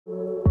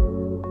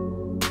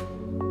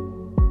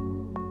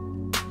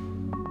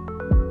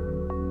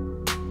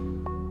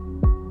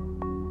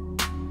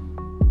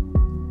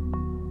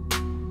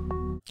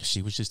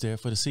she was just there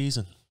for the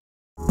season.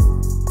 Mic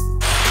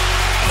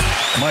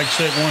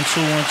check 1 2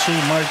 1 2.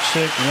 Mic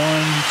check 1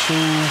 2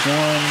 1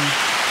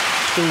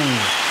 2.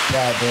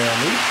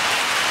 Goddamn me.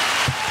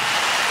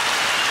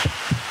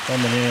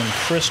 Coming in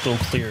crystal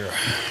clear.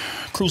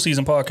 Krew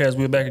Season Podcast.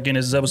 We're back again.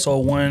 This is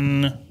episode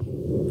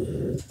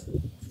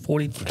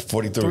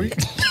 143.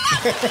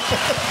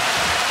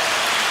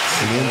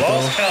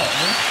 Lost count,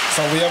 man.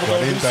 So we ever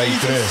gonna do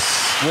seasons?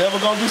 We ever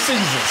gonna do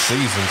seasons?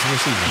 Seasons? What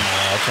season?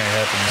 Nah, it can't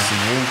happen,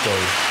 man.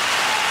 Okay.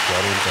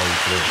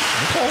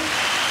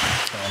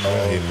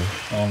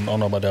 I don't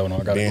know about that one.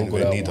 I gotta Google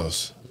that one.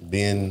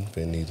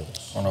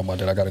 Bienvenidos. I don't know about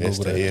that. I gotta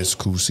Google that. It's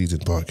the Krew Season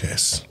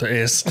Podcast.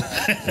 The S.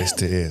 It's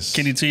the S.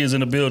 Kenny T is in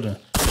the building.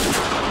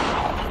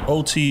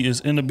 OT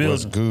is in the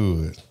building. What's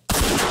good?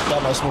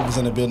 Got my smokers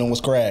in the building.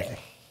 What's cracking?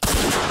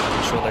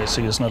 Sure they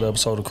see it's another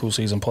episode of Krew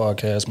Season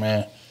Podcast,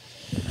 man.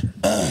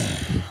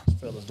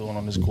 Fellas doing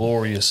on this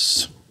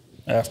glorious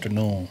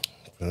afternoon.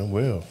 Feeling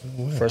well.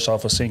 Fresh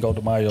off of Cinco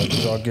de Mayo.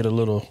 Did y'all get a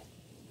little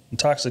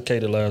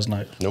intoxicated last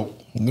night? Nope.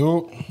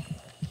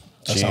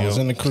 That's how I was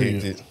in the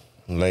crib. It,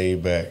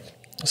 laid back.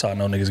 That's how I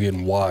know niggas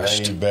getting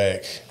washed. Laid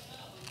back.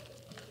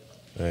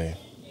 Hey.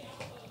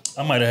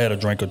 I might have had a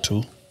drink or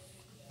two.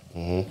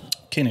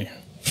 Kenny.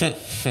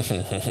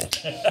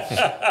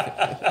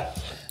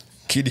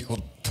 Kitty was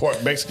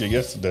pork Mexican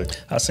yesterday.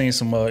 I seen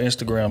some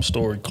Instagram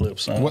story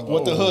clips.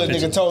 What the hood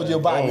nigga told you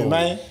about me,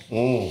 man?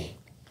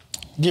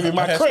 Give me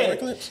my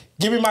credit.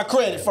 Give me my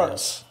credit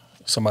first.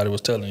 Somebody was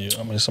telling you.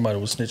 I mean, somebody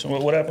was snitching.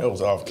 What happened? That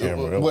was off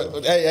camera.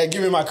 Hey,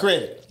 give me my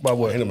credit. By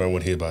what? Ain't nobody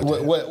want to hear about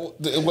that. What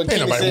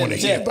Ain't nobody want to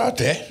hear about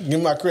that. Give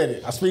me my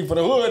credit. I speak for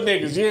the hood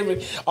niggas. You hear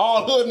me?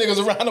 All hood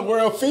niggas around the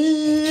world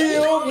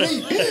feel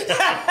me.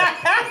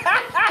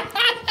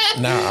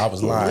 Nah, I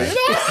was lying.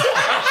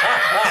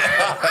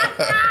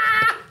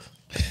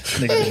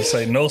 Nigga didn't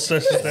say no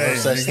such thing. No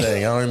such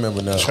thing. I don't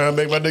remember nothing. Trying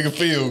to make my nigga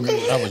feel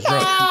good. I was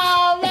drunk.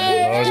 Oh, man.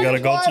 You always got to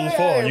go too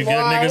far. You get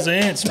niggas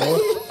ants, boy.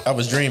 I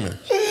was dreaming.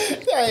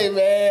 Hey,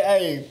 man.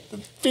 Hey,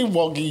 people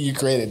won't give you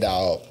credit,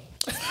 dog.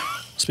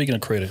 Speaking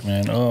of credit,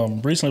 man,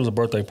 recently was a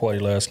birthday party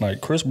last night.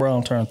 Chris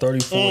Brown turned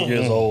 34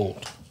 years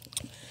old.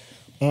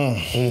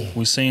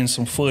 We seen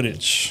some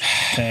footage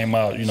came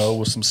out, you know,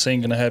 with some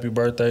singing a happy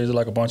birthdays.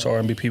 Like a bunch of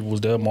R&B people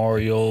was there,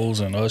 Mario's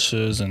and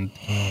Ushers and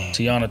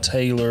Tiana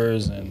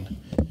Taylor's and,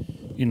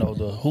 you know,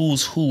 the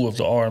who's who of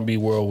the R&B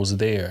world was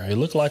there. It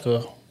looked like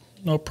a,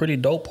 you know, pretty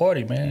dope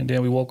party, man. And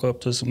then we woke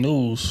up to some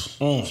news,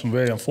 some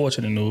very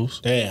unfortunate news.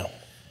 Damn.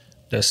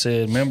 That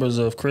said members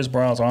of Chris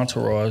Brown's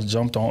entourage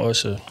jumped on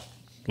Usher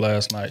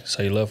last night.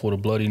 Say he left with a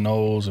bloody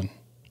nose and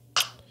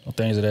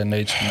things of that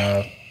nature.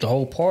 Now, the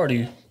whole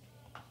party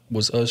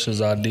was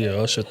Usher's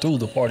idea. Usher threw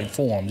the party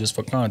for him, just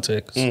for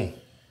context. And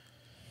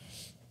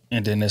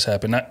then this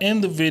happened. Now,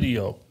 in the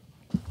video,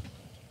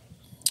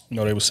 you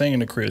know, they were singing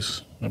to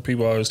Chris. And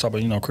people always talk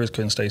about, you know, Chris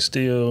couldn't stay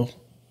still.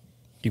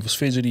 He was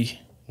fidgety.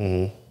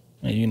 And,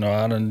 you know,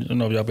 I don't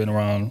know if y'all been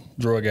around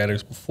drug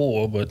addicts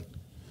before, but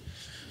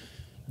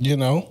you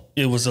know,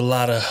 it was a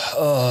lot of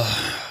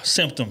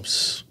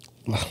symptoms.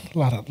 A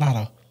lot of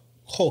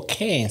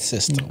cocaine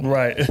system.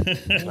 Right.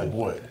 Like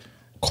what?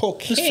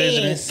 Cocaine. Just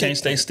fidgeting, can't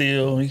stay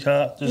still. He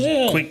caught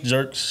just quick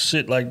jerks,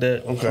 shit like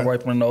that. Okay.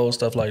 Wiping the nose,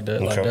 stuff like that.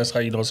 Okay. Like that's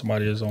how you know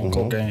somebody is on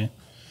cocaine.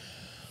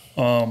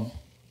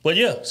 But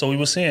yeah, so we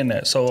were seeing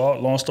that. So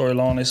long story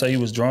long, they say he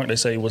was drunk. They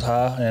say he was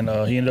high, and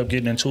he ended up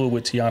getting into it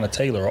with Tiana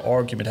Taylor. An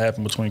argument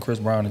happened between Chris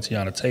Brown and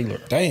Tiana Taylor.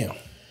 Damn.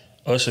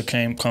 Usher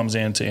comes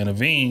in to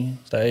intervene.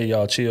 Say, hey,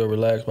 y'all chill,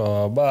 relax, blah,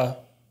 blah, blah.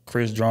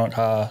 Chris drunk,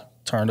 high,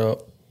 turned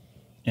up,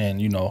 and,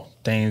 you know,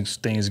 things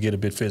get a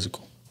bit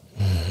physical.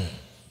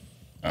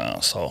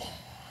 So,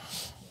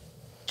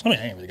 I mean,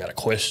 I ain't really got a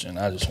question.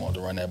 I just wanted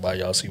to run that by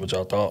y'all, see what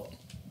y'all thought.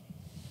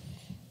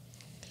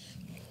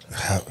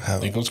 I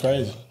think it was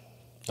crazy.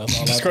 That's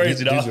all. It's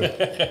crazy, dog.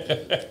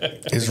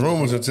 It's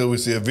rumors until we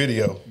see a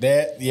video.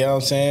 That, you know what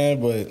I'm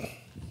saying? But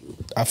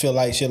I feel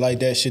like shit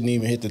like that shouldn't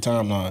even hit the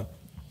timeline.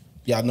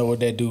 Y'all know what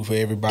that do for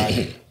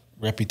everybody.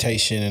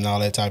 Reputation and all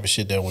that type of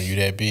shit that when you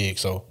that big.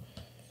 So,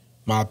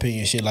 my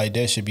opinion, shit like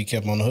that should be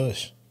kept on the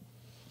hush.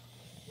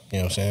 You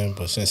know what I'm saying?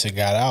 But since it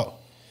got out,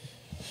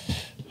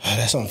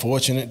 that's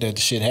unfortunate that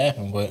the shit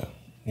happened. But,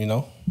 you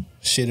know,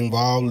 shit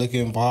involved, liquor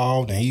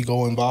involved, and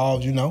ego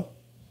involved, you know.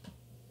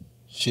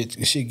 Shit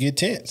get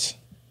tense.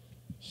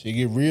 Shit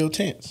get real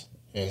tense.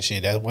 And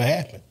shit, that's what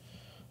happened.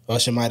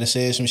 Usher might have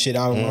said some shit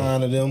out of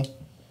line of them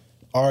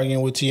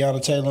arguing with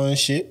Tiana Taylor and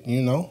shit,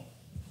 you know.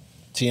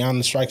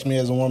 Tiana strikes me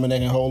as a woman that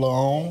can hold her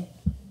own.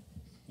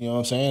 You know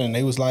what I'm saying? And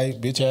they was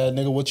like, bitch ass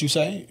nigga, what you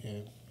say?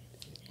 And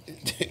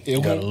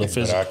it Got a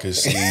little But I could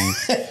see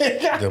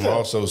them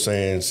also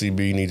saying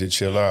CB need to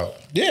chill out.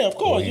 Yeah, of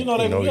course. You know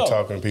they he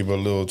talking to people a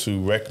little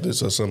too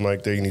reckless or something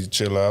like that. You need to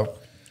chill out.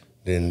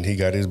 Then he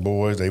got his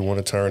boys. They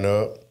want to turn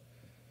up.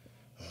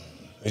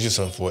 It's just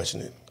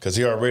unfortunate because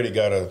he already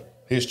got a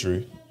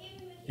history.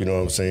 You know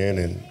what I'm saying?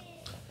 And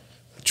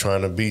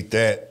trying to beat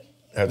that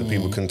Have the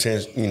people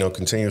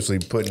continuously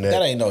putting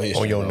That ain't no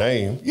history, on your bro.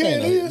 name. Yeah,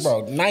 it is.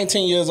 Bro,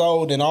 19 years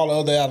old and all the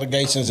other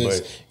allegations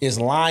is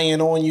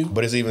lying on you.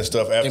 But it's even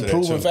stuff after that,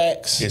 Improving too.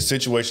 facts. It's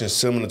situations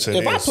similar to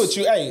If this. I put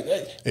you,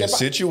 It's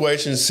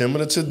situations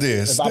similar to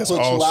this if I that's put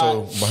you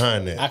also out,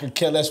 behind that. I could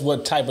care less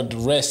what type of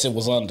duress it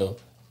was under.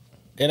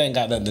 It ain't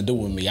got nothing to do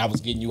with me. I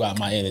was getting you out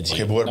my energy.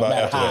 Okay, but what no about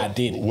matter after how that? I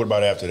did it. What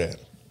about after that?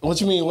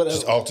 What you mean? What?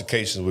 Just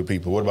altercations with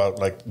people. What about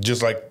like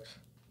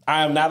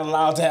I am not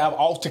allowed to have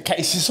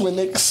altercations with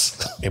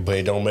niggas. but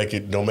it don't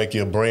make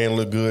your brand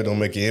look good, don't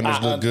make your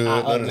image look good.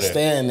 I none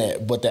understand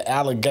that, but the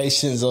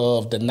allegations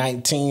of the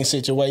 19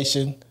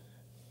 situation,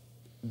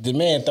 the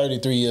man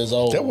 33 years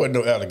old. That wasn't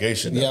no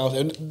allegation. You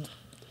know,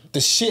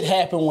 the shit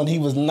happened when he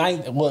was 9.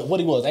 What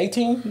he was,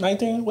 18,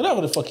 19,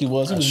 whatever the fuck he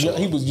was.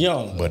 He was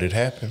young, But it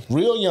happened.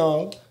 real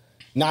young.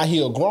 Now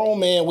he a grown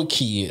man with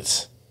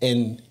kids,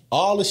 and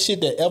all the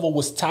shit that ever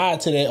was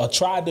tied to that or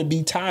tried to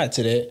be tied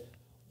to that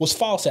was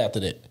false after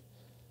that.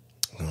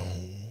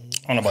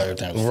 I don't know about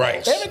everything.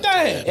 Right.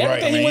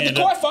 Everything he went to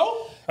court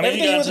for.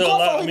 Everything he went to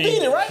court for, he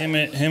beat it, right?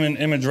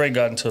 Him and Drake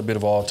got into a bit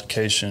of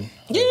altercation.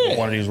 Yeah. At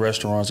one of these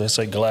restaurants. They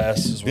say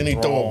glasses. Didn't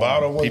he throw a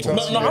bottle one time?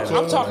 No,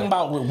 I'm talking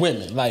about with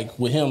women, like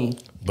with him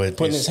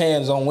putting his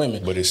hands on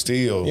women. But it's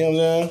still You know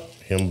what I'm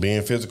saying? him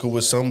being physical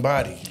with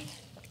somebody.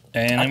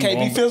 And I can't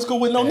be physical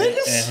with no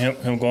niggas. And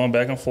him going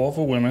back and forth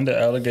with women, the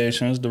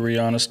allegations, the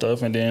Rihanna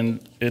stuff, and then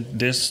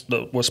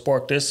what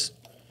sparked this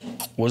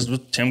was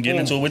with him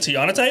getting into it with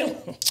Tiana Taylor.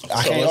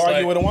 I can't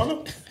argue with a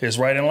woman? It's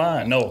right in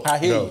line. No. I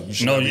hear No, you.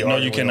 should not be You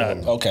arguing with a cannot.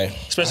 woman. Okay.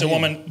 Especially a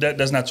woman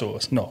that's not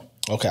yours. No.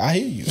 Okay, I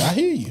hear you. I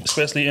hear you.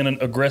 Especially in an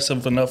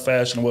aggressive enough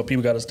fashion where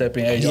people got to step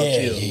in. Hey, y'all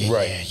chill.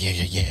 Right.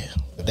 Yeah.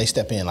 If they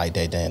step in like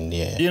that, then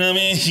yeah. You know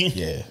what I mean?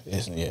 Yeah.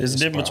 It's the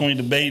difference between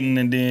debating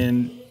and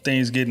then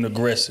things getting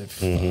aggressive.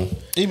 Mm-hmm.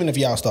 Even if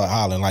y'all start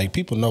hollering, like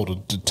people know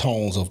the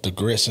tones of the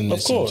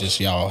aggressiveness Of and course. just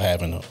y'all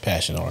having a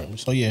passionate argument.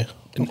 So yeah,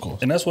 of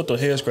course. And that's what the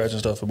head scratching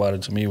stuff about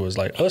it to me was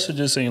like. Usher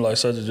just seemed like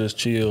such a just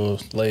chill,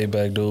 laid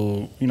back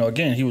dude. You know,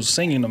 again, he was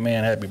singing the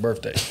man happy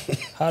birthday.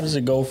 How does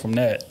it go from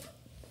that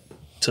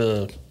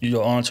to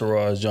your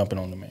entourage jumping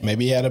on the man?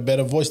 Maybe he had a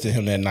better voice than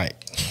him that night.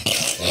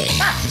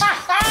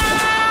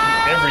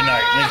 Every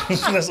night,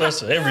 nigga. That's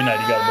Usher. Every night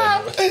he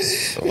got a better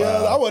voice. Yeah,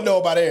 I wouldn't know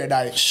about every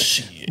night.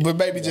 Shit. But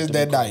maybe just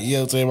that night. You know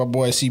what I'm saying? My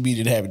boy CB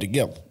didn't have it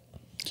together.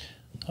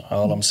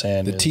 All I'm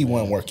saying The is, T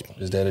wasn't working.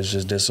 is that it's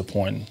just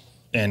disappointing.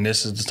 And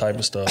this is the type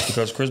of stuff.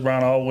 Because Chris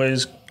Brown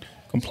always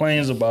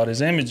complains about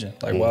his imaging.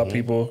 Like why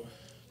people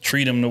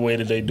treat him the way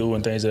that they do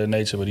and things of that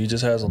nature. But he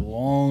just has a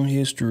long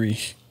history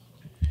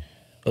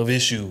of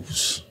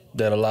issues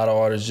that a lot of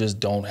artists just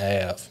don't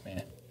have,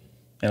 man.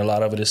 And a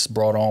lot of it is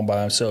brought on by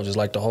himself. Just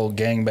like the whole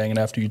gangbanging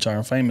after you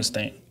turn famous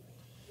thing.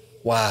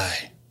 Why?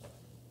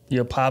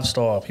 You're a pop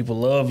star. People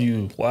love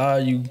you. Why are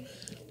you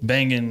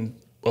banging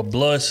a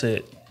blood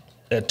set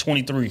at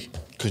 23?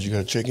 Because you got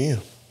to check in.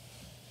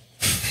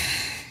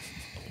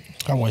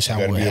 I wish I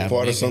Got to would be a have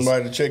part of millions.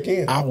 somebody to check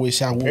in. I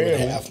wish I would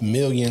Apparently. have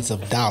millions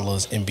of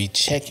dollars and be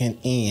checking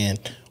in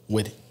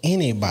with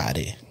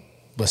anybody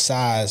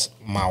besides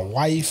my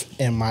wife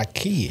and my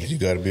kids. You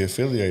got to be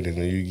affiliated,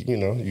 and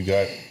you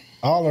got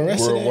All the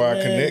rest Worldwide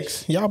of that, man,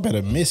 connects. Y'all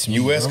better miss me.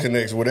 U.S. bro.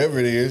 connects, whatever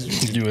it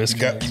is. US you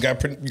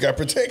got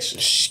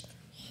protection.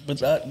 But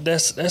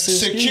that's his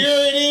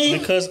Security. excuse.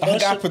 Because I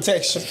got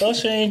protection.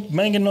 Usher ain't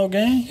banging no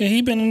gang. And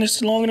he been in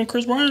this longer than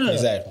Chris Brown has.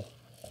 Exactly.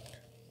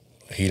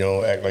 He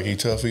don't act like he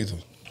tough either.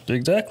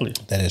 Exactly.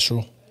 That is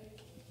true.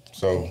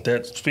 So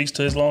That speaks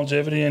to his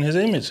longevity and his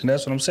image. And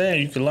that's what I'm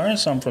saying. You can learn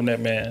something from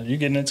that man. You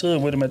getting into it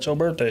with him at your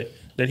birthday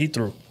that he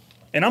threw.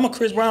 And I'm a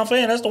Chris Brown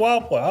fan. That's the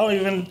wild part.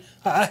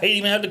 I hate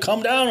even have to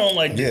come down on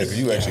like yeah, this. because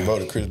you actually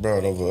voted Chris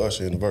Brown over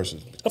Usher in the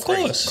verses. Of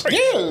course.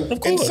 Yeah. Of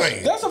course.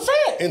 Insane. That's a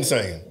fact.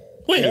 Insane.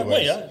 Wait,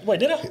 Anyways. wait,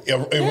 did I?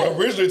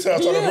 Originally, until I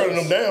started running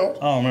them down. I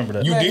don't remember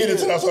that. You did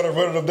until I started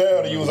running them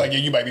down, and you was like, yeah,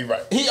 you might be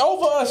right. He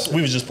over us.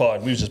 We was just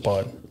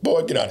podding.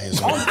 Boy, get out of here,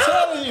 Smooth. I'm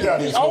telling you. Get out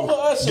of here, He over Smooth.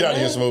 us. Get out of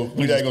here, Smooth.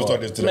 We ain't gonna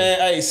start this today. Man,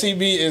 hey,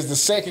 CB is the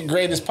second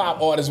greatest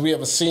pop artist we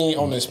ever seen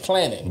on this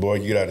planet. Boy,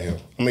 you get out of here.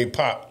 I mean,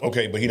 Pop,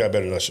 okay, but he not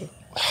better than Usher.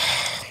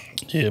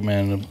 Yeah,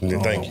 man.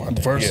 Thank you.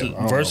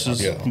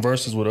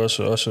 Versus with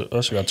Usher.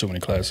 Usher got too many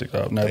classics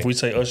out. Now, if we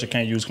say Usher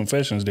can't use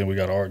Confessions, then we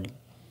got to argue.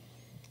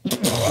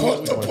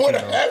 What's the point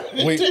of having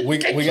it?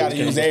 We got to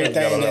use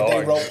everything that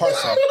they wrote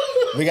personally.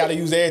 We got to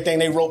use everything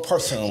they wrote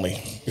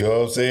personally. You know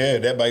what I'm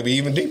saying? That might be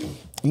even deeper.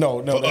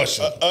 No, For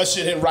Usher.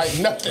 Usher didn't write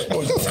nothing.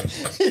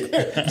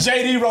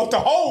 JD wrote the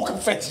whole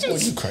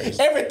Confessions. you crazy.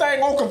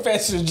 Everything on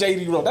Confessions,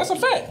 JD wrote. That's a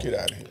fact. Get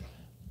out of here.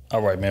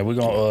 All right, man. We're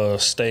gonna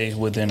stay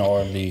within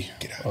R&B.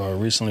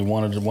 Recently,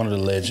 one of the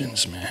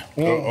legends, man.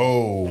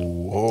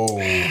 Oh,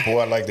 boy,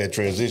 I like that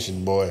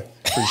transition, boy.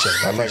 Appreciate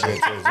it. I like that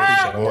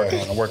transition,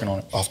 boy. I'm working on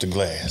it. Off the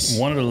glass.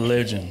 One of the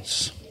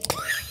legends.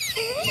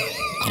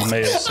 You may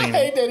have seen I him.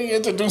 hate that he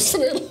introduced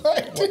it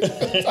like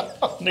this.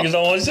 Niggas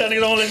don't want to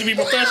let you be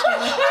professional.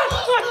 Man.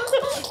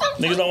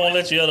 Niggas don't want to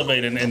let you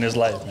elevate in this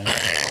life, man.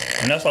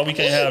 And that's why we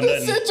can't have The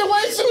nothing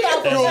situation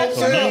got as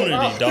a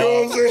community, dog. You know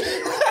what I'm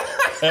saying?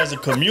 as a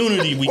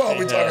community, we Why are can't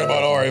we talking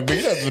about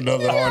R&B? That's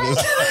another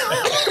artist.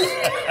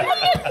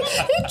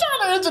 He's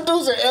trying to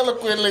introduce it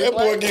eloquently. That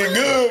boy get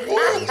good,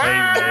 boy.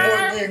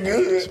 That boy get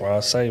good. That's what I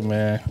say,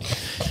 man.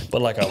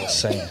 But like I was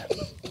saying,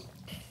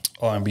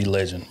 R&B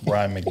legend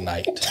Brian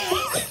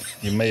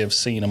McKnight. You may have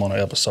seen him on an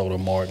episode of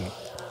Martin.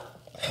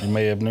 You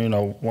may have,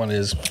 one of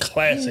his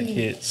classic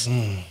hits,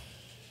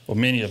 or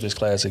many of his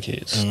classic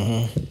hits.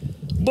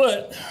 Mm-hmm.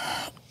 But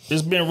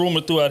it's been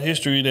rumored throughout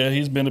history that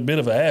he's been a bit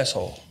of an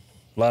asshole.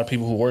 A lot of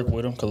people who work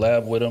with him,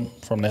 collab with him,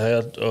 from the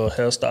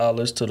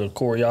hairstylists to the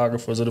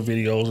choreographers of the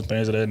videos and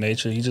things of that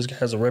nature. He just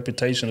has a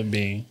reputation of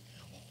being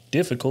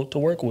difficult to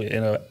work with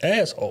and an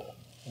asshole.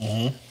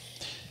 Mm-hmm.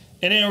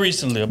 And then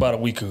recently, about a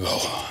week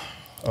ago,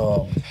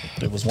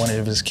 it was one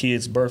of his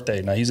kids'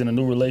 birthday. Now, he's in a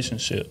new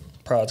relationship.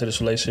 Prior to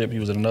this relationship, he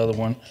was in another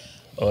one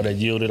that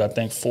yielded, I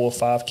think, 4 or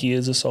 5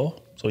 kids or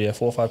so. So he had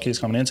 4 or 5 kids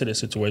coming into this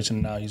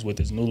situation. Now he's with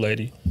his new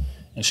lady,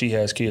 and she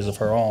has kids of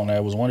her own. Now,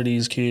 it was one of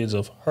these kids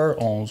of her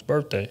own's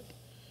birthday.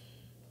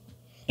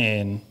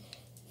 And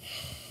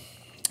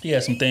he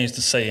had some things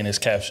to say in his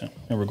caption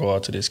in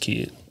regard to this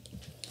kid.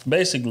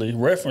 Basically,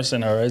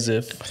 referencing her as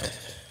if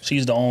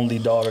she's the only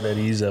daughter that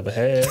he's ever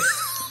had.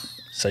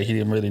 Say he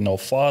didn't really know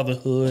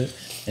fatherhood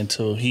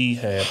until he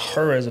had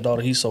her as a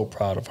daughter. He's so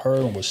proud of her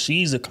and what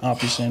she's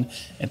accomplishing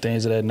and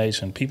things of that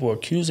nature. And people are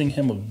accusing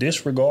him of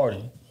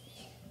disregarding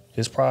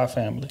his prior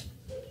family.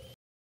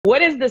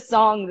 What is the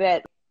song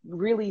that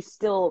really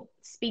still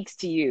speaks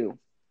to you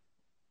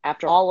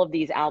after all of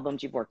these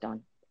albums you've worked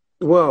on?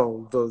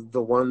 Well, the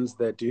ones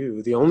that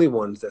do, the only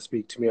ones that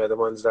speak to me are the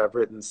ones that I've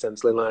written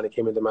since Leilani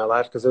came into my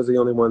life, because those are the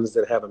only ones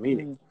that have a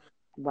meaning.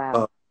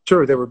 Wow.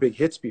 Sure, there were big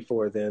hits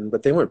before then,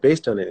 but they weren't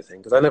based on anything,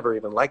 because I never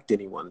even liked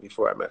anyone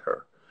before I met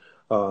her.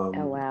 Oh,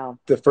 wow.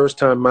 The first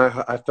time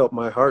I felt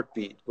my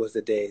heartbeat was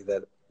the day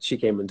that she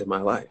came into my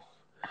life.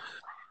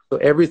 So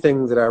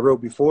everything that I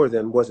wrote before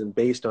then wasn't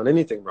based on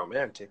anything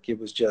romantic. It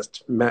was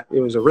just, it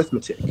was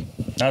arithmetic.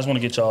 I just want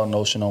to get y'all a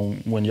notion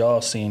on when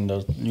y'all seen the,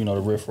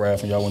 the riff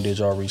raff and y'all went and did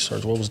y'all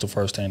research. What was the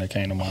first thing that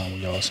came to mind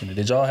when y'all seen it?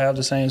 Did y'all have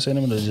the same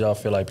sentiment, or did y'all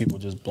feel like people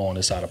just blowing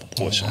this out of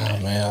proportion?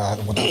 When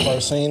I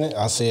first seen it,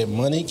 I said,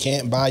 money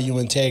can't buy you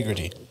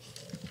integrity.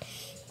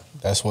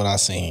 That's what I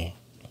seen.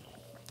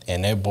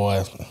 And that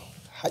boy,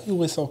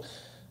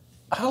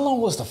 how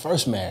long was the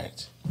first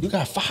marriage? You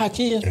got 5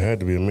 kids? It had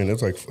to be a minute.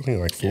 It's like 4.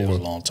 Yeah, it was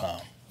a long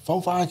time.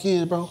 4, 5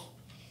 kids, bro.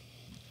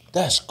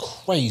 That's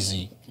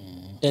crazy.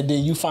 And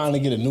then you finally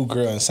get a new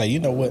girl and say, you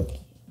know what?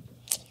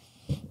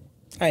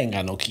 I ain't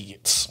got no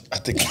kids. I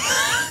think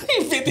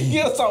He's 50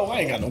 years old. I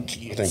ain't got no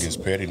kids. I think it's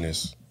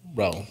pettiness,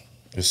 bro.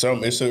 It's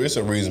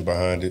a reason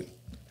behind it.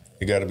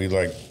 It got to be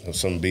like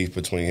some beef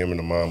between him and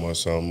the mom or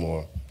something,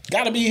 or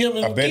gotta be him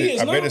and I bet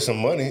kids. I bet it's some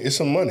money. It's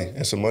some money.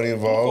 It's some money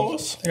involved. Of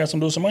course. They got some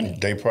do some money.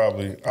 They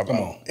probably.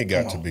 It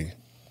got to be.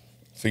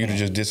 For you to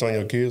just diss on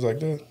your kids like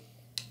that?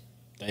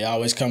 They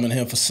always coming to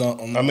him for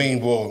something. I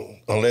mean, well,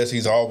 unless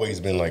he's always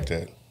been like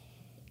that.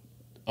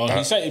 Oh,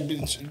 he say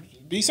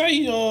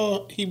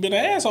he been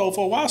an asshole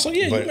for a while, so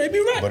yeah, you may be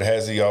right. But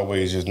has he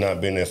always just not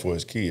been there for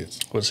his kids?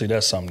 Well, see,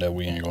 that's something that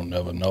we ain't gonna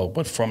never know.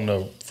 But from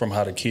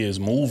how the kid's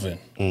moving,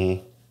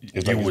 you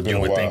would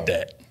think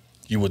that.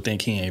 You would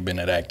think he ain't been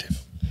that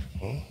active.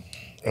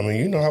 I mean,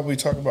 you know how we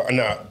talk about.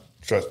 Nah,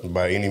 trust me,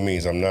 by any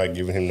means, I'm not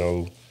giving him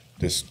no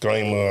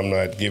disclaimer. I'm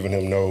not giving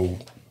him no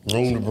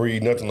room to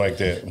breathe, nothing like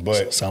that.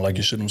 But sound like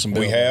you shouldn't have some.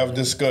 We have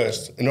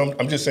discussed, and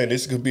I'm just saying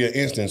this could be an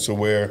instance of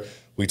where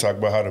we talk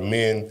about how the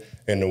men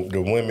and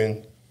the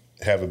women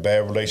have a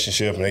bad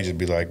relationship, and they just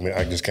be like, man,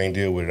 I just can't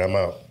deal with it. I'm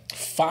out.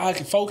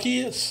 4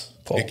 kids.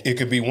 It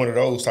could be one of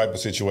those type of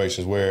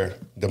situations where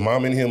the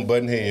mom and him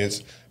butting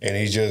heads, and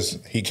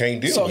he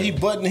can't deal with it. So he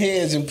butting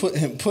heads and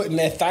putting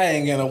that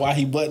thing in her while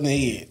he butting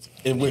heads.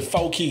 And with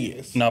 4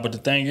 kids. No, but the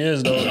thing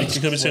is, though, it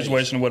could be a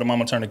situation where the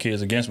mama turned the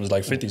kids against him. It's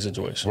like 50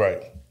 situation.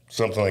 Right.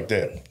 Something like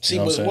that. See,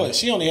 but what?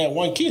 She only had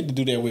 1 kid to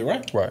do that with,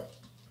 right? Right.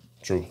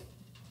 True.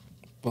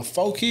 But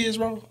 4 kids,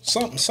 bro? It's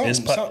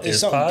something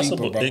possible.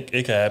 Deeper, bro. It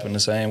could happen the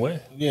same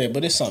way. Yeah,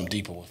 but it's something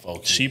deeper with 4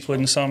 kids. She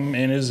putting something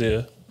in his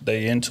ear.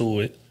 They into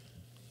it.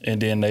 And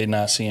then they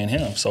not seeing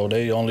him. So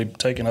they only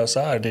taking her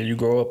side. Then you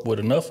grow up with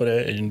enough of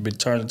that and it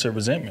turns into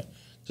resentment.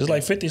 Just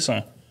like 50's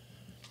son.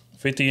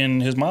 50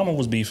 and his mama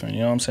was beefing, you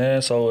know what I'm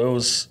saying? So it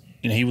was,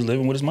 he was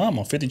living with his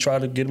mama. 50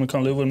 tried to get him to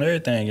come live with him and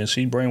everything, and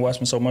she brainwashed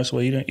him so much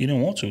where he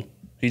didn't want to.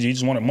 He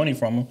just wanted money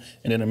from him,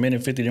 and then the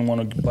minute 50 didn't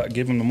want to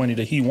give him the money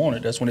that he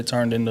wanted, that's when it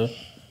turned into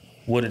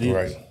what it is.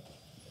 Right.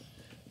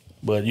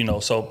 But,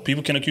 so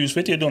people can accuse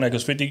 50 of doing that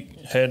because 50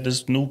 had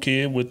this new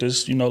kid with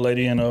this,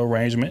 lady in an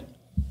arrangement,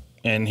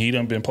 and he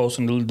done been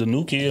posting the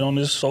new kid on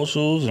his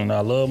socials, and I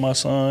love my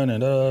son,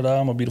 and I'm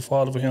going to be the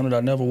father for him that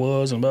I never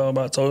was, and blah,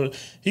 blah, blah. So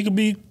he could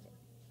be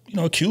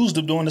accused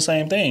of doing the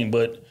same thing,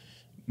 but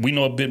we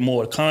know a bit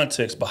more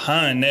context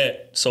behind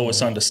that, so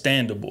it's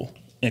understandable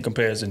in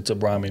comparison to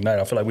Brian McKnight.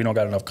 I feel like we don't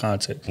got enough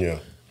context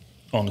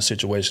on the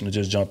situation to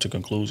just jump to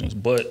conclusions.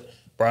 But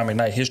Brian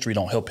McKnight history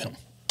don't help him,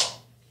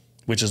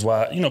 which is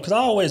why, because I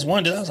always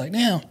wondered, I was like,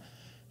 damn,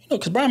 No,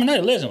 because Brian McKnight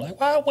a legend. Like,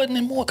 why wasn't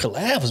there more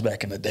collabs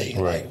back in the day?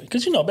 Right.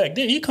 Because back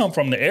then he come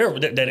from the era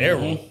that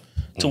era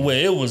to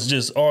where it was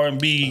just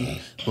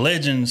R&B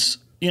legends.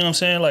 You know what I'm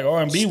saying? Like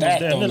R&B was Stacked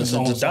there, on the his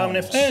own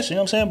dominant songs. fashion. You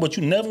know what I'm saying? But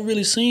you never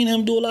really seen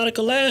him do a lot of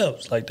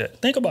collabs like that.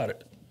 Think about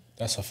it.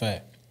 That's a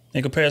fact.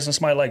 In comparison to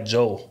somebody like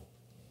Joe,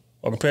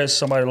 or compared to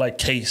somebody like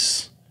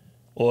Case,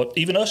 or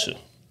even Usher.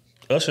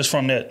 Usher's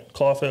from that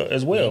cloth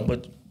as well,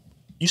 but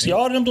you see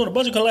all of them doing a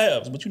bunch of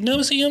collabs, but you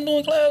never see him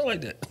doing collabs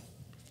like that.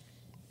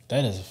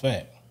 That is a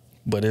fact.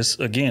 But it's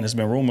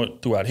been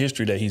rumored throughout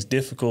history that he's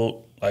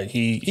difficult. Like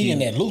he in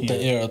that Luther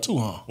era too,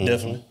 huh?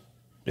 Definitely.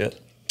 Yeah.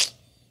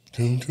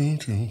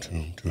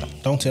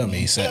 Don't tell me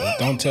he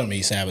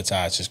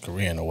sabotaged his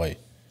career in a way.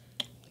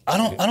 I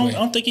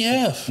don't think he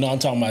have. No, I'm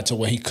talking about to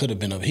where he could have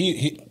been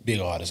he big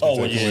artist. Oh,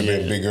 He would've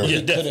been bigger. Yeah,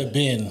 He could have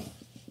been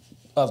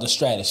of the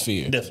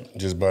stratosphere. Definitely.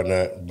 Just by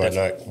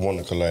not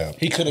wanting to collab.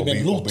 He could have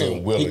been Or Luther.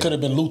 being willing. He could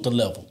have been Luther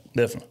level.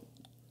 Definitely.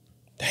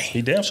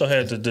 He damn sure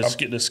had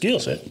the skill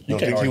set. You Don't can't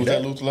think he argue was that.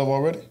 at Luther level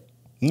already?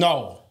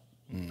 No.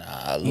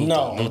 Nah,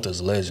 No.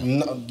 Luther's a legend.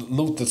 No,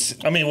 Luther.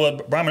 I mean, well,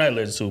 Brian McKnight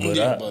legend too, but,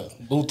 Yeah, but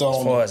Luther as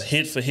on far as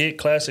hit for hit,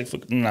 classic for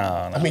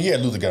nah. I mean, yeah,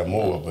 Luther got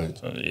more, but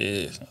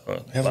Yeah,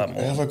 a lot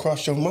more. ever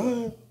crossed your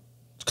mind?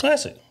 It's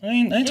classic. I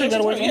ain't take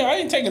that away from Yeah, him. I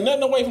ain't taking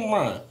nothing away from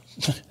Ryan.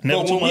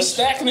 Never But too when we much.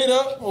 stacking it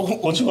up,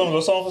 What you gonna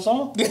go song for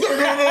song? I'm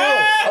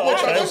gonna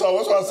try that's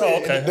what I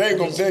said.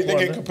 okay.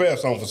 They can compare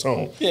song for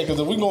song. yeah, because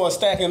if we going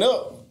stacking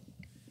up,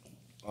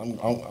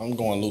 I'm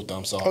going Luther.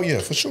 I'm sorry. Oh yeah,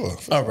 for sure.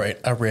 All right,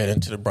 I read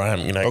into the Brian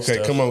McKnight Okay,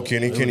 stuff. come on,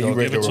 Kenny. Kenny, you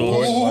ready to give it to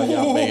us. report? Why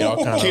y'all made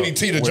all kind Kenny of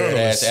T, the weird-ass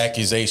journalist.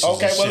 accusations.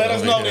 Okay, and well shit let us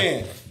over know here.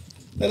 then.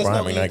 Let us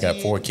Brian know, McKnight got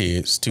BT. 4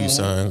 kids, 2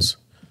 sons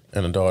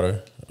and a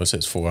daughter. Or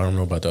says 4. I don't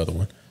know about the other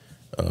one.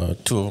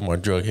 2 of them are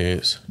drug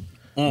heads.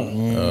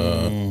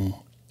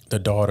 The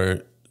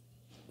daughter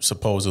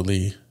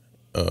supposedly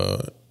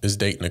is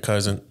dating a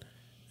cousin,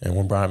 and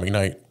when Brian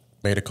McKnight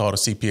made a call to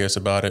CPS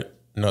about it,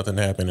 nothing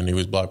happened, and he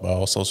was blocked by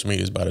all social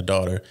medias by the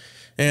daughter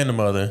and the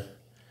mother.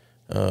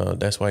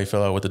 That's why he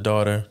fell out with the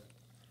daughter.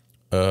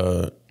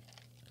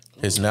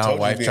 His now Told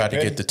you wife being tried to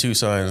petty. get the 2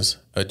 sons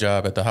a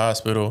job at the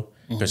hospital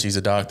because she's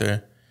a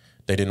doctor.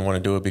 They didn't want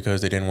to do it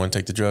because they didn't want to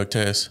take the drug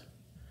test.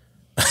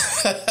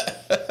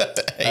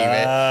 Hey,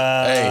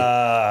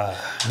 man.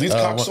 These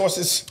cock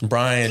sources.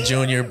 Brian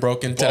Jr.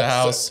 broke into the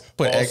house,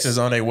 put X's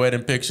on their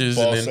wedding pictures,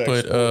 and false then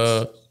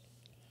sex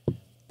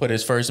put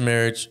his first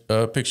marriage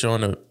picture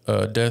on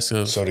the desk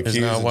of So the his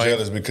kids now are wife.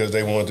 jealous because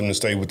they want them to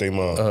stay with their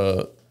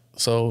mom.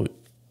 So,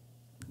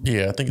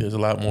 yeah, I think there's a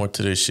lot more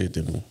to this shit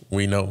than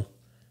we know,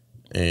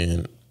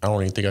 and I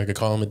don't even think I could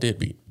call him a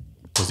deadbeat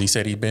because he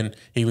said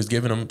he was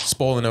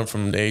spoiling them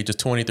from the age of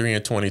 23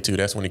 and 22.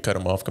 That's when he cut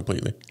them off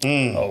completely.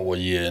 Oh well,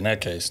 yeah. In that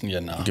case, yeah,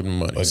 nah. Give him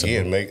money. So-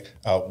 Again,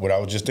 what I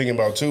was just thinking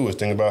about too is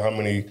thinking about how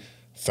many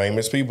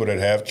famous people that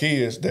have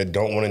kids that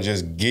don't want to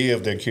just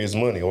give their kids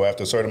money, or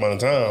after a certain amount of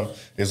time,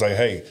 it's like,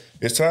 hey,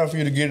 it's time for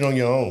you to get it on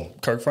your own.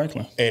 Kirk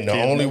Franklin. And the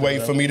only way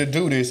for me to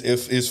do this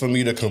is for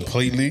me to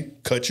completely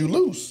cut you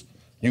loose.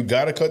 You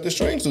got to cut the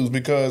strings loose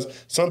because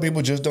some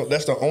people just don't.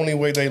 That's the only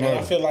way they And learn.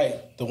 I feel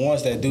like the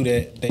ones that do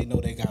that, they know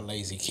they got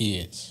lazy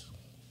kids.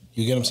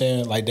 You get what I'm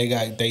saying? Like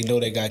they know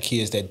they got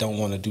kids that don't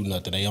want to do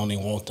nothing. They only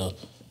want to,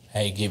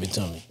 hey, give it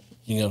to me.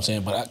 You know what I'm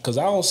saying? But because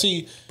I don't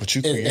see, But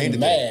you in created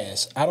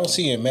mass, I don't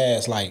see in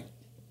mass like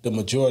the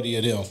majority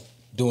of them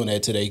doing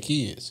that to their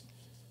kids.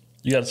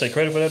 You got to take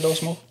credit for that, though,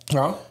 Smooth.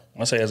 Huh?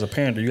 I say, as a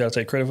parent, do you got to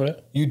take credit for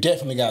that? You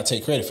definitely got to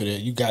take credit for that.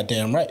 You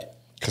goddamn right.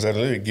 Because I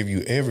literally give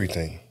you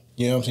everything.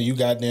 You know what I'm saying? You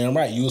goddamn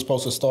right. You was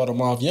supposed to start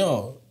them off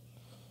young.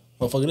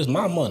 Motherfucker, this is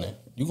my money.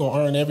 You gonna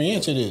earn every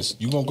inch of this.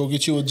 You gonna go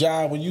get you a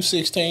job when you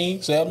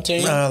 16,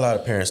 17. Nah, a lot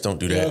of parents don't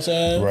do that. You know what I'm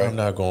saying? Right. I'm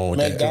not going with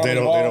that. McDonald's. They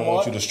don't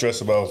want Walmart. you to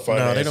stress about No,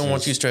 finances. they don't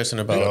want you stressing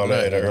about and all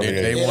that at nothing. an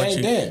early They age. It want ain't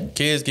you. that.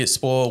 Kids get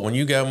spoiled. When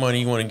you got money,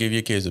 you want to give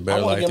your kids a better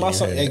I want life to get than my you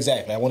son had.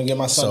 exactly. I want to get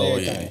my son So,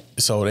 everything.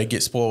 so they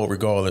get spoiled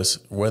regardless.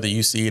 Whether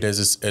you see it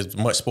as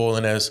much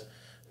spoiling as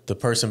the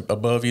person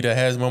above you that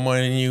has more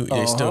money than you,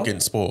 they're still getting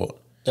spoiled.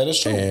 That is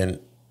true. And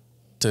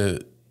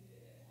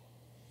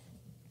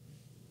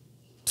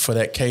for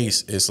that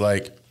case, it's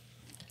like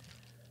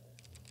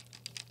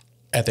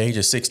at the age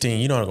of 16,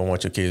 you're not gonna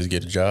want your kids to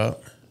get a job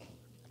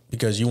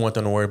because you want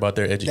them to worry about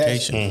their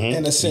education.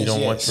 in a sense, You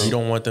don't yes.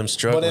 want them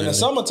struggling. But in the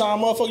summertime,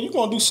 motherfucker, you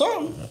gonna do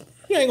something.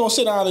 You ain't gonna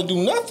sit down and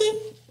do nothing.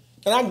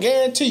 And I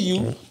guarantee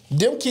you,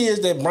 them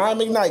kids that Brian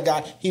McKnight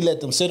got, he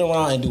let them sit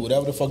around and do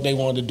whatever the fuck they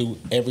wanted to do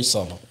every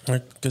summer.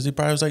 Because he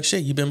probably was like,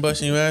 "Shit, you been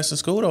busting your ass in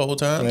school the whole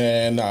time."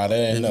 Man, nah, that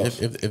ain't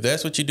enough. If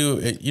that's what you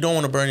do, you don't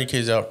want to burn your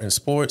kids out in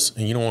sports,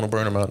 and you don't want to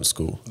burn them out in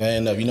school. That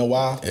ain't enough. You know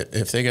why?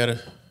 If they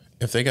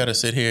gotta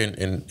sit here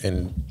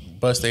and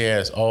bust their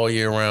ass all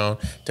year round,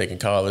 taking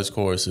college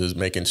courses,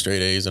 making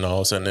straight A's, and all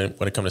of a sudden,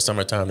 when it comes to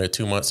summertime, they're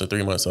 2 months or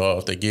 3 months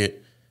off. They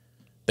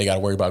got to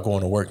worry about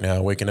going to work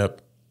now, waking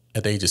up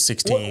at the age of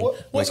 16,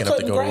 What's waking up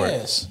to cutting go to work.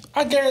 grass?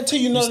 I guarantee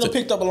you none of them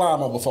picked up a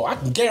lawnmower before. I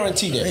can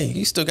guarantee that. Hey,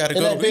 you still got to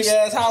In go that big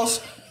ass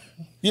house.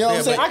 You know what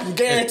I'm saying? but I can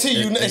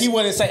guarantee you he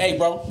wouldn't say, hey,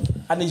 bro,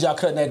 I need y'all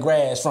cutting that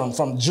grass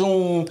from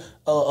June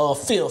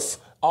 5th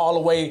all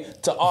the way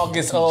to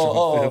August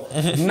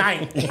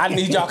 9th. I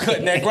need y'all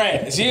cutting that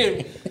grass.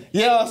 You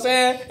know what I'm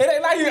saying? It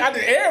ain't like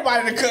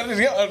everybody that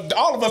cut,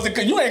 all of us that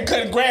cut. You ain't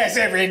cutting grass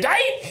every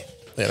day.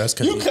 Yeah, that's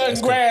because you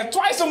cutting grass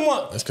twice a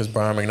month. That's because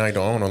Brian McKnight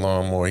don't own a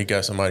lawnmower. He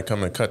got somebody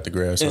coming to cut the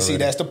grass. And see,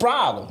 that's the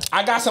problem.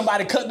 I got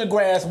somebody cutting the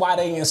grass while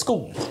they in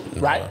school,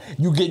 right?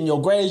 You getting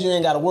your grades, you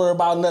ain't got to worry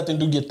about nothing.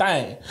 Do your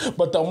thing.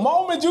 But the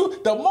moment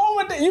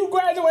that you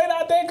graduate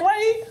out that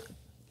grade,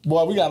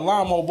 boy, we got a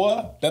lawnmower,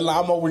 boy. That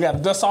lawnmower, we got to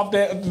dust off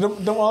them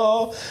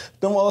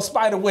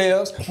spider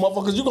webs,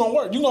 motherfuckers. You gonna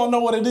work. You gonna know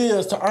what it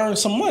is to earn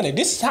some money.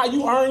 This is how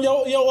you earn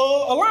your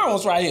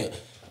allowance right here.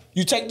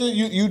 You take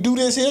you do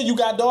this here. You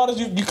got daughters.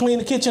 You clean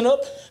the kitchen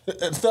up,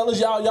 fellas.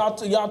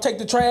 Y'all take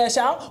the trash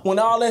out. When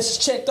all that's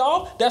checked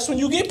off, that's when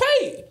you get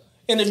paid.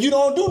 And if you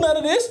don't do none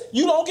of this,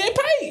 you don't get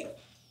paid.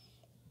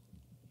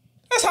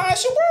 That's how it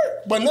should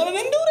work. But none of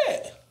them do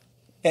that,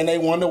 and they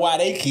wonder why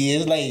they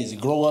kids lazy.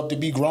 Grow up to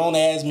be grown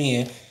ass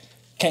men,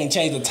 can't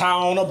change the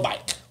tire on a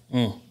bike.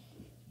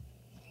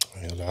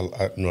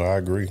 I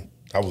agree.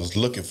 I was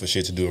looking for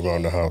shit to do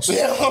around the house. You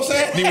know what I'm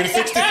saying? Need me to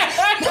fix it?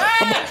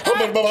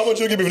 How much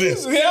you give me for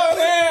this? You know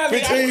what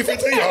I'm saying?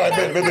 15. All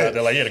right, bet.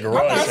 They're like, yeah, the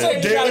garage. I'm not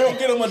saying you gotta go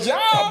get them a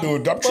job.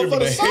 I'm trimming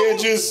the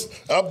hedges.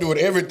 I'm doing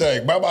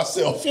everything by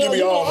myself. Give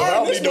me all of it. I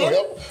don't need no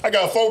help. I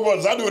got 4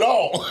 brothers. I do it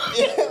all.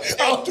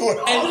 I'll do it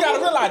all. And you gotta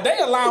realize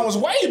their allowance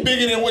way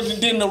bigger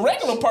than the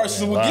regular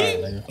person would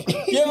get.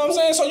 You know what I'm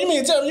saying? So you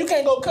mean to tell me you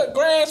can't go cut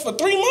grass for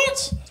 3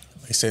 months?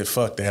 He said,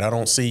 fuck that. I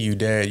don't see you,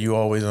 Dad. You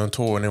always on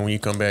tour, and then when you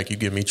come back, you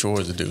give me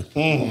chores to do.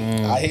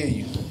 I hear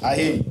you.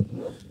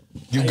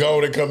 You go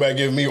and come back and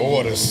give me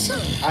orders.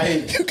 I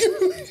hear you.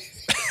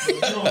 You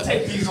don't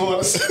take these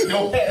orders.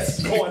 Your ass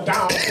is going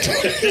down.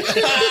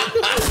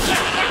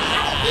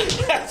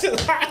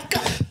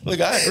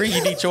 Look, I agree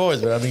you need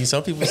chores, but I mean,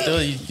 some people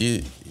still,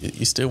 you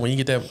still, when you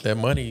get that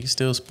money, you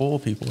still spoil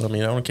people. I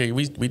mean, I don't care.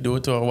 We do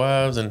it to our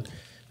wives and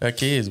our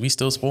kids. We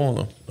still spoil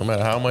them. No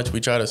matter how much we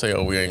try to say,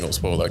 oh, we ain't gonna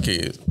spoil our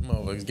kids.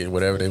 Motherfuckers get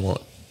whatever they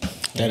want.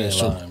 That is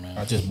true, man.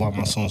 I just bought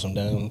my son some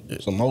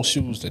more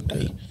shoes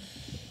today.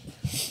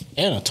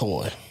 And a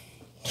toy.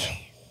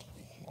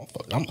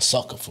 I'm a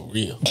sucker for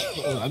real.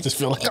 I just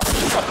feel like I'm a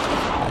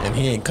sucker. And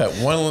he ain't cut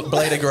one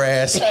blade of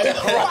grass. My dog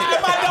 5,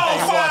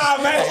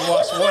 man.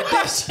 My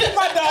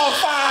dog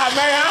 5,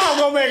 man. I don't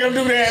gonna make him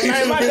do that,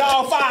 man. My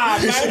dog 5,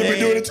 man. He should have been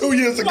doing it 2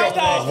 years ago. My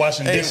dog,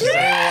 Washing dishes.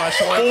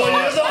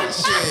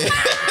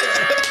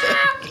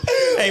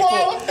 He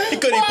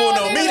couldn't even pull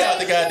no meat out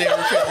the goddamn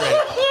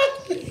refrigerator.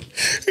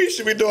 He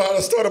should be knowing how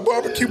to start a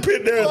barbecue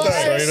pit and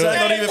everything. He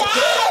don't even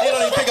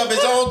pick up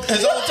his own toys.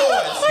 He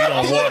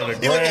don't water the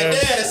He look at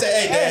grass. Dad and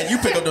say, hey, Dad, you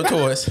pick up them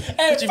toys.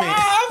 At 5?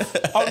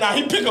 Oh, no,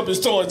 he pick up his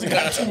toys. He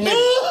got too many.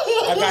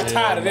 I got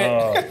tired of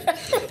that.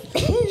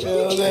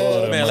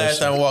 Man, last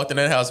time I walked in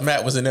that house,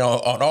 Matt was in there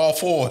on all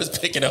fours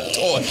picking up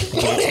toys.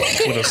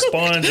 With a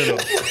sponge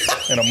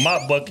and a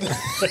mop bucket.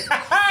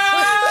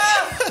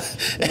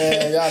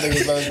 Man, y'all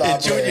niggas better stop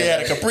And Junior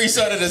had a Capri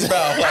Sun in his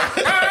mouth. Like,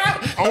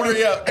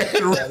 hurry up.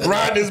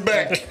 Ride his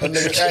back. Don't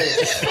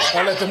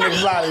let them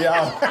niggas lie to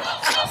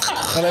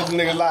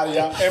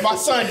y'all. And my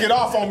son get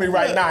off on me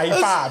right now. He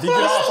 5. He get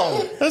off on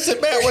me. I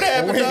said, man, what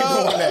happened, We ain't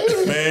dog? doing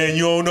that. Man,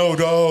 you don't know,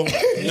 dog.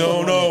 You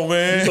don't know, You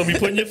man. gonna be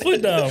putting your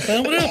foot down,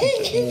 fam. What up?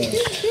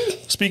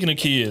 Speaking of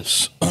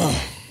kids,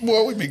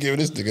 Boy, we be giving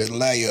this nigga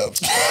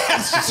layups.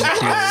 kids,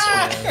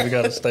 man, we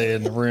gotta stay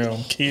in the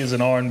realm. Kids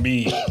and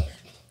R&B.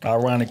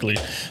 Ironically,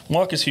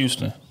 Marcus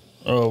Houston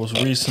was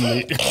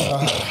recently.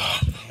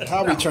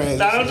 How we transition?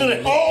 Don't do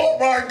that. Oh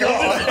my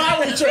God. How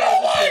we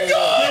transition?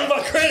 Give me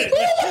my credit.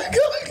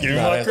 Give me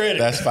my credit.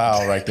 That's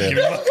foul right there. Give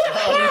me my-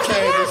 How we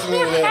transition to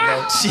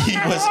that, She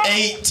was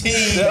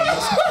 18.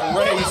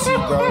 bro? Crazy,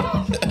 bro.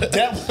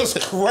 That was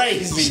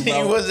crazy, She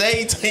bro. was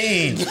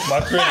 18.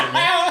 my credit,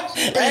 man.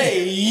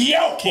 Hey,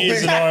 yo.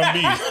 Kids and R&B.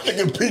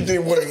 Nigga P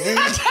didn't want to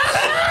leave.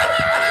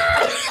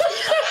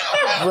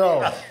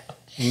 Bro.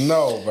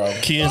 No, bro.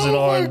 Kids and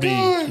R&B.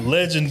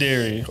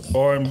 Legendary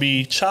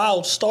R&B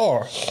child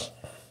star.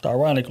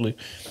 Ironically,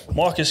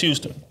 Marcus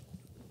Houston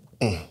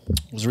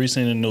was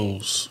recently in the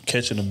news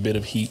catching a bit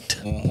of heat.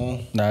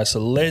 Now, it's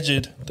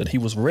alleged that he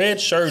was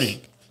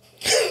red-shirting.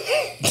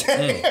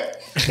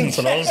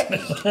 For those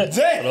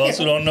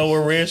who don't know what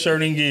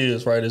red-shirting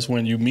is, right, it's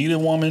when you meet a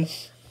woman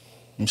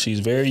and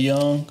she's very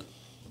young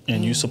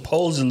and you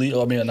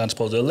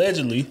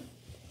allegedly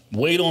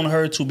wait on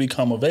her to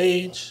become of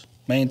age,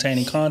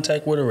 maintaining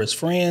contact with her as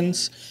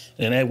friends,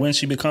 and then when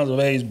she becomes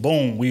of age,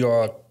 boom, we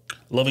are a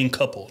loving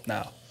couple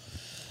now.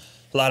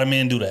 A lot of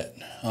men do that.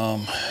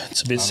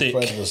 It's a bit sick.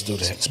 predators do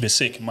that. It's a bit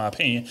sick, in my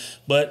opinion.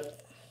 But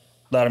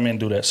a lot of men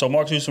do that. So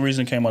Marcus Houston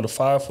recently came under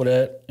fire for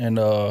that. And,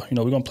 we're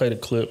going to play the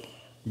clip,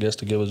 I guess,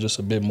 to give us just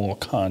a bit more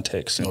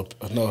context. I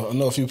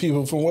know a few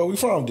people from where we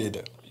from did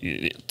that.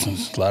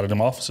 A lot of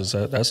them officers,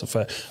 that's a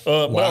fact.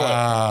 But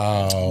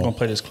Wow. I'm gonna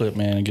play this clip,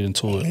 man, and get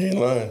into it. He ain't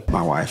lying.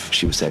 My wife,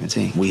 she was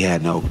 17. We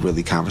had no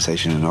really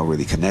conversation and no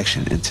really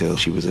connection until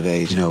she was of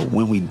age. You know,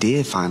 when we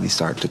did finally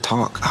start to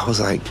talk, I was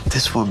like,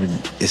 this woman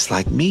is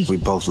like me. We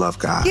both love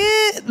God.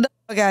 Get the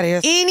fuck out of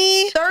here.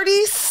 Any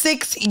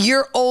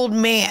 36-year-old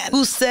man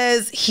who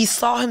says he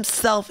saw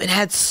himself and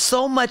had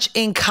so much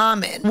in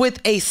common with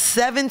a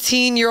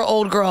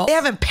 17-year-old girl, they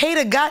haven't paid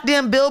a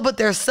goddamn bill but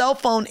their cell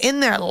phone in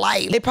their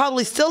life. They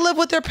probably still live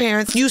with their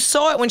parents. You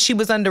saw it when she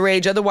was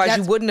underage. Otherwise,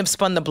 you wouldn't have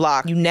spun the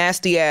block. You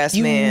nasty ass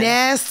man. You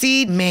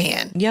nasty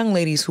man. Young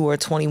ladies who are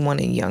 21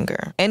 and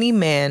younger. Any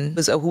man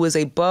who is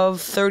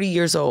above 30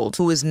 years old,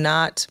 who is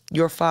not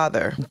your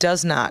father,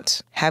 does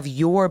not have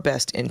your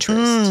best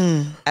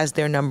interest as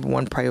their number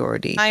one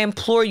priority. I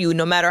implore you,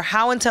 no matter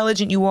how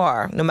intelligent you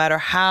are, no matter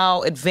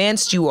how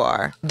advanced you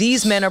are,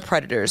 these men are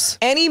predators.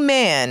 Any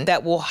man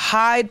that will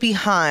hide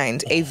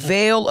behind a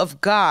veil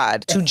of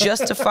God to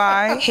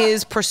justify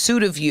his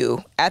pursuit of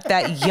you at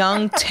that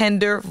young,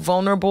 tender,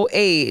 vulnerable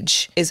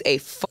age is a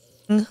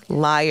fucking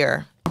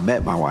liar. I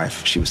met my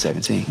wife, she was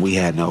 17. We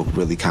had no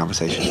really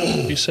conversation.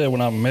 He said,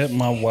 when I met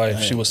my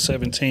wife, she was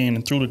 17,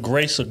 and through the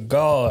grace of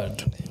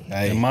God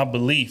and my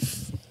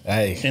belief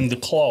in the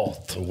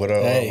cloth, What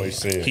I always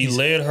said. he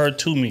led her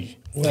to me.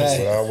 That's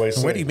what I always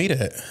said. Where do you meet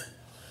at?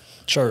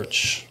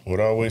 Church. What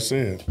I always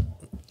said.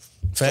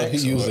 Facts.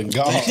 He using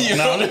God. I really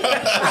want to know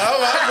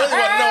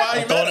how he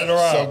met Throwing it her.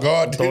 around. So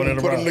God Throwing didn't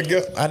it put around. them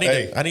together. I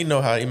need to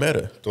know how he met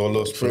her. Throw a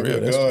little sprinkle real,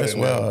 of that's God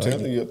in there. I'm wild.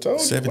 telling you, I told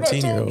you.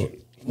 17-year-old.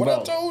 What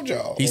I told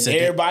y'all. He said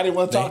Everybody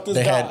want to talk this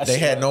they God.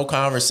 had no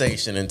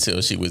conversation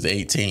until she was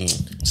 18.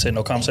 Said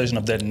no conversation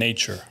of that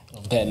nature.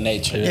 that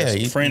nature.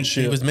 Yeah,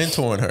 friendship. He was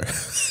mentoring her.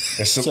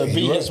 To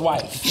be his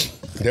wife.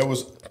 There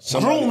was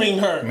Grooming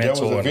her. There was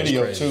a Mentoring is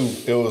video crazy.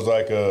 too. It was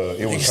like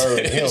it was her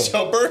and him. It's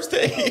your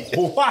birthday.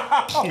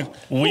 Wow.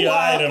 We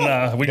eyed him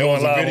now. We There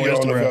was going a live on video. I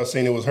don't know if y'all Instagram.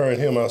 seen it. Was her and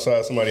him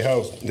outside somebody's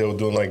house. They were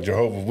doing like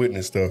Jehovah's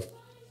Witness stuff.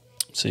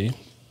 See,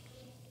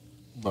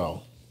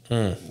 Bro.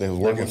 They was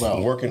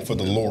working for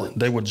the Lord.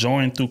 they were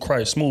joined through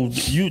Christ. Smooth.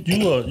 You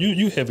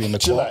heavy in the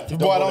cloth.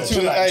 Boy, don't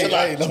you,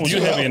 hey, Smooth,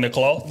 you heavy in the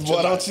cloth.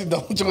 Boy, don't you ever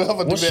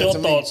do What's that your to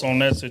me. thoughts on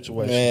that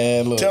situation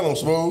Man, look. Tell them,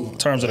 Smooth. in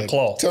terms of the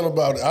cloth? Tell them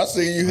about it. I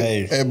see you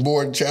Hey. at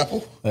Board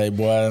Chapel. Hey,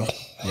 boy,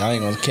 y'all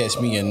ain't gonna catch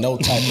me in no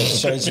type of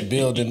church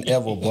building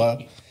ever,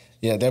 boy.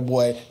 Yeah, that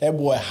boy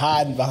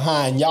hiding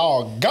behind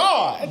y'all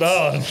God.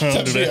 No, don't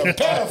To do be a that.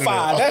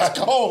 pedophile, that's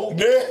cold.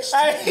 Next.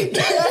 Hey,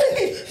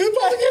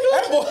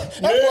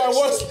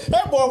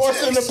 that boy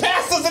worse than the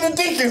pastors and the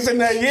deacons in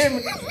there, you hear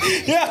me?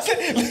 Yeah,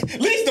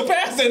 at least the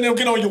pastor and them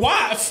get on your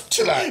wife.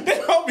 Chill out. They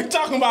don't be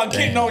talking about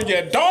getting on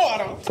your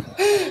daughter.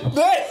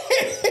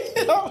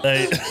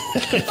 Hey,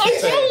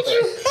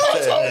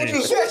 I told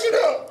you, switch it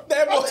up.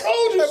 That boy,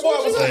 that boy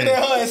was looking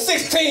at her at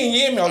 16, you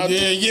hear me? Oh,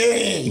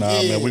 yeah.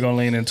 nah, man, we're gonna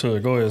lean into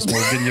it. Go ahead,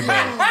 Smooth. Get in your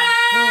bag.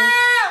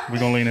 We're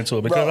gonna lean into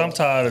it because I'm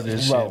tired of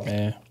this shit,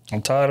 man.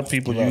 I'm tired of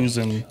people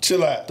using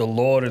Chill out. the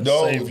Lord and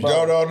No, Savior.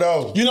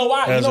 no. You know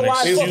why? You As know an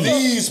why it's It's fucked up?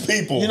 these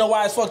people. You know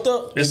why it's fucked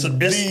up? It's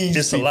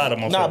a lot of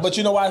them. Nah, but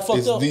you know why it's fucked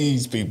It's up?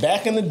 these people.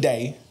 Back in the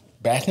day,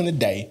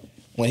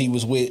 when he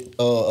was with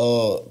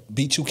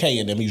B2K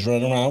and them, he's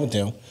running around with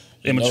them.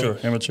 You know?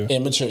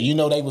 Immature. You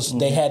know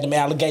they had them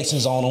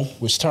allegations on him,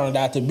 which turned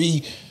out to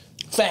be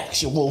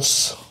factual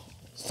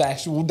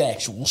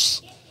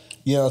dactuals.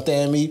 You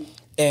understand me?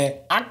 And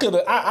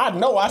I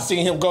know I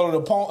seen him go to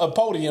the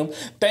podium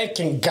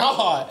thanking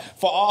God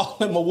for all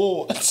them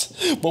awards.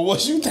 But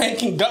was you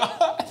thanking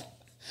God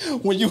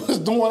when you was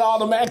doing all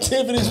them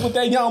activities with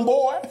that young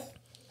boy?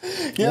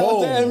 You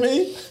understand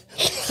me?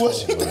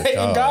 Was you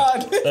thanking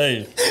God?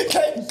 Hey.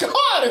 Thank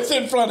God it's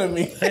in front of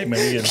me. Hey, man,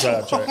 we getting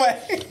sidetracked.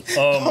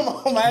 Come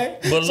on, man.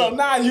 but So look-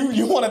 now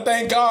you want to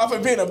thank God for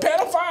being a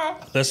pedophile?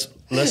 Let's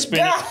spin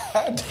it.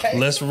 God,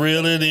 Let's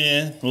reel it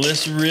in.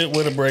 Let's reel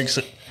where the brakes.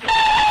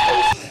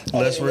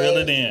 Let's reel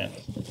it in.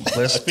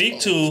 Let's speak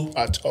to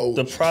I told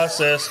the you.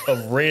 process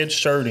of red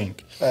shirting.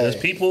 There's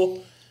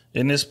people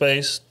in this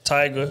space.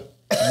 Tiger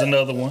is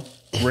another one.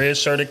 Red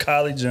shirted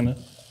Kylie Jenner.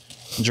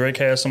 Drake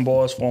has some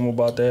bars for him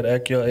about that.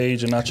 Act your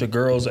age and not your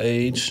girl's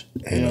age.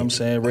 You know what I'm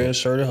saying? Red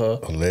shirted her.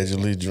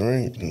 Allegedly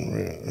drink.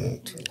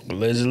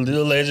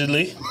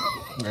 Allegedly.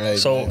 Hey,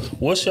 So, man.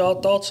 what's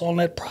y'all thoughts on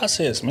that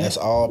process, man? That's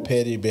all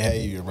petty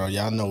behavior, bro.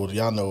 Y'all know what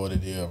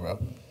it is, bro.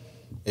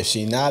 If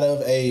she not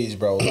of age,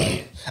 bro,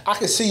 like I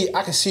can see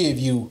if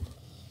you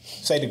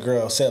say the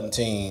girl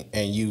 17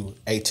 and you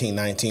 18,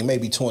 19,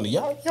 maybe 20.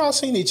 Y'all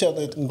seen each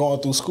other going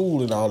through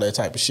school and all that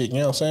type of shit. You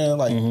know what I'm saying?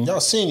 Like y'all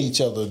seen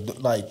each other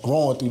like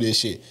growing through this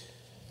shit.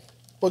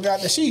 But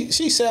goddamn,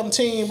 she's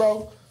 17,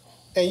 bro,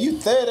 and you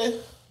 30,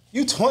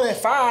 you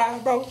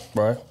 25, bro.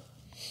 Right.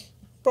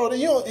 Bro,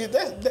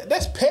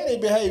 that's petty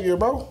behavior,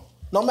 bro.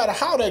 No matter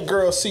how that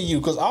girl see you,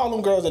 because all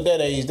them girls at that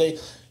age,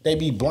 they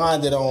be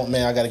blinded on,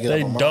 man, I got to get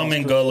They up on my dumb mom's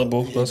and crib.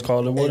 gullible. Let's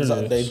call it what it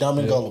is. They dumb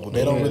and gullible.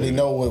 They don't really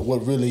know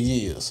what really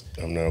is.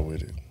 I'm not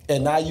with it.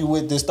 And now you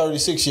with this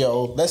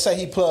 36-year-old. Let's say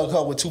he plugged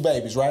her with 2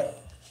 babies, right?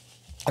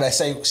 Let's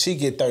say she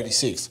get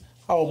 36.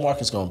 How old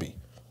Marcus gonna be?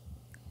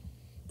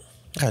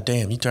 God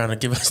damn, you trying to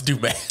give us do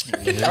math?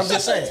 I'm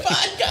just saying.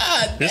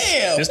 God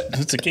damn.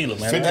 It's tequila,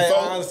 man.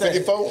 54?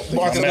 54?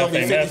 Marcus gonna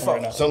be 54.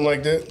 Right now. Something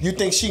like that. You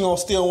think she gonna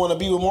still want to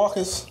be with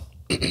Marcus?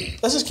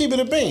 Let's just keep it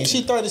a bean.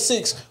 She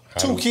 36,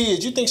 2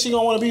 kids. You think she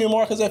gonna want to be with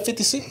Marcus at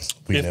 56?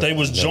 If they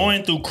was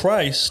joined through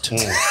Christ,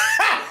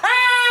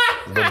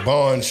 the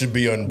bond should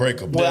be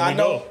unbreakable. Well,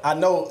 There we I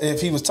know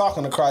if he was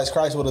talking to Christ,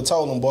 Christ would have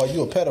told him, boy,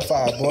 you a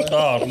pedophile, boy.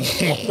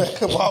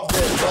 Come off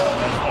that,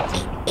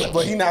 bro.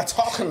 But he not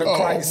talking to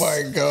Christ. Oh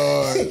my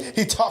God.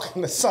 He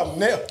talking to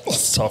something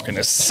else. talking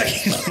to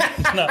Satan.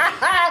 He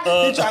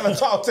trying to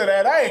talk to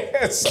that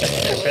ass.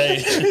 Hey.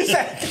 He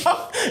said,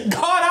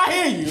 God, I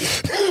hear you,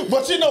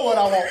 but you know what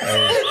I want.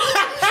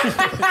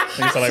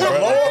 You sound like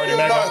Bernie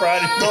Mac on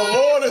Friday. The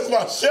Lord is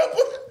my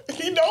shepherd.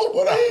 He know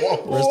what I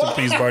want. Rest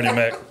in peace, Bernie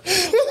Mac.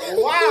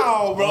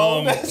 Wow,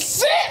 bro, that's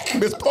sick.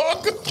 Miss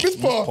Parker.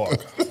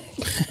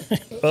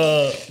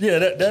 Yeah,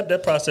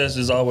 that process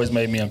has always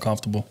made me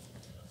uncomfortable.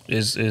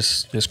 It's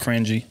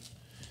cringy.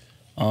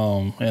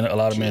 And a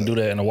lot of men do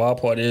that. And the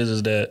wild part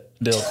is that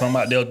they'll come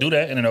out, they'll do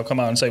that, and then they'll come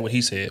out and say what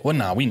he said. Well,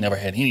 nah, we never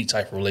had any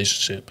type of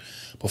relationship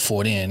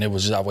before then. It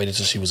was just I waited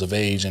till she was of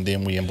age, and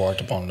then we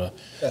embarked upon the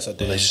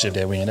relationship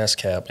that we in. That's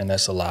cap, and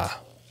that's a lie.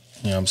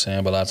 You know what I'm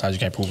saying? But a lot of times you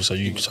can't prove it, so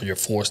you're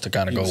forced to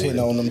kind of go with hitting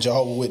it. on them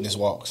Jehovah's Witness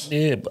walks.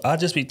 Yeah, but I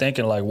just be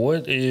thinking like,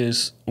 what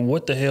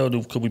the hell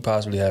could we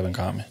possibly have in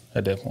common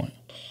at that point?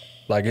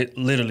 Like it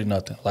literally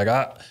nothing. Like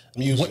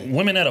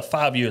women that are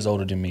 5 years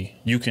older than me,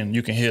 you can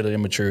hear the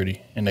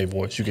immaturity in their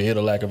voice. You can hear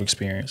the lack of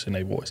experience in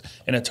their voice,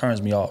 and it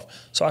turns me off.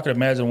 So I could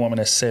imagine a woman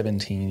that's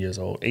 17 years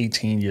old,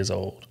 18 years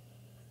old.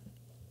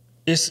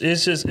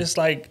 It's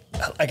like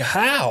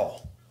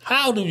how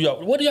do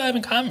y'all? What do y'all have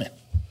in common?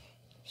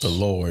 The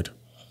Lord.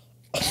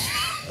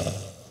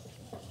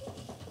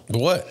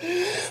 What?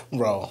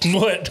 Bro.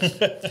 What?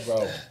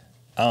 Bro.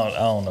 I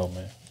don't know,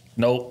 man.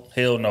 Nope.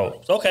 Hell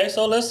no. Okay,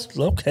 so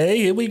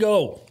here we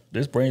go.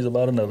 This brings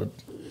about another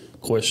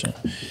question.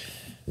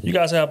 You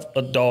guys have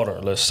a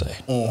daughter, let's say.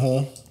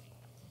 Mm-hmm.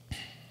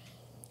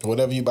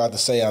 Whatever you about to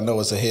say, I know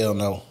it's a hell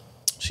no.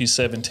 She's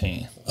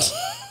 17.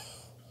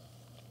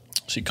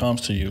 She comes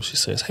to you. She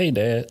says, "Hey,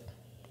 Dad,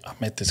 I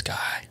met this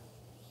guy.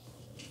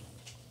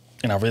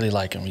 And I really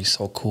like him. He's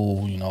so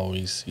cool, you know.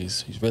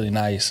 He's really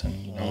nice,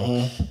 and you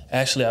know.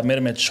 Actually, I met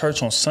him at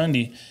church on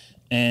Sunday,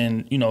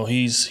 and you know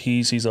he's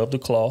of the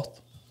cloth,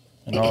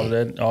 and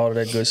all of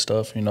that good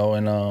stuff, you know.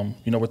 And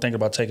you know we're thinking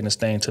about taking this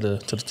thing to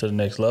the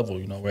next level.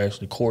 You know, we're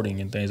actually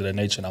courting and things of that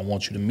nature. And I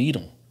want you to meet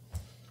him."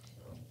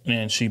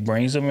 And she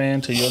brings a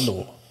man to your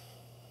door,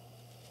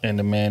 and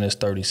the man is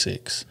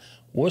 36.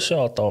 What's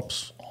y'all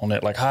thoughts on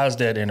that? Like, how's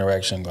that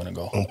interaction gonna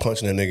go? I'm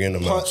punching that nigga in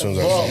the mouth as soon as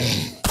I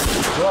see him.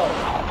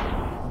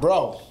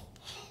 Bro.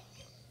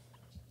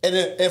 And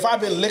if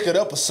I've been liquored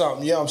up or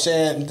something, you know what I'm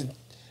saying,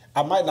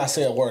 I might not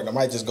say a word. I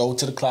might just go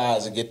to the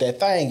closet and get that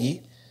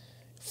thingy,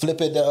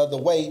 flip it the other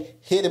way,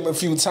 hit him a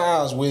few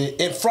times with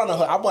in front of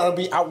her.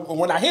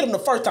 When I hit him the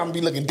first time, I'd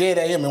be looking dead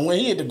at him. And when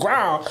he hit the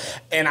ground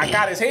and I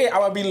got his head, I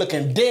would be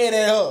looking dead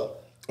at her.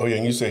 Oh, yeah,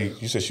 and you said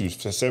she was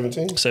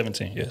 17?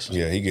 17, yes.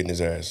 Yeah, he getting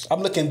his ass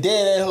I'm looking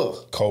dead at her.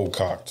 cold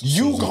cocked.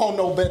 You gonna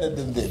know better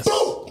than this.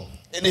 Boom!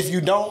 And if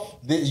you don't,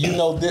 you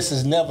know this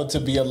is never to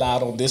be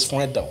allowed on this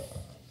front door.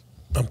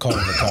 I'm calling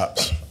the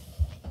cops.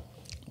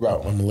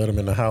 Bro. I'm gonna let him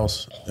in the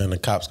house, and the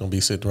cops gonna be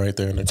sitting right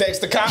there.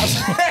 Text the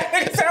cops. I'm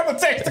gonna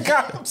text the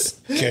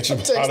cops. Can't you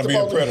how to be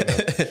a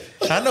predator?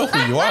 I know who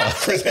you are.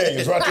 Chris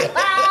Hayes right there.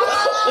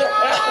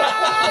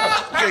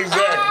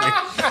 Exactly.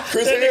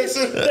 Chris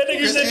Hansen. That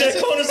nigga said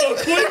that corner so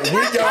quick.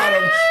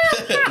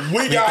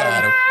 We got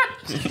him.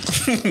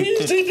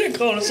 You said that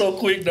corner so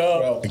quick,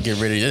 dog. Get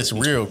ready. It's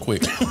real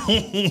quick.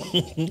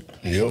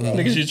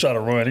 Niggas, you try to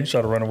run. You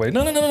try to run away.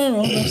 No.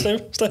 Stay.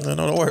 No,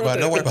 don't worry about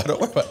it. Don't worry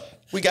about it.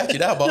 We got you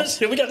now, boss.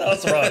 We got the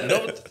house around.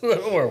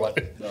 Don't worry about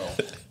it.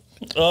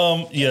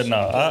 No.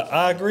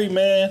 I agree,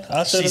 man.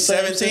 I said She's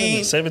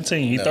 17?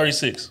 17. He's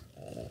 36.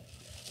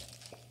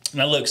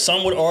 Now look,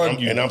 some would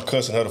argue, And I'm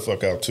cussing her the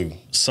fuck out too.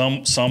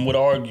 Some would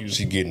argue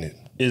She getting it.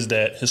 is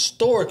that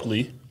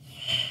historically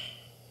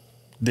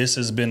this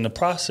has been the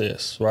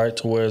process, right?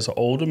 To where it's an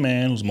older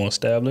man who's more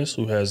established,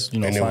 who has, you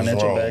know, And it was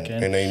financial wrong,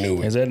 backing. and they knew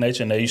it. Things of that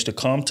nature. And they used to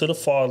come to the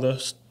father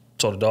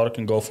so the daughter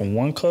can go from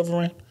one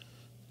covering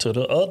to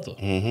the other.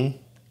 Mm-hmm.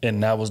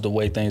 And that was the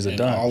way things are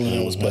done. all of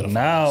it was But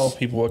now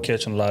people are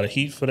catching a lot of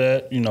heat for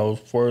that. You know,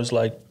 words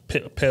like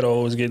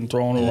pedo is getting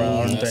thrown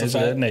around and things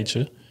of that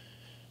nature.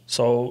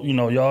 So, you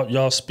know,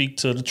 y'all speak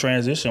to the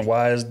transition.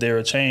 Why is there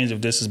a change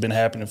if this has been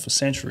happening for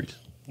centuries?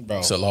 Bro.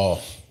 It's a law.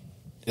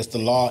 It's the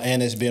law,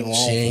 and it's been wrong.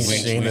 She ain't for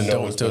seen it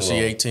know until it's she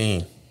been wrong.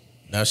 18.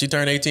 Now she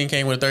turned 18,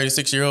 came with a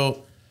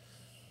 36-year-old.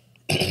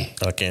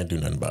 I can't do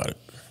nothing about it.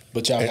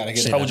 But y'all gotta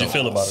get. How would you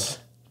feel about it?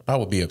 I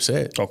would be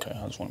upset. Okay,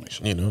 I just want to make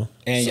sure. You know,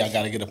 And y'all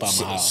gotta get up out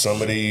my house.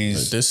 Some of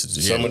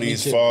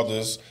these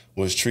fathers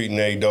was treating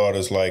their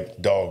daughters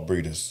like dog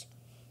breeders.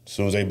 As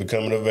soon as they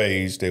becoming of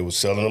age, they was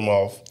selling them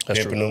off,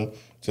 pimping them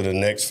to the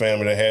next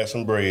family that has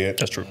some bread.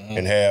 That's true.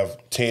 And have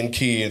 10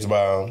 kids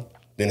by them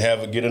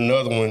then get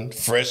another one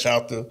fresh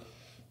out the,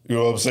 you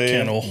know what I'm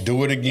saying? Kennel.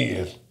 Do it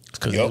again.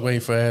 Because he was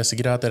waiting for ass to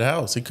get out that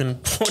house. He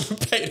couldn't afford to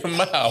pay the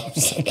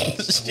mouse.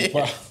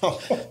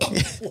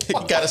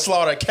 Got to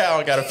slaughter a cow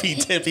and got to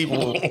feed 10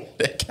 people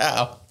that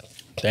cow.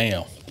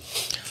 Damn.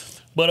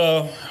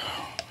 But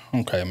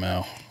okay,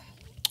 man.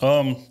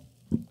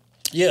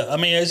 Yeah, I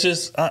mean, it's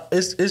just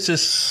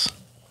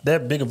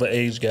that big of an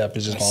age gap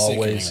is just gonna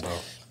always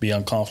be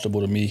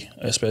uncomfortable to me,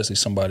 especially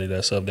somebody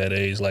that's of that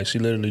age. Like, she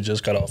literally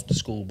just got off the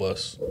school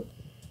bus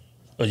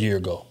a year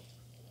ago,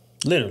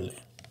 literally.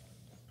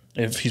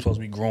 If he's supposed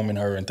to be grooming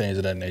her and things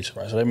of that nature,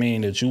 right? So that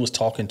means that you was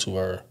talking to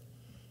her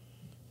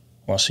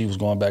while she was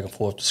going back and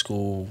forth to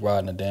school,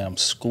 riding a damn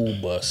school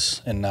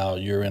bus, and now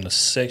you're in a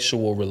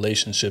sexual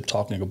relationship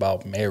talking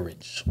about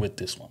marriage with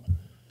this woman.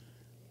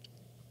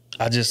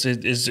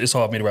 It's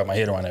hard for me to wrap my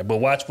head around that. But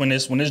watch when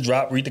this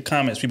drop, read the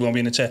comments. People gonna be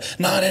in the chat.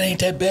 Nah, that ain't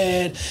that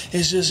bad.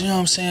 It's just, you know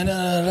what I'm saying,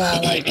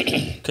 like,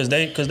 because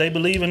they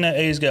believe in that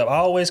age gap. I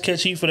always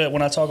catch heat for that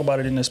when I talk about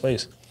it in this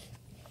space.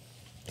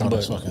 Oh,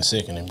 that's fucking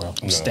sickening, bro.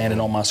 I'm standing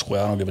on my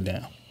square. I don't give a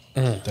damn.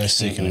 That's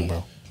sickening,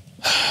 bro.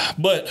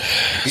 But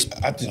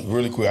I think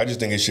really quick, I just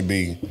think it should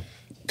be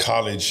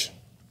college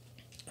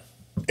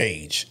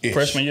age.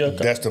 Freshman year.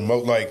 That's the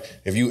most. Like,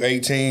 if you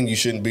 18, you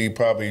shouldn't be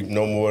probably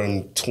no more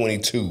than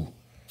 22.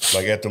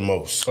 Like, at the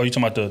most. Oh, you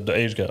talking about the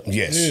age gap?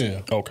 Yes.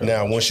 Yeah. Okay.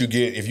 Now, once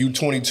if you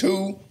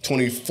 22,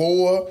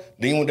 24,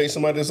 then you want to date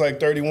somebody that's like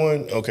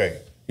 31,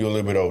 okay, you're a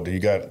little bit older. You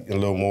got a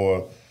little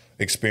more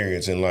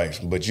experience in life.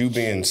 But you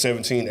being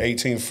 17,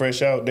 18,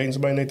 fresh out, dating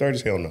somebody in their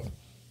 30s, hell no.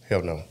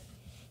 Hell no.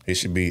 It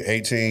should be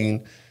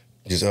 18,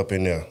 just up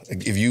in there.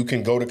 If you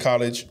can go to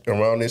college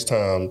around this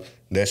time,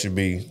 that should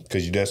be,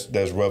 because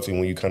that's roughly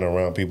when you kind of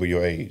around people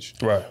your age.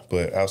 Right.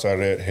 But outside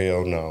of that,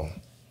 hell no.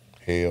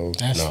 Hell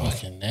That's no.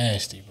 fucking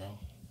nasty, bro.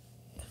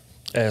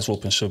 Ass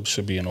whooping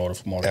should be in order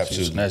for more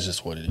Absolutely. That's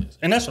just what it is.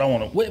 And that's what I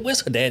want to.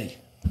 Where's her daddy?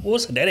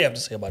 What's her daddy have to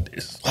say about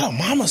this? What a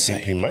mama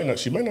say? She might not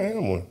have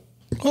one.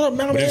 What a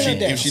mama But say?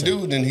 if she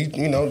do, then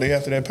they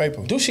after that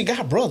paper. Dude, she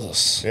got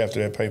brothers. They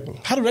after that paper.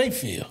 How do they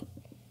feel?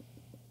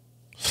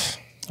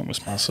 I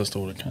miss my sister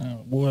with a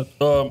kind. What?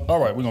 All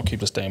right, we're gonna keep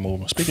this thing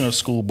moving. Speaking of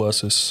school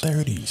buses,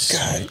 30s.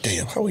 God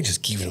damn, how we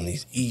just giving them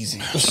these easy?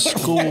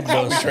 school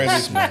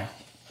buses, man.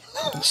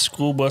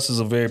 School buses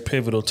are very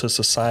pivotal to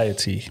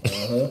society.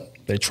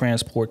 They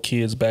transport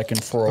kids back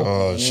and fro.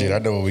 Oh shit, I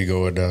know where we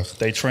going now.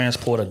 They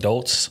transport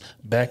adults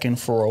back and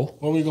fro.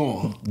 Where we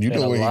going? You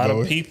know where a you lot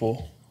going. of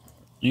people,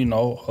 a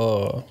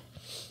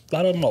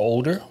lot of them are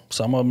older.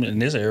 Some of them in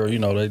this era,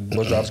 the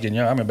bus drivers getting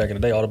young. I remember back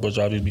in the day, all the bus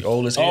drivers used to be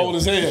old as hell. Old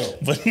as hell.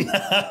 But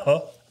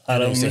now, I They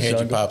don't used to miss hand you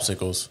younger.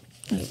 popsicles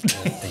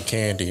and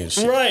candy and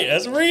shit. Right,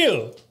 that's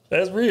real.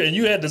 That's real. And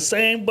you had the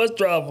same bus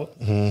driver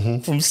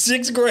from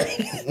sixth grade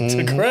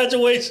to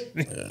graduation.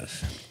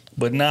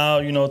 But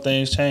now,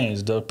 things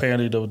changed.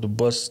 Apparently, the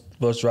bus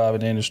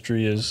driving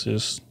industry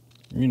is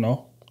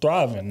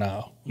thriving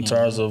now in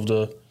terms of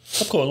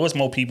of course, what's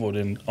more people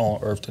on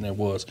Earth than there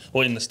was,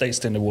 or in the States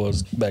than there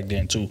was back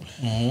then too.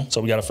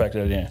 So we got to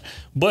factor that in.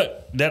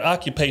 But that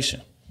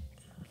occupation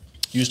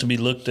used to be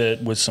looked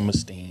at with some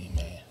esteem,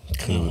 man.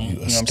 You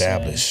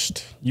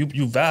established.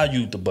 You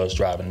valued the bus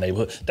driving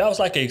neighborhood. That was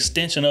like an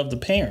extension of the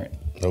parent.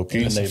 No in the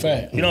kids.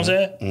 neighborhood. You know what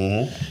I'm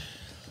saying?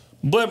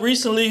 But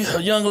recently, a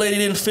young lady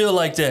didn't feel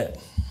like that.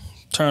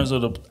 In terms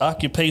of the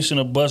occupation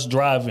of bus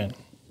driving,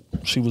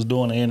 she was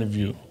doing an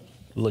interview.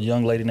 A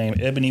young lady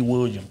named Ebony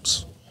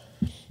Williams.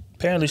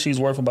 Apparently, she's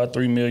worth about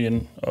 $3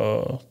 million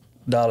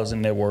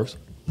in net worth.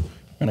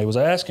 And they was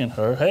asking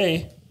her,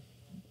 hey,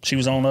 she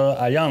was on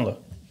Ayanla.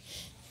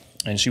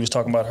 And she was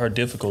talking about her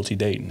difficulty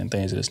dating and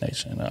things of this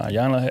nature. And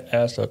Ayanla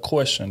asked her a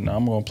question. Now,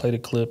 I'm going to play the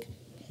clip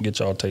and get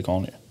y'all take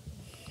on it.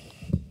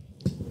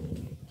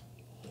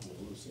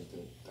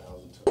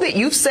 That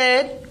you've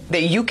said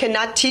that you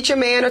cannot teach a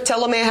man or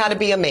tell a man how to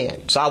be a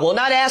man. So I will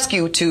not ask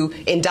you to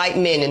indict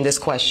men in this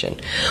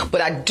question.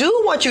 But I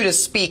do want you to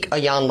speak,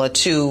 Ayanla,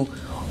 to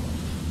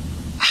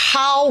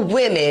how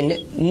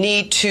women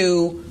need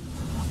to,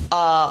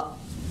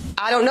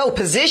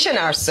 position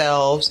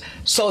ourselves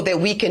so that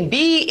we can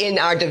be in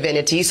our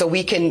divinity, so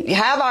we can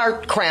have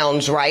our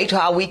crowns right,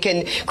 how we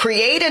can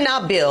create and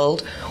not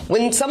build,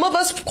 when some of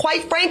us,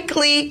 quite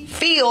frankly,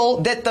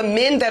 feel that the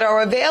men that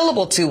are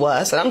available to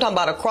us, and I'm talking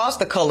about across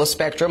the color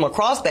spectrum,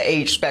 across the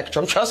age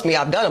spectrum, trust me,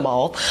 I've done them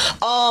all,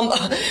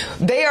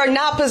 they are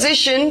not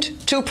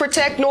positioned to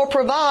protect nor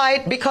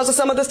provide because of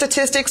some of the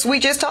statistics we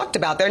just talked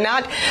about. They're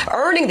not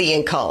earning the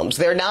incomes.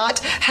 They're not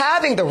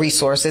having the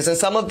resources, and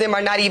some of them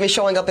are not even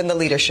showing up in the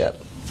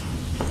leadership.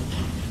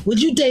 Would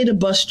you date a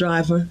bus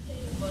driver?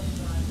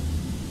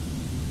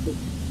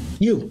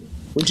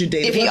 Would you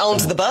date if a bus he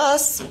owns driver? the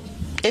bus?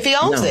 If he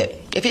owns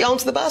it. If he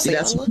owns the bus. See,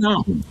 that's a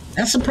problem.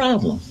 That's a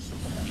problem.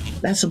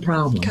 That's a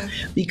problem. Okay.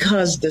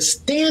 Because the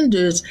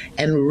standards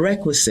and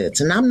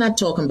requisites, and I'm not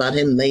talking about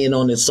him laying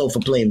on his sofa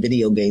playing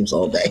video games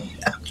all day.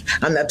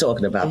 I'm not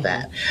talking about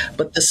that.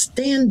 But the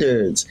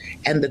standards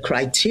and the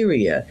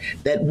criteria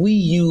that we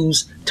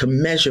use to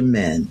measure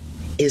men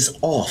is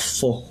off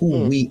for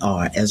who we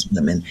are as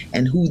women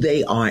and who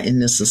they are in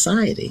this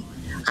society.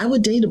 I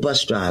would date a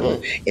bus driver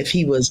if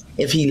he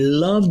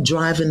loved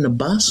driving the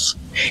bus,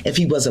 if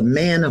he was a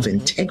man of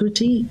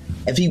integrity,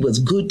 if he was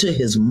good to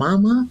his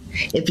mama,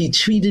 if he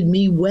treated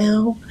me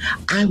well.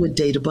 I would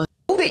date a bus.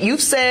 That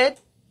you've said.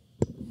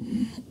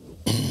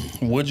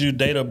 Would you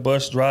date a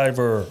bus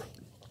driver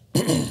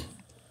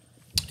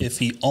if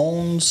he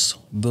owns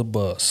the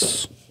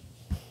bus?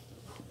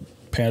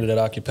 Apparently, that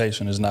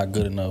occupation is not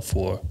good enough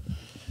for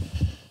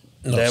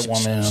that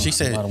woman. She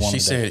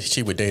said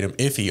she would date him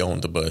if he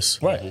owned the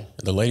bus. Right.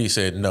 The lady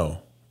said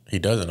no, he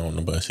doesn't own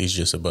the bus. He's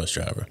just a bus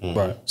driver.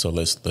 Right. So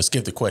let's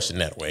give the question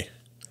that way.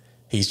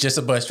 He's just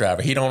a bus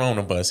driver. He don't own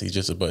a bus. He's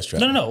just a bus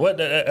driver. No. What?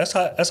 That's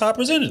how I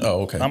presented it.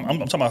 Oh, okay. I'm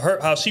talking about her,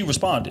 how she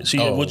responded. She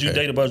said, would you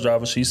date a bus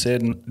driver? She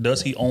said,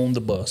 does he own the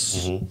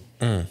bus?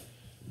 And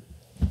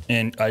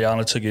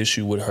Ayana took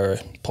issue with her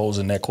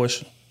posing that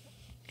question.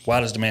 Why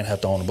does the man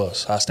have to own the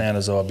bus? Our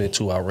standards are a bit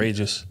too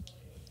outrageous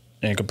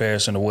in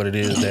comparison to what it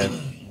is that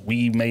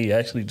we may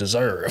actually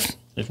deserve,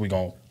 if we're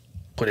going to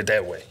put it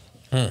that way.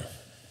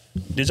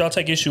 Did y'all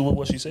take issue with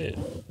what she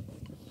said?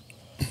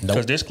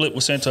 Because this clip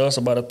was sent to us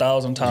about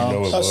 1,000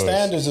 times. Her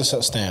standards is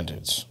her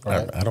standards,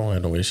 right? I don't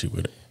have no issue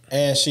with it.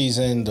 And she's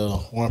in the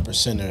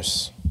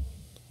 1%ers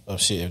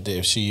of shit.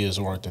 If she is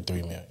worth the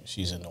 $3 million,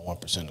 she's in the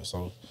 1%ers.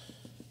 So,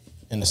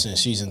 in a sense,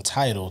 she's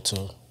entitled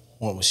to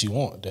want what she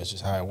wants. That's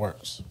just how it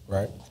works,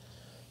 right?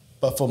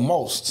 But for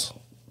most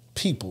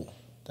people,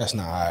 that's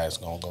not how it's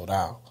gonna go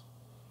down.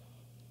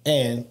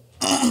 And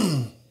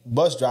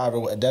bus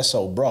driver, that's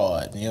so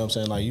broad. You know what I'm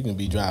saying? Like, you can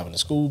be driving a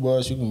school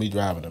bus, you can be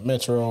driving a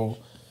metro.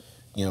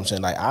 You know what I'm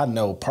saying? Like, I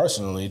know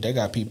personally, they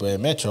got people at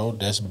Metro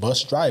that's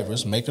bus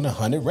drivers making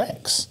 100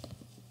 racks.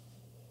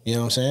 You know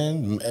what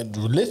I'm saying?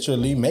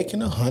 Literally making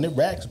 100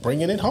 racks,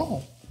 bringing it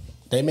home.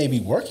 They may be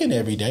working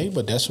every day,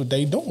 but that's what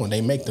they doing. They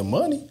make the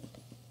money.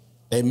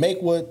 They make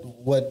what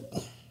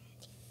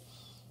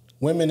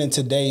women in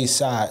today's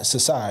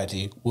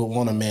society would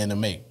want a man to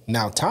make.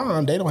 Now,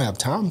 time, they don't have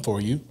time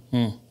for you.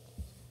 You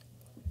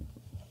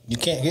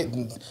can't get,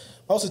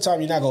 most of the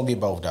time, you're not going to get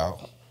both,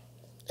 dog.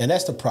 And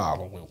that's the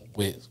problem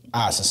with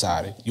our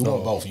society. You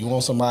want both. You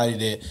want somebody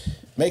that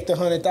make the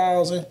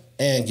 100,000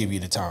 and give you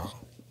the time.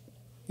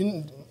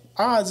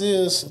 Odds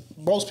is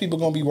most people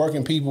gonna be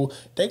working people.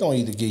 They gonna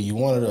either give you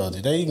one or the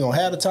other. They either gonna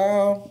have the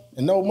time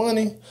and no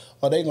money,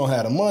 or they gonna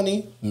have the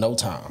money, no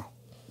time.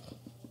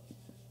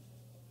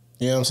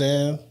 You know what I'm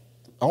saying?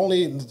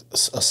 Only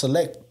a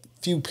select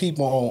few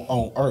people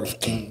on earth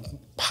can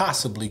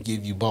possibly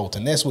give you both,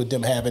 and that's with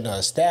them having an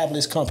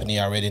established company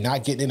already,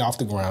 not getting it off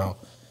the ground.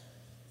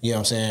 You know what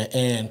I'm saying?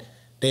 And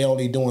they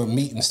only doing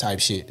meetings type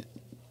shit.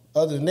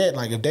 Other than that,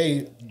 like if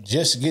they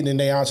just getting in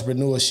their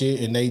entrepreneur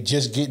shit and they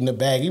just getting the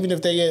bag, even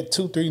if they had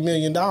 $2-3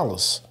 million,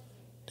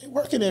 they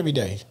working every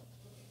day.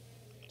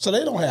 So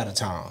they don't have the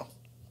time.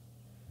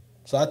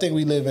 So I think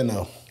we live in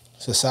a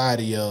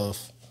society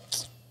of,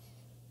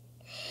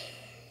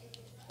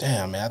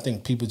 damn, man, I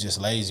think people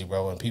just lazy,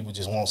 bro, and people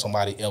just want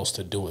somebody else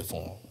to do it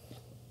for them.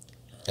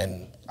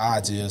 And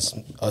odds is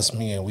us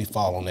men, we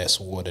fall on that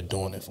sword of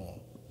doing it for them.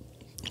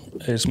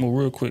 Hey, Smooth,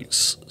 real quick,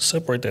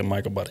 separate that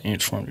mic about an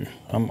inch from you.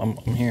 I'm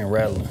hearing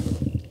rattling.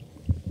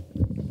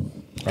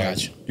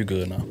 Gotcha. You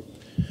good now.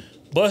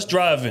 Bus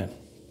driving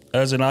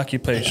as an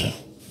occupation.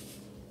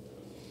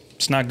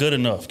 It's not good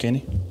enough,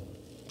 Kenny.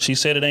 She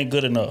said it ain't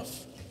good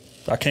enough.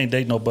 I can't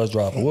date no bus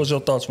driver. What was your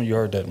thoughts when you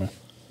heard that, man?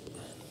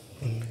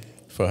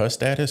 For her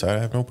status, I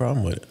have no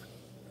problem with it.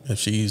 If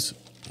she's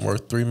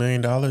worth $3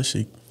 million,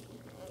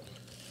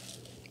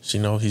 she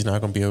knows he's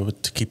not going to be able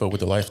to keep up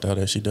with the lifestyle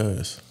that she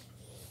does.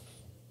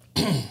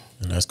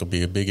 And that's gonna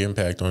be a big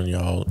impact on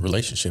y'all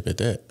relationship at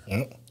that.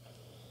 Yep.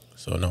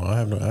 So no, I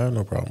have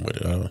no problem with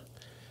it.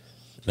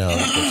 Now,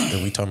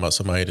 if we talking about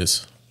somebody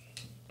that's,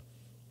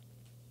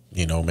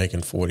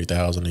 making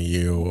 $40,000 a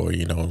year, or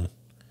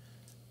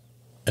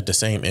at the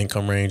same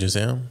income range as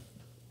him,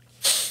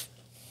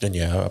 then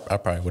yeah, I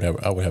probably would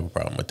have a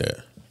problem with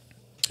that.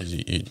 'Cause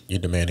you're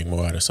demanding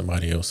more out of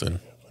somebody else than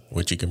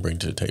what you can bring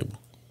to the table.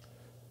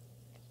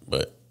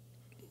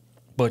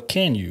 But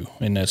can you,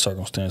 in that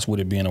circumstance, with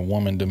it being a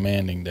woman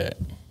demanding that?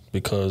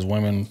 Because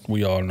women,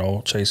 we all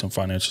know, chasing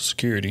financial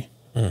security.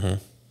 Mm-hmm.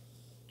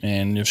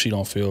 And if she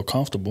don't feel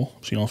comfortable,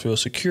 she don't feel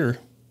secure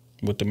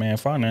with the man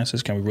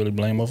finances, can we really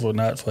blame her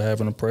for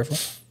having a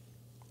preference?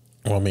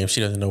 Well, I mean, if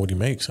she doesn't know what he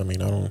makes, if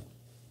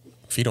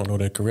he don't know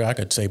that career, I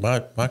could say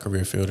my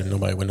career field and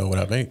nobody would know what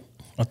I make.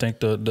 I think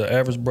the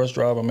average bus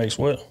driver makes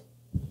what?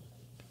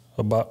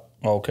 About,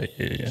 okay,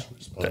 yeah.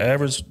 The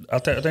average, I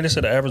think they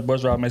said the average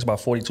bus driver makes about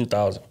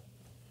 $42,000.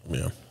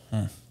 Yeah.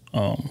 And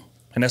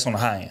that's on the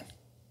high end.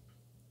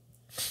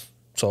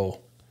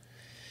 So,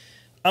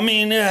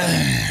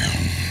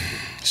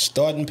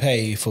 starting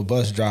pay for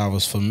bus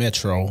drivers for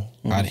Metro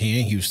out here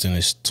in Houston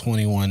is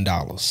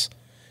 $21.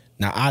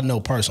 Now, I know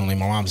personally,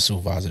 my mom's a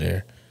supervisor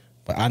there,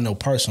 but I know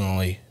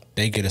personally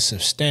they get a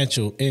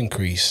substantial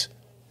increase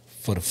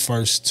for the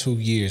first 2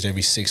 years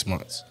every 6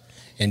 months.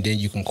 And then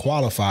you can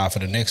qualify for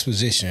the next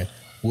position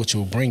which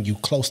will bring you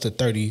close to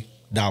 $30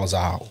 an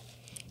hour.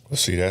 Well,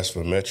 see, that's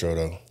for Metro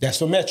though. That's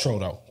for Metro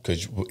though.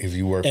 Because if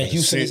you work and for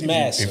Houston is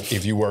massive.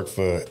 If you work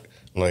for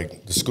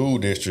like the school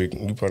district,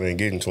 you probably ain't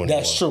getting 21.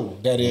 That's true.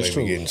 That is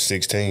true. Getting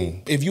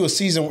 16. If you a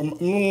season,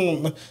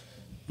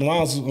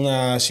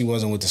 she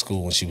wasn't with the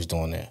school when she was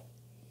doing that.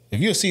 If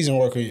you're a season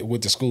worker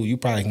with the school, you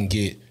probably can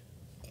get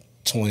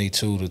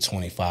 22 to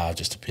 25,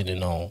 just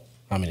depending on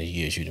how many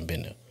years you've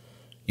been there.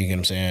 You get what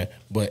I'm saying?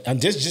 But I'm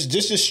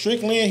just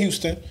strictly in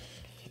Houston.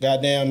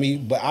 Goddamn me.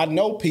 But I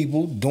know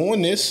people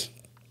doing this,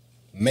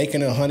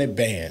 making 100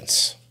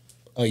 bands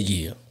a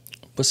year.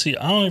 But see,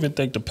 I don't even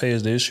think the pay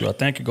is the issue. I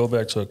think it go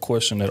back to a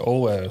question that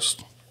O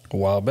asked a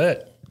while back.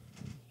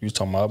 You was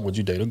talking about, would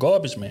you date a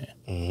garbage man?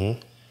 Mm-hmm.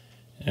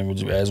 And would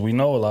you, as we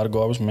know, a lot of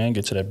garbage men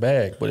get to that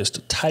bag, but it's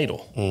the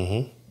title.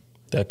 Mm-hmm.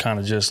 That kind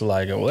of just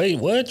like, wait,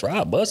 what?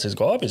 Drive buses,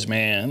 garbage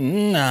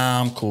man?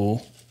 Nah, I'm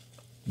cool.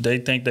 They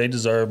think they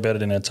deserve better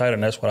than that title,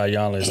 and that's what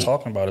Ayanna is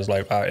talking about. Is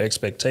like our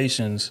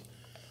expectations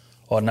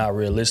are not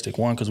realistic.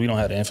 One, because we don't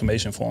have the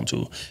information for them.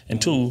 Two, and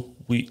two,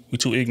 we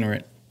too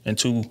ignorant, and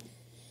two,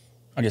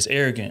 I guess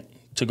arrogant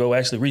to go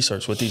actually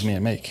research what these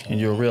men make, and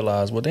you'll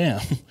realize, well,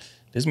 damn,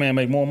 this man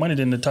make more money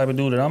than the type of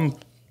dude that I'm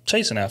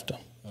chasing after.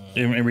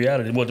 In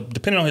reality, well,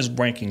 depending on his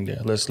ranking,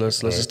 there, let's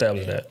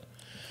establish that.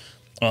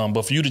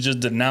 But for you to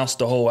just denounce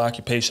the whole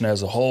occupation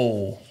as a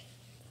whole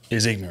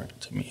is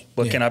ignorant to me.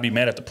 But can I be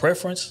mad at the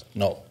preference?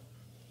 No.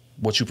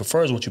 What you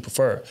prefer is what you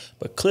prefer.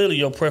 But clearly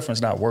your preference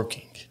not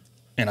working.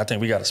 And I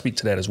think we got to speak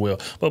to that as well.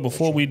 But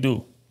before we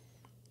do,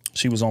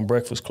 she was on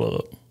Breakfast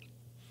Club.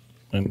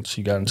 And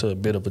she got into a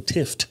bit of a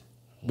tiff,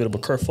 a bit of a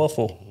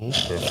kerfuffle.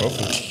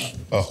 Kerfuffle.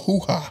 A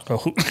hoo-ha. A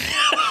hoo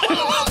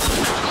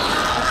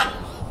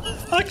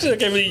I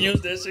can't even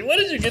use that shit. Where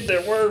did you get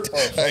that word from?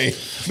 Hey,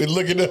 been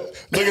looking it up.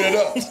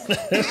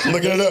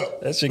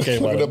 That shit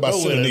came out of by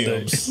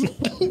nowhere.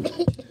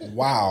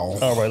 Wow.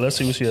 All right, let's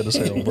see what she had to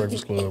say on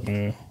Breakfast Club,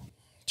 man.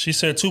 She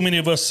said, too many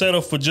of us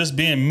settle for just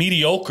being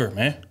mediocre,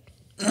 man.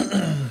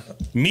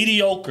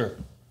 Mediocre.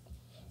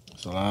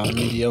 There's a lot of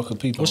mediocre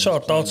people. What's y'all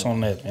thoughts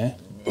on that, man?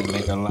 They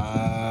make a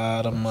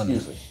lot of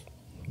money.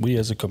 We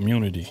as a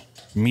community,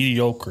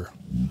 mediocre.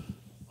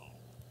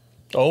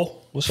 Oh,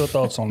 what's your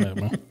thoughts on that,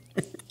 man?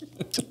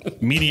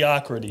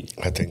 Mediocrity.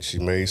 I think she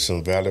made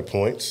some valid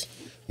points,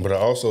 but I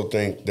also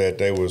think that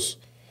her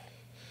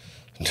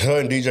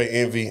and DJ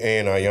Envy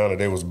and Ayanna,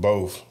 they was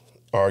both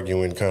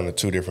arguing kind of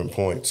two different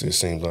points, it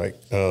seemed like.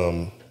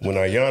 When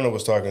Ayanna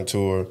was talking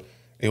to her,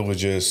 it was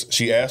just,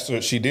 she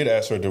did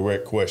ask her a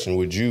direct question,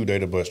 would you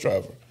date a bus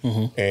driver?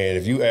 Mm-hmm. And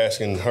if you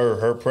asking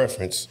her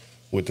preference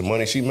with the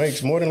money she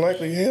makes, more than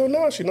likely, hell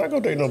no, she's not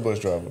gonna date no bus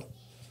driver.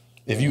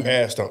 If you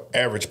asked an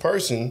average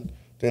person,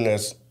 then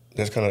that's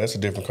a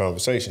different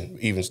conversation.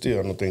 Even still,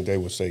 I don't think they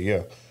would say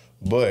yeah.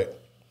 But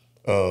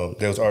there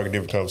was a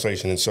different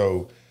conversation. And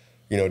so,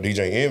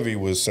 DJ Envy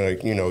was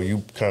like,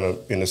 you kind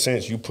of, in a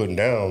sense, you putting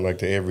down like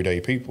the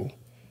everyday people.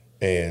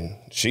 And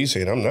she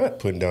said, I'm not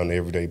putting down the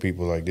everyday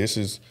people. Like, this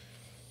is,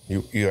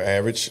 you're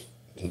average,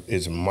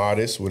 it's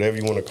modest, whatever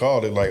you want to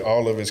call it. Like,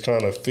 all of it's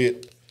kind of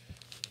fit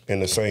in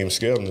the same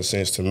scale in a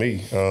sense to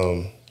me.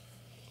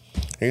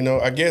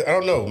 I guess, I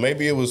don't know,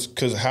 maybe it was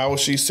because how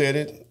she said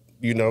it,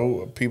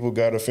 people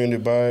got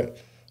offended by it.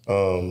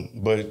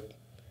 But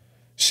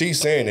she's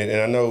saying it,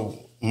 and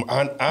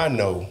I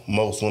know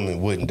most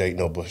women wouldn't date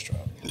no bus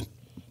driver.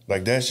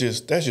 Like, that's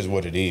just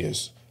what it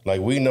is.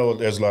 Like, we know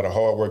there's a lot of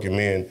hardworking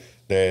men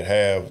that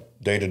have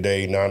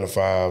day-to-day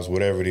 9-to-5s,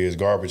 whatever it is,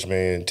 garbage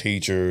man,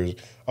 teachers,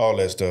 all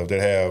that stuff, that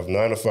have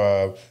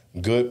 9-to-5,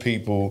 good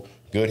people,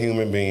 good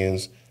human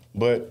beings,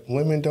 but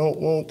women don't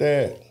want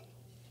that.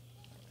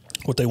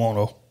 What they want,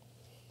 though?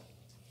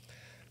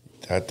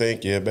 I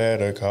think you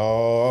better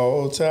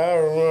call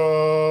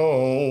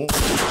Tyrone.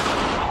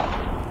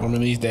 One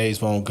of these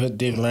days want good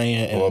dick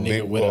laying and a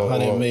nigga with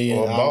 $100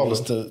 million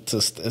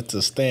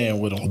to stand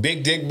with him.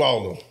 Big dick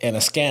baller. And a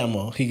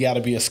scammer. He got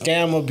to be a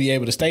scammer, be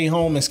able to stay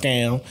home and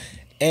scam,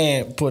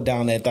 and put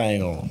down that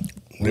thing on him.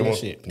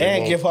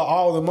 And give her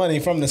all the money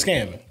from the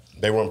scamming.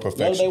 They want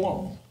perfection. What they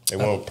want. They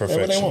want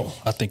perfection. They want.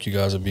 I think you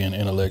guys are being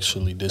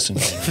intellectually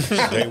disingenuous.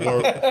 They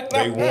want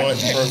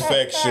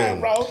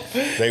perfection.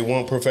 They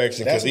want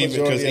perfection because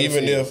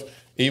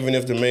even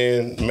if the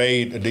man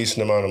made a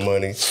decent amount of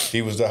money,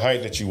 he was the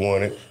height that you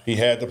wanted, he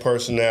had the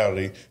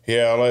personality, he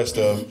had all that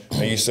stuff,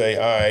 and you say,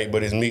 all right,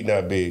 but his meat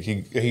not big.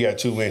 He got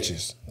 2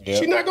 inches. Yep.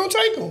 She's not gonna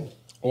take him.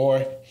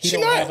 Or he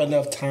don't have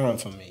enough time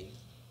for me.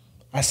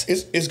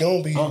 It's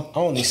gonna be. I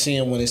only see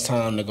him when it's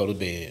time to go to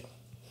bed.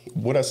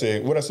 What I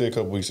said a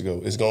couple weeks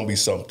ago, it's gonna be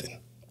something.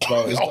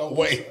 Bro, it's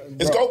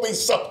gonna be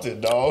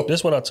something, dog.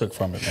 That's what I took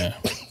from it, man.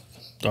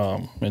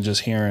 And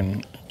just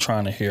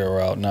trying to hear her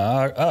out. Now,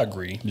 I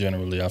agree.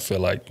 Generally, I feel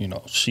like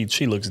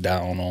she looks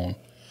down on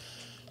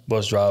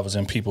bus drivers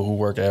and people who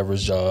work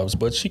average jobs,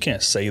 but she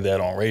can't say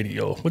that on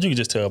radio. But you can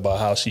just tell by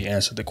how she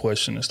answered the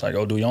question. It's like,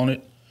 oh, do you own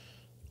it?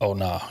 Oh,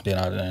 nah.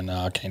 Then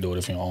I can't do it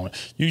if you don't own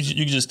it.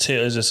 You can just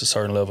tell it's just a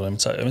certain level of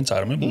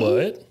entitlement. Mm-hmm.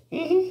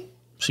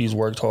 But She's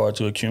worked hard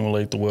to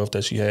accumulate the wealth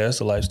that she has,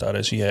 the lifestyle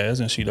that she has,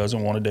 and she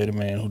doesn't want to date a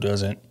man who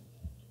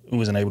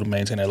isn't able to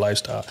maintain that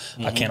lifestyle.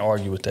 I can't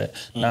argue with that.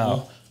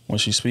 Now, when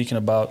she's speaking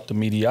about the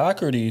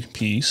mediocrity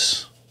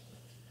piece,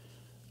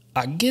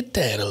 I get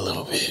that a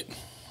little bit.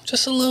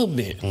 Just a little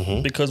bit.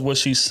 Because what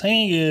she's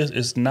saying is,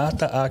 it's not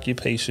the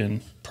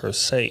occupation per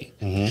se.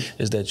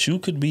 Is that you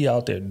could be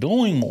out there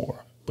doing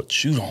more,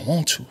 but you don't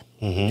want to.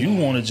 You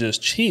want to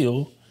just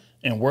chill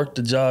and work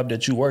the job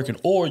that you're working,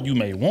 or you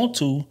may want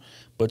to,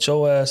 but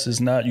your ass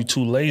is not, you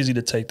too lazy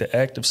to take the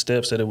active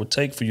steps that it would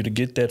take for you to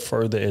get that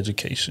further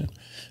education,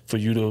 for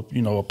you to,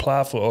 you know,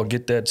 apply for or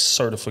get that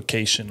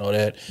certification or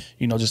that,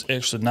 you know, just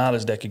extra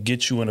knowledge that could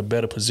get you in a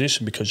better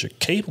position because you're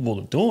capable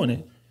of doing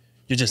it.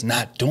 You're just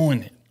not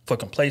doing it for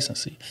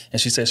complacency.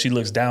 And she said she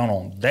looks down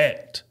on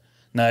that.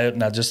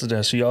 Now, just as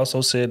that, she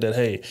also said that,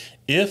 hey,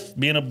 if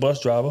being a bus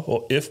driver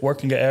or if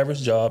working an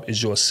average job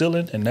is your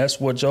ceiling and that's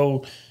what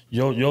your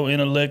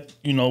intellect,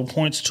 you know,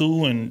 points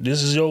to, and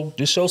this is your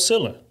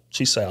ceiling.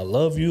 She said, I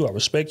love you, I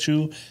respect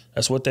you.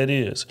 That's what that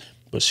is.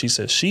 But she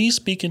said she's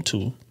speaking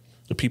to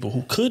the people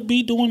who could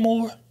be doing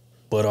more,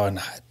 but are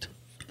not.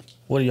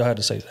 What do y'all have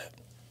to say to that?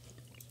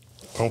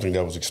 I don't think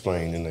that was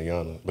explained in the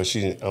Yana, but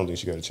I don't think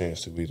she got a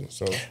chance to either.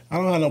 So I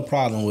don't have no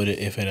problem with it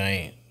if it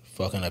ain't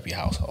fucking up your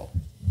household.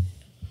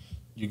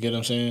 You get what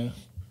I'm saying?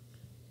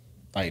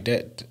 Like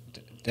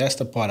that's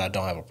the part I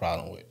don't have a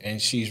problem with.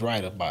 And she's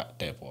right about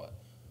that part.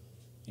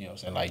 You know what I'm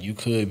saying? Like, you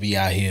could be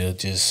out here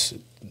just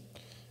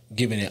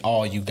giving it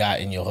all you got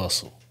in your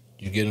hustle.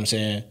 You get what I'm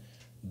saying?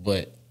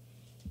 But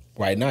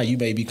right now you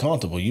may be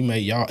comfortable. You may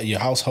your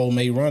household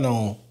may run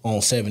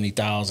on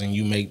 70,000.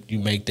 You make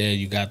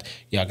that.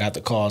 Y'all got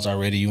the cars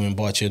already. You and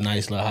bought your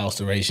nice little house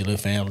to raise your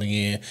little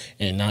family in,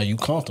 and now you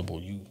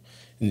comfortable.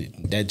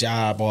 That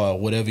job or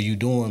whatever you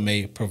doing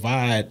may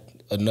provide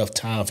enough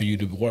time for you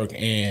to work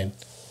and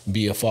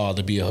be a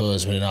father, be a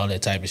husband, and all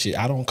that type of shit.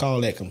 I don't call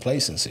that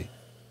complacency.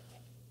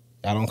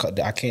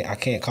 I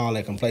can't call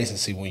that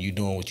complacency when you're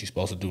doing what you're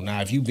supposed to do.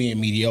 Now, if you being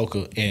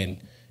mediocre and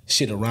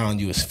shit around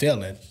you is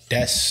failing,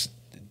 that's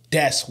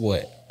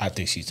what I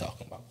think she's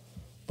talking about.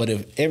 But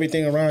if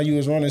everything around you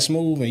is running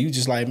smooth and you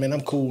just like, man,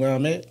 I'm cool where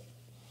I'm at,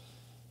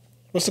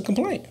 what's the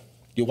complaint?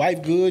 Your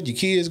wife good, your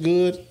kids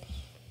good,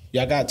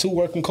 y'all got 2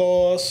 working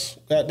cars,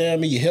 goddamn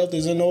me, your health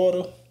is in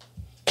order,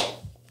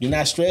 you're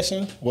not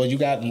stressing, well, you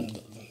got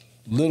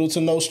little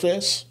to no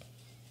stress.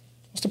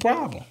 What's the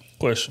problem?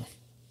 Question.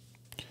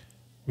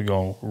 We're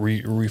going to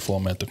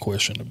reformat the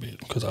question a bit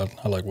because I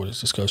like where this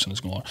discussion is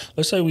going.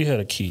 Let's say we had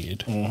a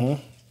kid. And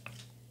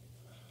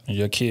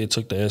your kid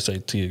took the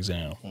SAT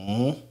exam.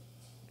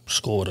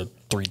 Scored a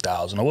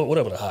 3,000 or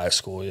whatever the highest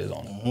score is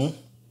on it.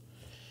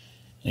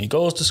 And he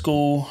goes to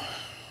school,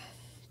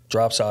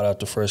 drops out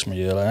after freshman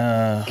year. Like,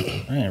 I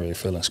ain't really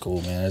feeling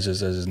school, man. That's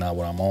just not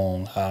what I'm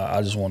on.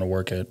 I just want to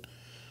work at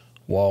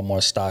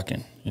Walmart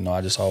stocking. You know,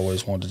 I just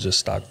always wanted to just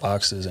stock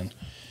boxes and,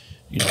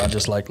 you know, I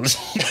just like,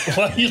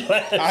 why you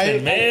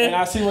laughing, man?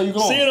 I see where you're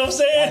going. See what I'm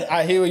saying?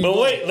 I hear where you're going.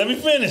 But wait, let me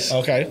finish.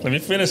 Okay. Let me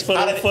finish for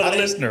the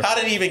listener. How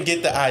did he even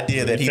get the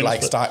idea that he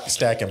likes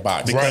stacking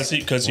boxes?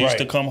 Because he used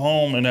to come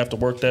home and have to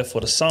work that for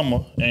the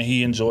summer, and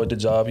he enjoyed the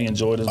job. He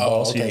enjoyed his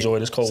boss. He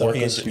enjoyed his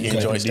coworkers. So he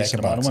enjoyed a decent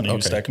stacking amount of money. He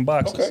was stacking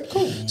boxes. Okay,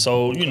 cool.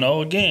 So, you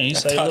know, again, he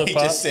say, look, He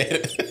Pop. just said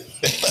it.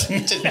 He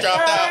just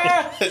dropped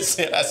out. I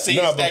see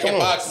you stacking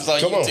boxes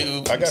on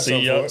YouTube. I got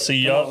something for it.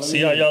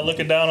 See how y'all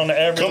looking down on the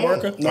average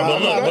worker? No,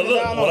 but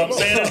look, what I'm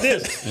saying is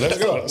this. Let's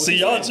go. See,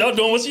 y'all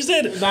doing what she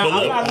said. But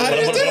look, what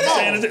I'm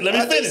saying is this. Let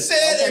me finish.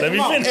 Let me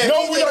finish.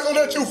 No, we're not gonna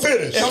let you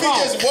finish. If he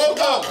just woke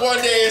up one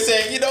day and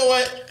said, you know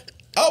what?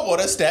 I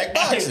want to stack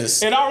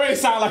boxes. It already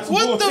sounds like some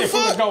What the bullshit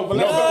from fuck? the go. But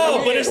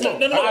No, but it's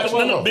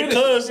no,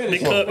 because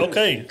finish.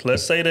 okay,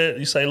 let's say that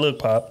you say, look,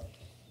 Pop,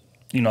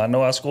 you know, I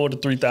know I scored the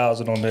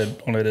 3,000 on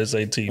that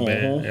SAT,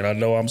 man, and I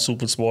know I'm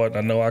super smart. And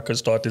I know I could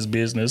start this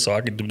business, so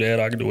I could do that,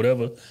 I could do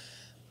whatever.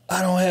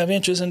 I don't have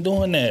interest in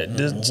doing that.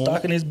 Just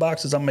stocking these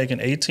boxes, I'm making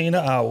 $18 an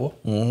hour,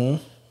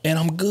 and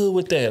I'm good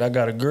with that. I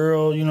got a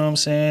girl, you know what I'm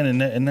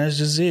saying, and that's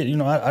just it. You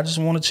know, I just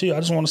want to chill. I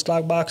just want to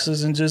stock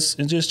boxes and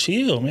just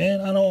chill, man.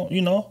 I don't,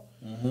 you know.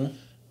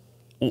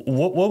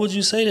 What would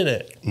you say to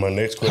that? My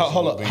next question.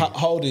 Hold up.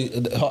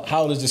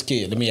 How old is this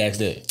kid? Let me ask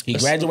that. He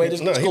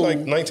graduated No, school. he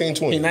like 19,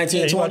 20. He 19,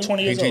 Yeah, he 20. about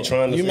 20 years He old.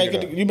 trying to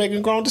You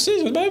making grown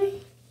decisions, baby.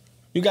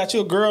 You got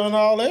your girl and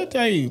all that.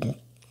 Hey,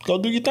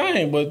 go do your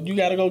thing, but you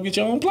got to go get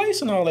your own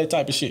place and all that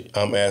type of shit.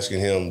 I'm asking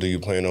him, do you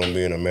plan on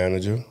being a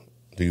manager?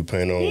 Do you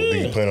plan on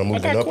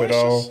moving got up at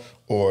all? questions.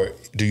 Or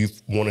do you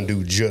want to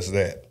do just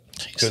that?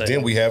 Because said-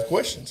 then we have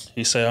questions.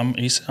 He said, I'm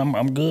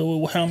good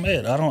with where I'm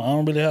at. I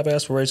don't really have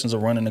aspirations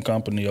of running the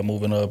company or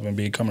moving up and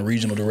becoming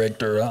regional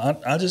director. I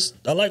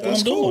like what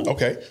I'm doing.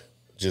 Okay.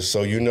 Just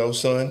so you know,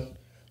 son,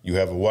 you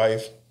have a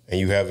wife and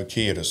you have a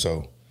kid or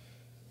so.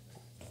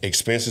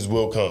 Expenses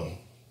will come.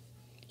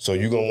 So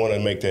you're going to want to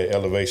make that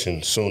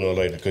elevation sooner or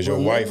later because your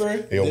wife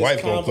going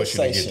to push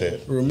you to get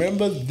that.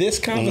 Remember this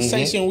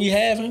conversation we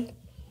having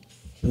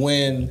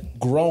when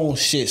grown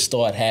shit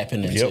start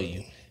happening to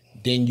you.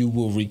 then you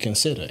will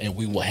reconsider and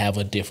we will have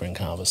a different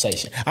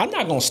conversation. I'm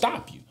not going to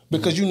stop you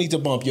because you need to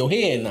bump your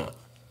head now.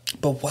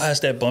 But why is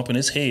that bumping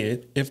his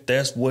head if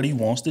that's what he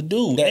wants to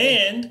do?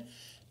 And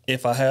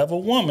if I have a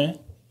woman,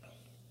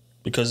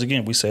 because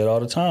again, we say it all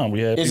the time.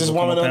 We have is people this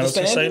woman come on panels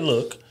to say, understanding?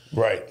 look,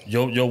 right,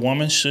 your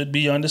woman should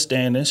be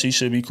understanding. She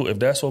should be cool. If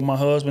that's what my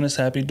husband is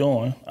happy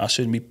doing, I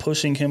shouldn't be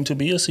pushing him to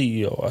be a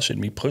CEO. I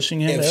shouldn't be pushing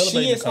him to elevate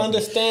she is the company.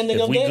 understanding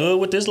if of we that, good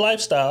with this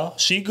lifestyle,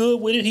 she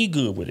good with it, he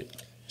good with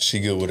it. She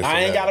good with it.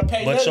 I ain't gotta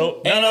pay But nothing.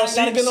 no, I ain't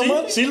gotta get no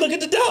money. See, look at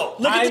the doubt.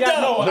 Look at the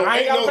doubt. I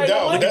ain't gotta pay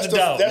no money. That's the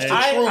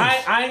truth.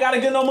 I ain't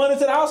gotta get no money to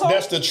the household.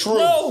 That's the truth.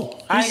 No,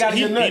 I ain't gotta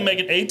get nothing. He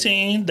making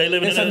 18. They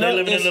living It's in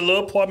enough- in a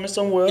little apartment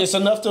somewhere. It's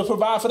enough to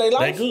provide for their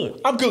life. They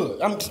good. I'm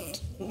good.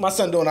 My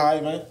son doing all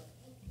right, man.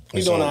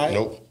 He's doing all right.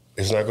 Nope.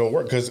 It's not gonna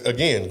work. Because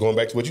again, going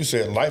back to what you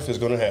said, life is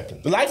gonna happen.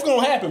 Life's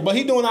gonna happen, but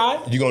he doing all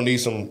right. You're gonna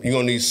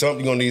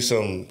need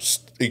some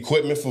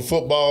equipment for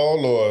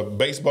football or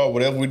baseball,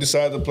 whatever we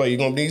decide to play. You're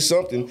gonna need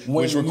something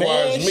which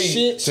requires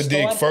me to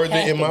dig further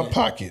in my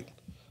pocket.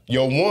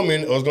 Your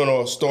woman is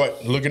gonna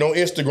start looking on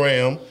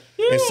Instagram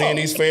and seeing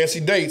these fancy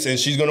dates, and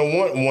she's gonna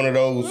want one of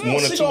those, one or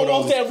She two gonna of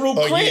those want that Root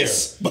a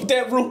Chris, but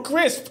that Root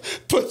Chris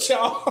put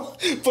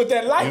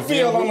that life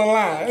field on the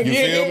line. You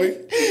feel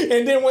me?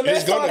 And then when that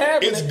It's start gonna-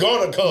 happening, it's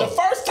gonna come. The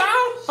first time,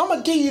 I'm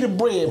gonna give you the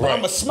bread, but Right. I'm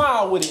gonna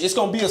smile with it. It's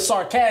gonna be a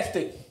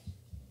sarcastic.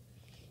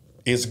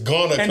 It's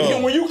gonna And come.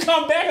 then when you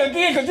come back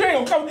again, because you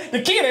ain't gonna come,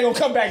 the kid ain't gonna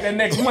come back that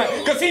next month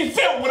because he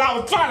felt what I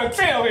was trying to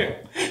tell him.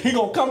 He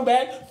gonna come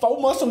back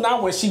 4 months from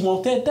now when she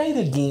want that date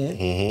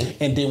again,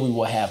 and then we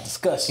will have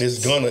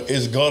discussions.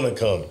 It's gonna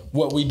come.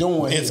 What we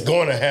doing? It's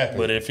gonna happen.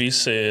 But if he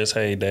says,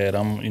 "Hey, Dad,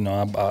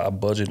 I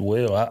budget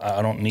well.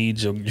 I don't need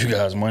you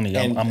guys' money.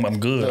 I'm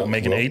good. I'm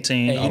making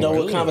 18." And you know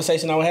what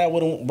conversation I would have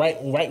with him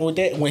right with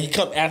that when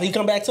after he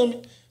come back to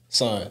me,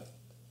 son.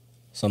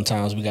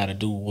 Sometimes we got to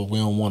do what we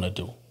don't want to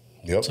do.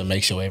 Yep. To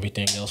make sure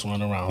everything else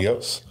run around. Yep.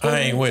 us. I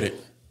ain't with it.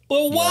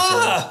 But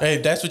why? Hey,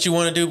 if that's what you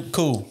want to do,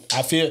 cool.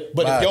 I feel,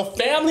 but if your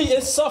family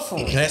is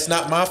suffering, that's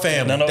not my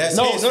family. That's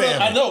his family.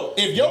 I know.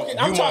 If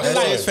I'm talking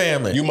like his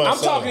family. I'm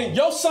talking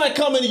your son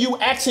coming to you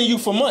asking you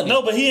for money.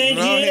 No, but he ain't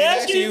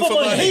asking you for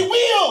money. He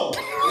will.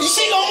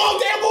 She gonna want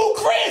that Boo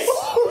Chris.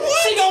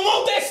 She gonna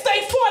want that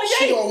steak 48.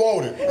 She gonna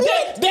want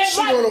it. She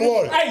gonna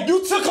want it.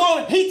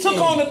 Hey, he took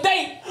on the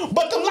date,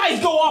 but the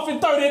lights go off in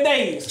 30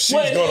 days. She's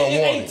gonna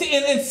want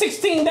it. In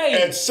 16 days.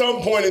 At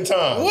some point in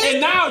time. And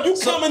now you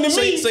coming to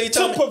me so you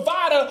tell to me-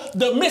 provide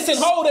the missing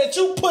hole that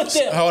you put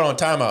there. Hold on,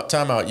 time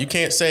out. You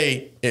can't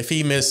say if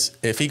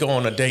he go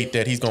on a date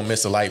that he's gonna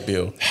miss a light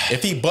bill.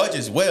 If he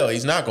budgets well,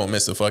 he's not gonna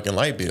miss a fucking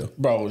light bill.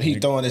 Bro, he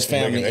throwing his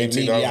family in $18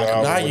 mediocrity.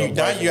 an hour.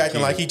 Now you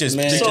acting like he just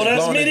Man. he So just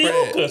that's blowing his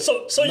mediocre. bread.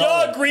 So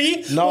y'all agree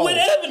with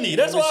Ebony.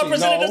 That's why I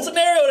presented the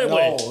scenario that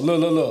way.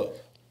 Look.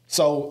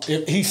 So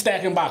if he's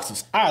stacking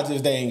boxes, odds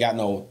if they ain't got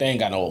no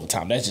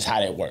overtime. That's just how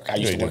that work. I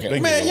used to work at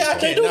it. Man, y'all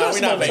can't. got We're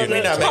not making no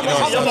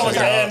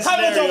assumptions. How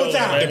much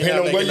overtime? Depending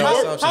on where you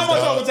work. How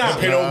much overtime?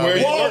 Depending on where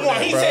you work.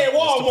 Walmart. He said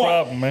Walmart.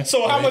 problem, man.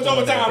 So how much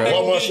overtime? they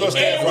gonna Walmart's give you?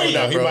 staff right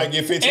now. He Every might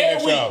get 15 Every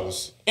extra week.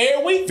 hours.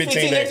 Every week,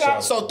 15 extra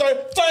hours. So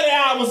 30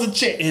 hours a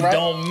check. It right?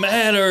 don't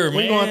matter, man.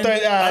 We going 30.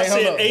 All right, I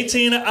hold said up.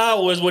 18 an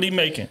hour is what he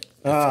making.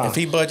 If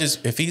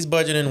he's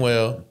budgeting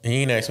well,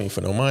 he ain't asking me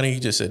for no money. He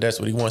just said that's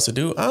what he wants to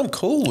do. I'm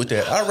cool with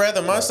that. I'd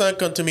rather my son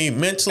come to me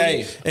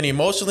mentally and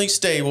emotionally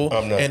stable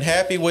and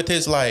happy with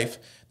his life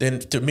than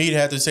to me to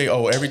have to say,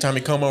 oh, every time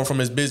he come home from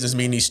his business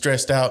meeting, he's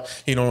stressed out.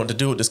 He don't know what to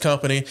do with this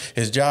company.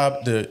 His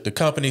job, the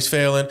company's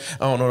failing.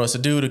 I don't know what else to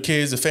do. The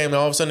kids, the family,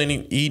 all of a sudden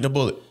he eating a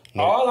bullet.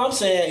 All I'm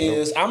saying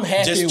is I'm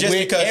happy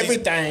with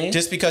everything.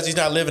 Just because he's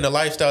not living the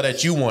lifestyle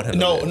that you want him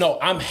to live. No,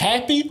 I'm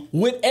happy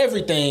with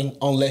everything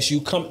unless you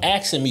come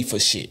asking me for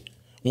shit.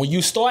 When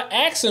you start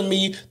asking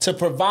me to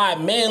provide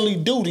manly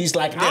duties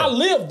like I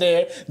live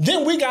there,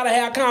 then we got to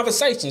have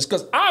conversations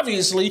because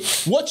obviously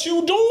what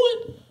you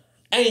doing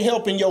ain't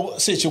helping your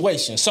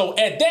situation. So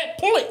at that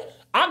point,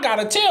 I got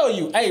to tell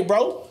you, hey,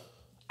 bro,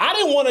 I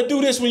didn't want to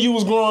do this when you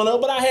was growing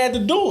up, but I had to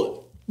do it.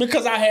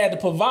 Because I had to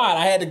provide,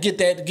 I had to get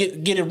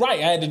it right.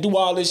 I had to do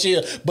all this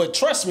shit. But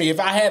trust me, if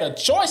I had a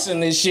choice in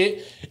this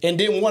shit and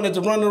didn't want it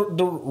to run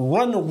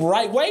the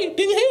right way,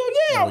 then hell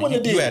yeah, I wouldn't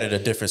have did. You added a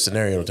different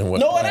scenario than what.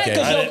 No, it ain't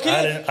because your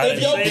kid.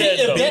 If your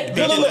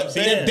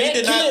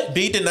kid,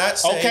 B did not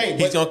say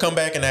he's gonna come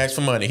back and ask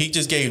for money. He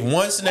just gave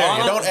one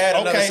scenario. Don't add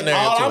another scenario.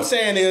 All to I'm it.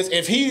 saying is,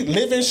 if he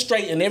living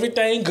straight and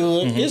everything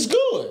good, it's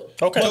good.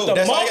 Okay, but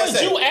the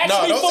moment you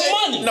ask me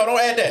for money, no, don't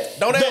add that.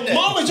 Don't add that. The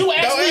moment you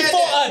ask me for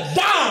a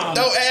dime,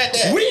 don't add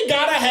that. We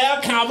gotta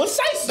have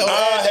conversations.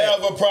 I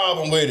have a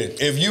problem with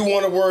it. If you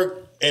want to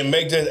work and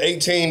make that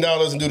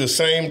 $18 and do the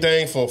same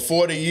thing for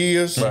 40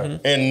 years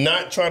and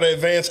not try to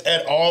advance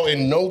at all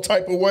in no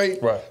type of way,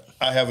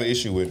 I have an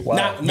issue with it.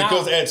 Wow.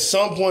 Because at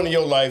some point in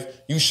your life,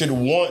 you should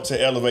want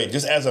to elevate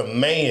just as a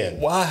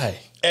man. Why?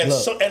 A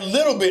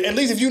little bit. At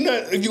least if you're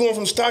going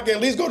from stock,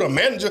 at least go to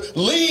manager,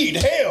 lead,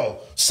 hell,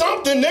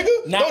 something, nigga.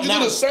 Don't you do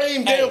the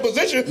same damn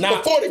position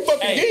for 40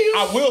 fucking years?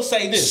 I will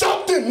say this.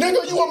 Something,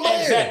 nigga. You a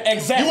man.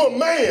 Exactly. You a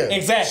man.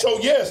 Exactly. So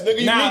yes, nigga,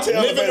 you need to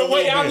elevate living the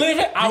way I'm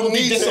living, I would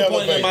be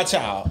disappointed in my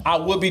child. child. I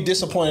would be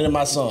disappointed in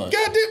my son.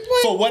 Goddamn.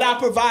 For what I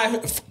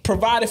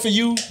provided for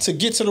you to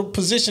get to the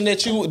position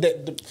that you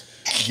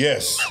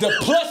yes. The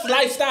plus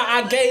lifestyle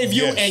I gave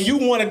you, and you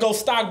want to go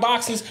stock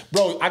boxes,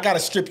 bro, I gotta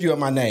strip you of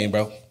my name,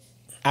 bro.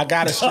 I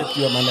gotta strip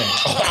you of my name.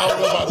 I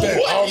don't know about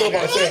that. I don't know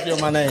about strip you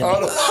of my name.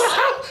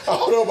 I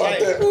don't know about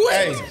that.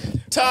 Hey,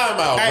 time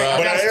out, bro.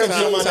 But I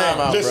am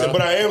time, listen, bro.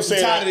 but I am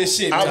saying I'm tired of this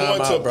shit, I bro.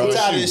 want to push I'm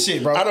tired of you. this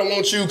shit, bro. I don't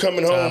want you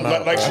coming home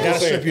like I she gotta was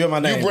saying. strip you of my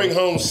name, You bring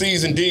home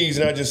C's and D's,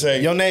 and I just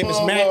say your name is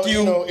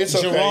Matthew it's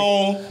okay.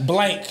 Jerome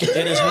Blank.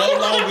 It is no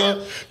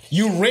longer.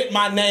 You rent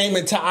my name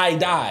until I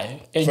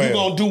die, and you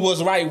gonna do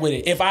what's right with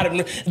it. If I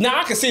now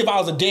I can see if I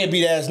was a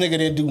deadbeat ass nigga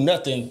that do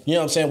nothing, you know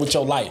what I'm saying, with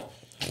your life.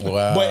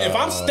 Wow. But if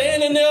I'm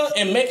standing there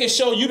and making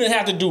sure you didn't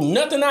have to do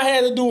nothing I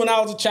had to do when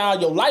I was a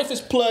child, your life is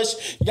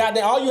plush.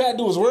 Goddamn, all you had to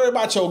do was worry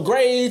about your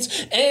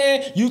grades,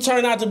 and you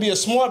turn out to be a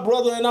smart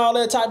brother and all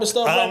that type of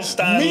stuff.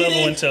 Einstein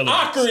level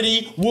intelligence.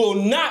 Mediocrity will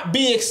not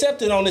be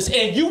accepted on this,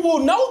 and you will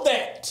know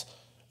that.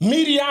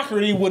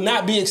 Mediocrity will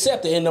not be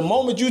accepted. And the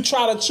moment you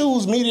try to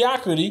choose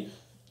mediocrity,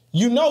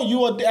 you know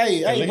you are.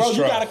 Hey, bro, you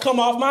gotta come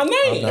off my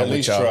name. At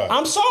least try.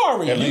 I'm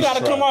sorry, you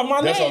gotta come off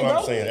my That's name, all bro.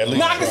 I'm saying. At least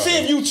now I can try. see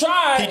if you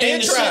tried. He did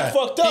and the try. shit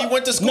fucked up. He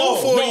went to school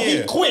for a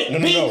year. He quit.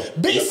 No.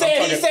 B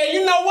said,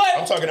 you know what?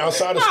 I'm talking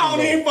outside of school. I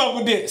don't even fuck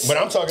with this. But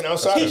I'm talking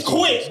outside He of school.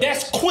 quit.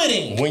 That's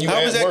quitting. When you How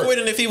at was that work.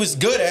 quitting if he was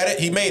good at it?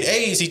 He made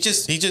A's. He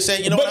just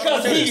said, you know what?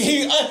 Because I'm gonna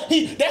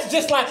do this. that's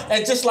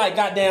just like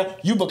goddamn,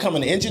 you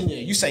becoming an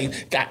engineer. You say,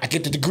 God, I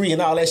get the degree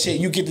and all that shit.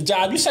 You get the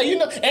job. You say, you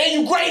know, and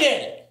you great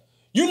at it.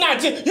 You're not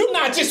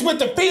just with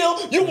the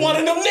field. You one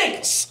of them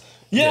niggas.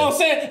 You know what I'm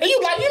saying? And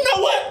you like, you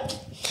know what?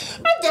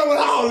 I'm done with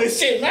all this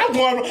shit, man.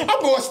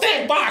 I'm going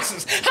stack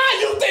boxes. How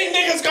you think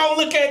niggas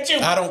gonna look at you?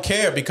 I don't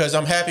care because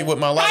I'm happy with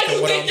my life. How you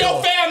and what think I'm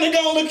your doing. family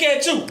gonna look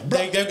at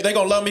you? They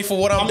gonna love me for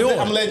what I'm doing.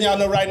 I'm letting y'all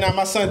know right now.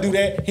 My son do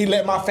that. He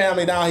let my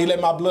family down. He let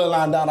my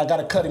bloodline down. I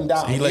gotta cut him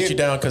down. He let you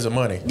down because of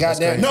money.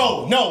 Goddamn.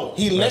 No.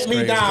 He let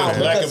me down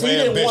because he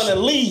didn't want to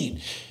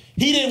lead.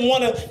 He didn't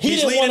want to.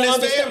 He's leading his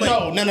family.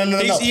 No.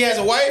 He has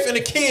a wife and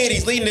a kid.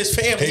 He's leading his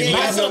family.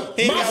 My son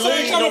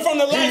coming from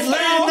the He's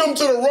lifestyle. leading them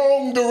to the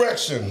wrong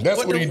direction.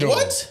 That's what he's doing.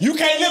 What? You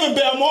can't live in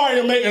Bel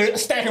Mario making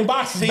stacking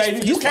boxes,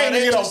 baby. You can't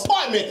get an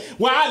apartment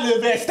where I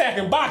live at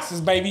stacking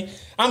boxes, baby.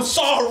 I'm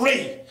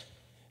sorry.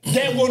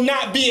 That will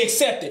not be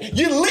accepted.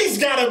 You at least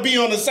gotta be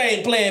on the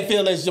same playing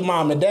field as your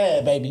mom and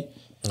dad, baby.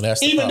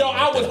 Even though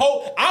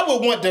I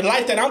would want the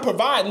life that I'm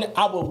providing,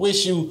 I would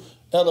wish you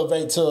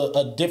elevate to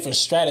a different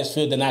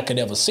stratosphere than I could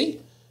ever see.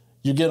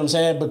 You get what I'm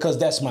saying? Because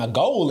that's my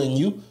goal in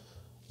you.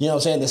 You know what I'm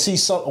saying? To see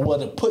something,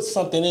 to put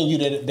something in you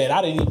that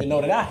I didn't even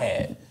know that I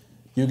had.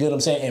 You get what I'm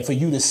saying? And for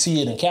you to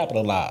see it and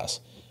capitalize.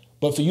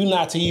 But for you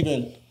not to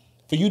even,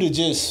 for you to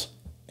just,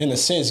 in a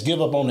sense,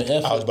 give up on the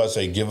effort. I was about to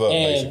say give up,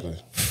 and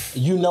basically.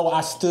 You know,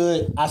 I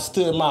stood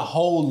my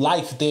whole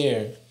life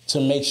there to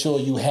make sure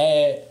you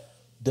had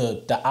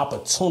the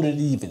opportunity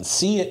to even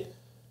see it.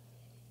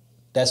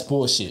 That's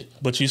bullshit.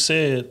 But you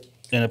said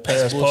in a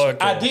past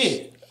podcast, I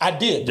did. that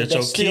But your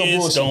that's still kids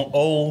bullshit. don't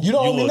owe you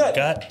don't owe me a nothing.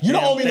 goddamn You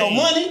don't owe me no thing.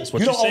 money. That's what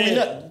You don't owe me said.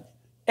 nothing.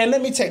 And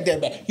let me take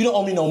that back. You don't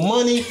owe me no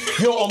money.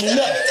 You don't owe me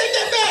nothing. Take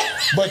that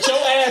back. But your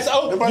ass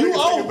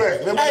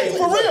Hey,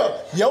 for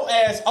real. Your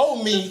ass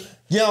owe me,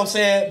 you know what I'm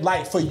saying?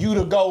 Like for you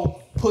to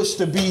go push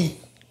to be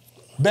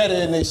better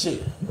than this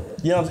shit.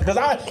 You know what I'm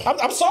saying? Because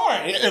I'm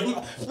sorry.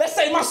 Let's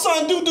say my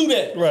son do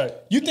that. Right.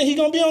 You think he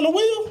gonna be on the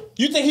wheel?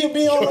 You think he'll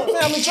be on the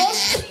family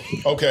trust?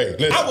 Okay,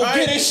 listen. I will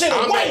get this shit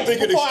away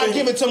before I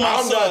give it to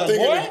my son, I'm not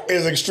thinking boy.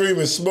 as extreme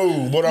as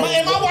smooth. And my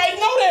wife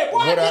know that, boy.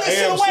 What I I get this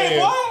shit am away, saying-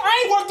 boy.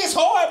 I ain't worked this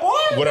hard,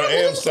 boy. What I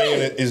am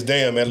saying is,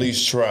 damn, at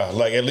least try.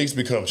 Like, at least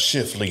become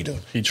shift leader.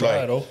 He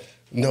tried, though.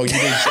 No, you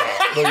didn't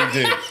try. No, you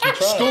didn't.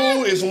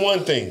 School is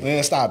one thing.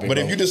 Man, stop it. But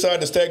bro. if you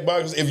decide to stack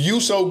boxes, if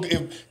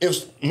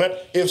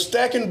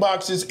stacking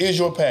boxes is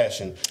your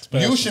passion,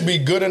 you should be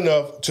good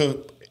enough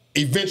to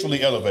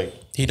eventually elevate.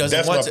 He doesn't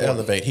That's want my to point.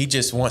 elevate. He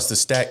just wants to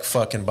stack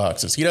fucking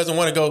boxes. He doesn't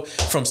want to go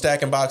from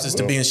stacking boxes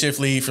to being shift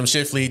lead, from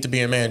shift lead to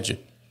being manager.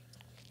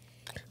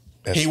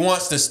 He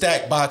wants to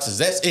stack boxes.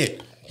 That's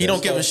it. He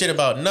don't give a shit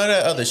about none of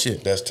that other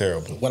shit. That's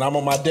terrible. When I'm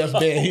on my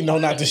deathbed, he know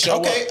not to show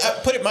Okay,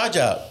 up. put it my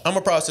job. I'm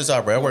a process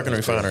operator. I work in a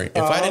refinery.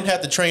 If I didn't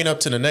have to train up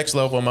to the next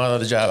level on my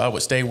other job, I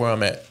would stay where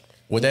I'm at.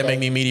 Would that make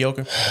me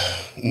mediocre?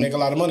 Make a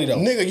lot of money though.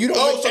 Nigga, you don't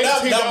Oh, so now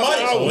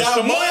money. It's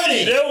the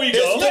money. There we go.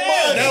 It's the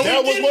money. Now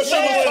That was what she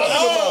was talking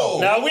about.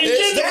 Now we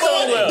get the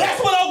money.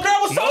 That's what old girl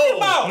was talking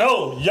about.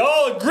 No,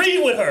 y'all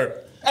agree with her.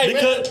 Hey,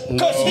 Because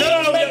he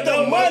make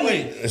the money.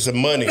 It's the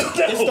money.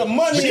 It's the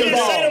money She didn't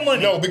involved. say the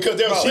money. No, because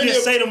there's She plenty didn't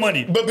of, say the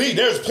money. But B,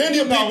 there's plenty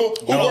of people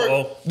who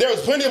work.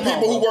 There's plenty of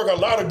people who work a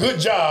lot of good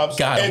jobs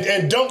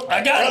and don't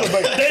I got it.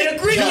 elevate. They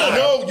agree with her.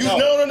 No.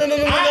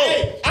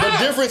 The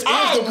difference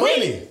I is the agree.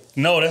 money.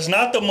 No, that's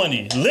not the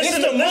money.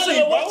 Listen the money,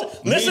 bro.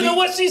 Listen to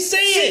what she's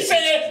saying. She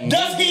said,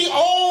 does he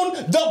own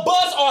the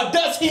bus or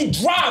does he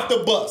drive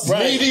the bus?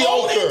 Right. Mediocre.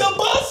 Owning the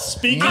bus,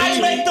 I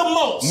make the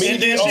most.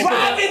 Mediocre.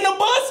 Driving the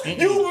bus,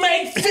 you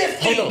make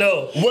 50.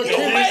 No. What You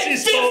Kenny- make She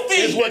spoke-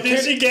 50. is what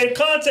then she gave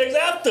context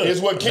after.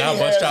 Is what Kenny Now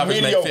bus has drivers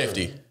make mediocre.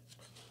 50.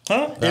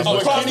 Huh? Is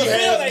what Across Kenny the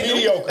field, has they do.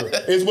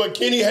 mediocre. Is what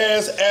Kenny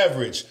has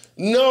average.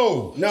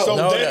 No. So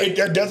No,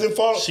 that doesn't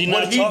fall. She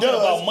what not he talking does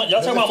about money.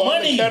 Y'all talking doesn't about fall in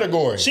money. the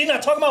category. She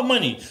not talking about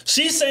money.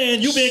 She's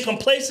saying you being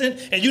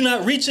complacent and you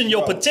not reaching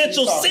your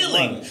potential she's talking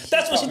ceiling. money.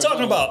 That's what she's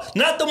talking about.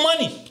 Not the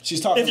money. She's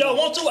talking If y'all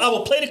want to, I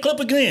will play the clip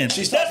again.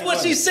 That's talking what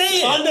money. she's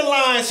saying.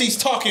 Underline, she's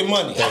talking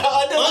money.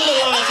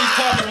 Underline, she's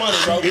talking money,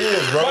 bro. She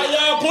is, bro. Why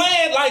y'all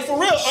playing like for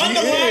real?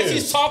 Underline, is.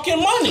 she's talking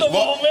money. Come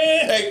on,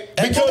 man. Hey,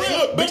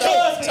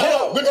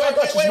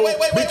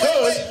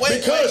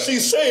 because she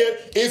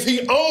said if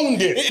he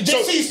owned it,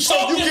 She's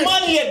talking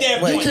money at that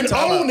you point. can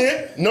own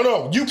it.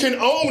 No, you can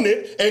own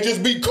it and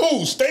just be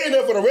cool. Stay in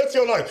there for the rest of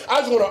your life.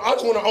 I just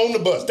want to own the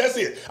bus. That's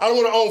it. I don't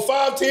want to own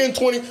 5, 10,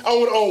 20. I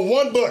want to own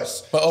one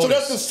bus. But So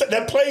Otis,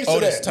 that plays to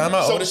Otis, that. time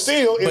out, So Otis.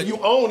 still, if But- you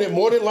own it,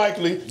 more than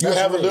likely you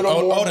have a little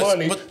more Otis,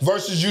 money but-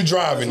 versus you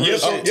driving.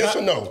 Yes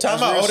or no?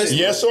 Time out, Otis.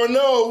 Yes or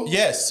no?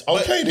 Yes.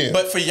 Okay then.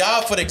 But for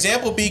y'all, for the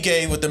example B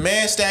gave with the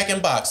man stacking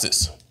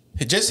boxes,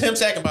 just him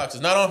stacking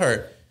boxes, not on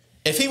her.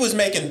 If he was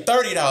making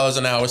 $30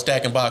 an hour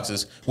stacking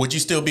boxes, would you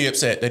still be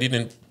upset that he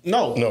didn't?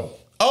 No.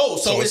 Oh,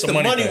 so it's it's a the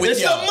money money thing. with It's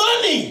the y'all.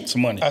 money. It's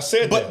money. I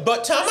said that.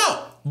 But time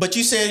out. But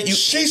you said you.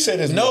 She said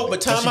it's no, money.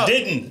 but time She out.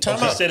 didn't. Time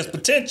She out. said it's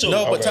potential.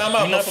 No, but Okay. time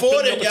out. You're not Before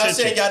fulfilling that, your y'all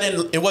said potential.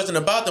 y'all didn't. It wasn't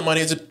about the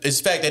money. It's the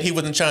fact that he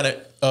wasn't trying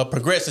to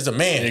progress as a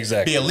man.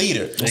 Exactly. Be a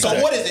leader. Exactly.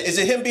 So what is it? Is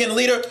it him being a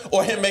leader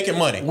or him making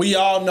money? We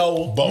all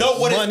know both. No,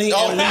 what is- Money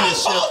oh, and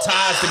leadership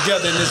ties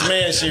together in this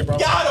man shit, bro.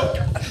 Got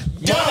him.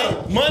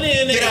 Money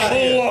and Get out of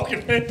here.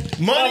 Moonwalking, man.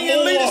 money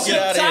Y'all and moonwalking. leadership Get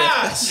outta here.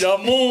 ties. Y'all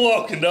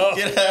moonwalking, dog.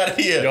 Get out of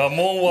here. Y'all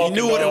moonwalking. You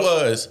knew what it dog.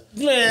 was.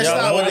 Man, Y'all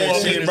stop with that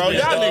moonwalking shit, this bro. bitch,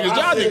 Y'all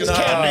dog. niggas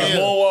capping here.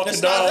 Moonwalking,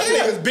 It's dog. not Y'all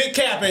niggas big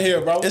capping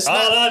here, bro. It's All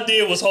not. I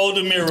did was hold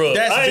the mirror up.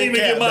 That's I big didn't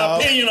even cap, get my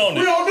dog. opinion on it.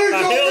 We don't need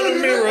I your held the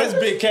opinion. mirror. That's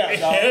big cap,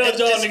 dog. Held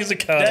y'all niggas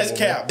accountable. That's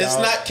cap, It's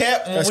dog. not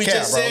cap when That's we cap,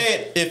 just bro.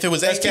 said if it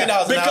was That's cap.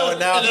 $18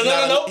 an hour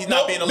now he's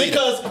not being a leader.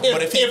 Because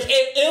But if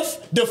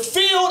the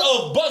field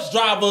of bus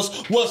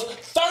drivers was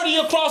 30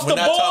 across the We're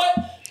not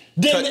board,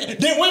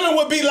 then women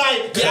would be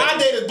like, yeah, I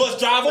dated a bus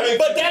driver,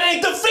 but that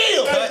ain't the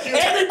field.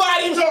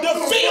 Everybody,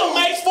 the field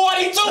makes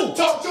 42.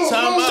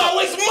 Time out. So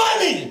it's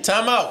money.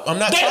 Time out. I'm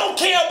not. They don't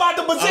care about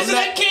the position,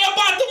 I'm not- they care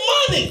about the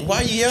money.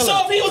 Why you yelling? So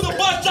if he was a bus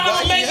Why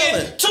driver you making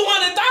yelling?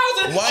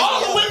 200,000, Why you all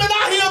the yelling? women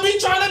out here be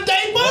trying to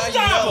date Why bus you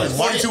drivers.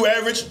 yelling? 42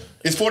 average?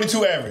 It's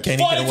 42 average. Can't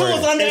even get a 42 word.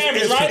 is under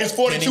average, right? It's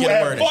Can't 42 even get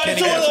a average. word.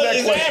 42 Can't answer that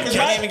is question. average,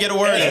 Can't right? even get a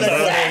word in. That's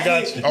how I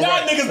got you. Y'all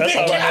right. niggas That's big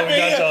how I capping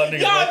got y'all here.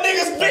 niggas, Y'all man.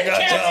 niggas I big got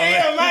capping y'all,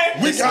 here, man.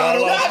 man. We got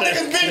Y'all him.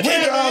 niggas big We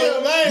capping got here,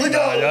 him. man. We Nah,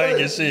 got y'all him. ain't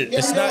get shit.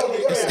 It's not.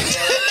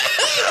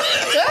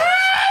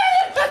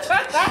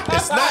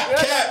 It's not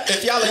cap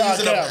if y'all are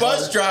using a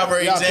bus driver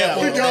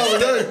example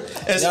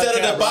instead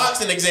of the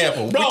boxing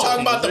example. We're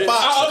talking about the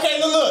boxing. Okay,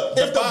 look.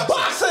 If the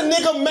boxer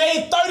nigga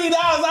made $30 an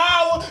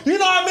hour, you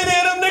know how many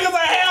of them niggas are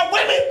have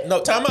women?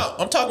 No, time out.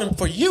 I'm talking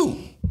for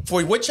you.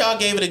 For what y'all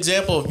gave an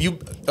example of you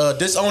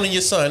disowning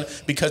your son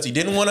because he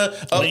didn't want to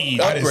Leave.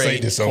 I didn't say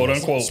upgrade. this. Quote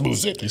unquote.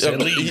 Smooth it. You said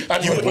leave.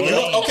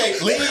 Okay,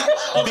 leave,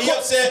 be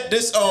upset,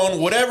 disown,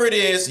 whatever it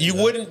is. You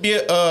wouldn't be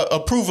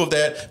approve of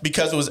that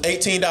because it was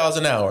 $18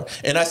 an hour.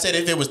 And I said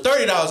if it was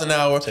 $30 an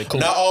hour, cool.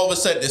 now all of a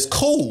sudden it's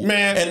cool,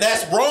 Man. and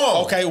that's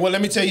wrong. Okay, well,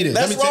 let me tell you this.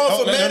 That's wrong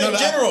for men in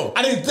general.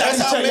 I need to That's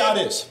how tell y'all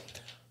men- this.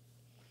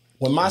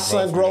 When my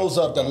son grows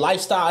up, the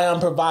lifestyle I'm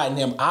providing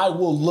him, I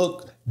will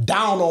look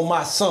down on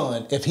my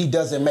son if he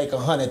doesn't make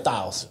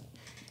 100,000.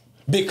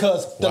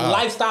 Because the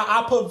lifestyle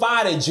I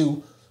provided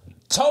you,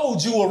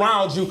 told you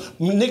around you,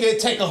 nigga, it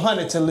take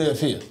 100 to live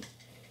here.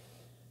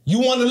 You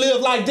want to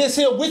live like this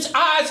here? Which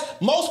eyes?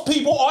 Most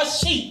people are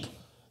sheep.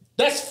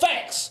 That's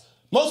facts.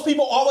 Most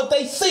people are what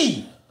they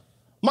see.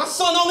 My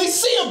son only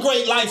see a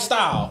great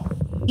lifestyle.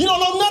 You don't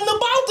know nothing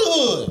about the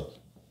hood.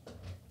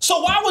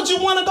 So why would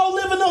you want to go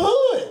live in the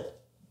hood?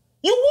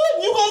 You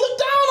wouldn't. You're going to look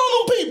down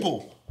on them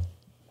people.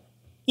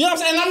 You know what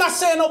I'm saying? And I'm not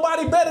saying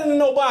nobody better than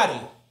nobody.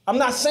 I'm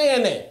not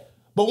saying that.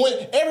 But when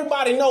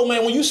everybody know,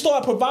 man, when you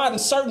start providing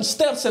certain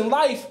steps in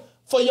life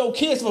for your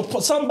kids,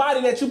 for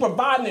somebody that you're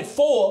providing it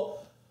for,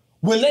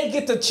 when they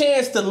get the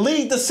chance to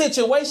lead the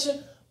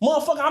situation,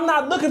 motherfucker, I'm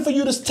not looking for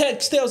you to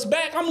take steps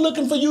back. I'm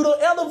looking for you to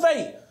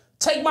elevate.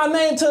 Take my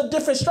name to a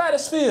different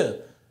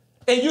stratosphere.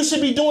 And you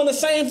should be doing the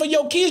same for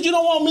your kids. You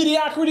don't want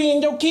mediocrity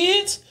in your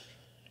kids.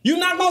 You're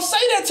not going to say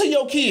that to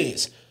your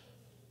kids.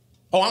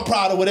 Oh, I'm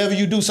proud of whatever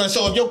you do, son.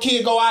 So if your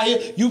kid go out here,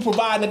 you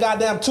providing a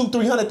goddamn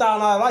 $200,000-$300,000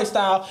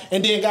 lifestyle,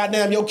 and then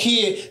goddamn your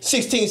kid,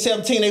 16,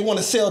 17, they want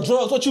to sell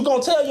drugs, what you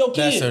gonna tell your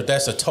kid?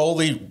 That's a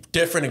totally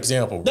different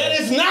example. Bro. That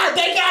is not.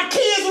 They got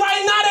kids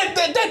right now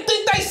that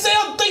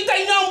think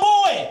they young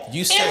boy.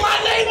 you say in my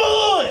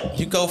neighborhood.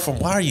 You go from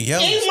why are you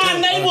yelling? In my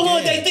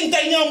neighborhood, they think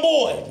they young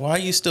boy. Why are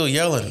you still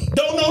yelling?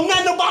 Don't know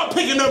nothing about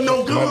picking up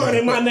no gun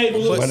in my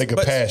neighborhood. My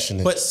nigga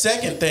passionate. But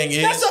second thing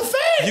is, that's a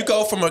fact. You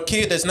go from a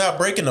kid that's not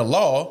breaking the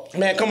law,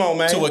 man, come on,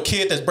 man, to a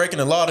kid that's breaking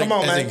the law as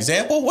an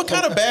example. What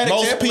kind of bad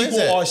example is that? Most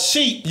people are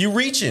sheep. You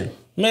reaching.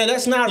 Man,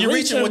 that's not You're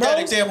reaching with bro. that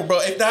example,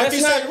 bro. If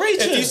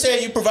you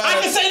say you provide,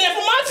 I can say that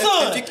for my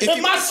son.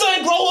 If my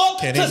son grow up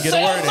to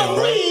sell some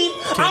weed,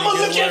 I'm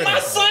gonna look at my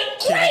son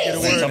crazy.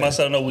 We talking about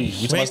selling no weed.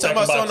 We ain't talking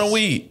about selling no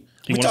weed.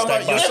 We talking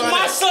about if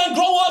my son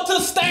grow up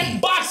to stack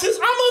boxes,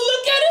 I'm gonna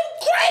look at him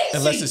crazy.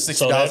 Unless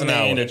it's $60 an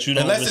hour. That you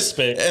don't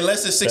respect.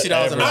 Unless it's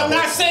 $60 an hour. I'm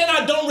not saying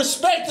I don't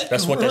respect.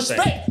 That's what they're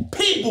saying.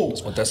 People.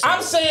 That's what they're saying.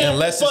 I'm saying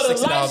unless for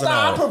it's the $60 an lifestyle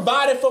hour. I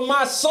provided for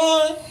my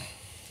son,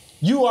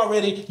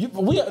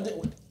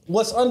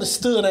 what's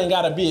understood ain't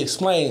got to be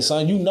explained,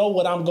 son. You know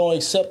what I'm going to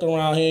accept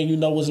around here, and you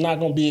know what's not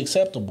going to be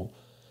acceptable.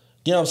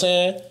 You know what I'm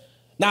saying?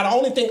 Now, the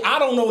only thing I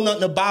don't know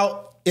nothing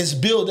about is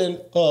building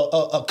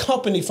a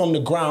company from the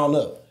ground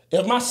up.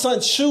 If my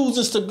son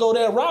chooses to go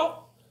that route,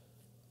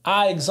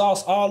 I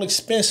exhaust all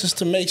expenses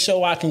to make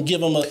sure I can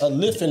give him a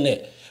lift in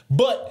that.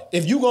 But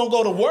if you're going to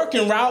go the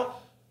working route,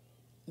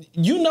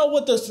 you know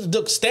what the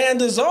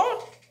standards are.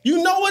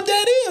 You know what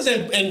that is.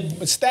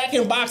 And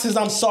stacking boxes,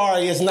 I'm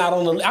sorry, it's not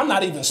on the. I'm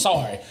not even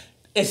sorry.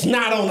 It's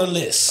not on the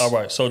list. All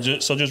right. So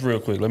just real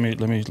quick, let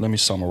me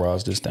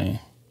summarize this thing.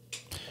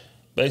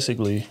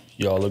 Basically,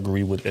 y'all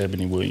agree with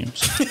Ebony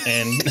Williams,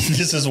 and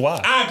this is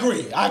why. I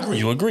agree.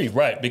 You agree,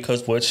 right?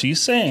 Because what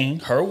she's saying,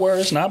 her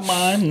words, not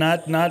mine,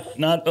 not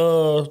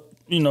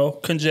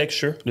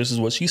conjecture. This is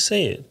what she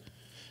said.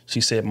 She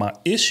said, "My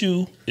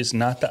issue is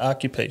not the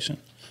occupation.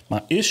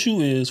 My issue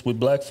is with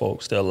black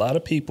folks. There are a lot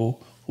of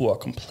people who are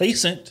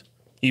complacent,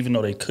 even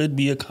though they could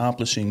be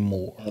accomplishing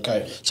more."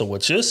 Okay. So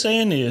what you're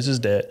saying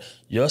is that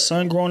your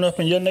son growing up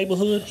in your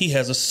neighborhood, he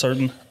has a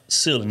certain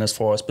ceiling as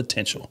far as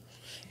potential.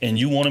 And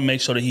you want to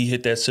make sure that he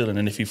hit that ceiling.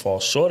 And if he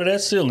falls short of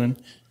that ceiling,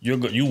 you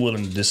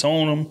willing to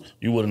disown him.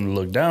 You're willing to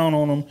look down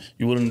on him.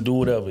 You're willing to do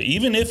whatever.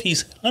 Even if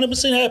he's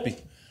 100% happy,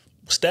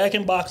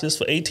 stacking boxes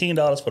for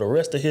 $18 for the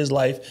rest of his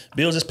life,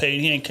 bills is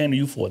paid, he ain't came to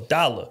you for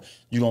 $1.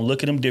 You're going to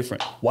look at him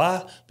different.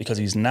 Why? Because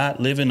he's not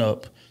living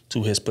up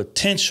to his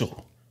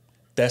potential.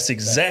 That's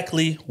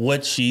exactly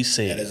what she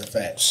said. That is a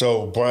fact.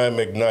 So Brian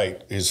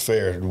McKnight is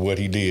fair to what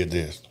he did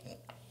this.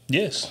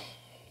 Yes.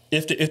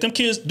 If them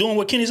kids doing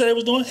what Kenny said they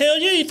was doing, hell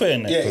yeah, he fair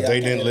in that. Because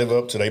they didn't live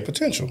up to their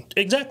potential.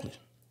 Exactly.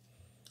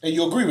 And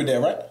you agree with that,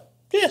 right?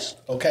 Yes.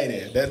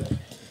 Okay then.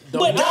 We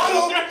got him!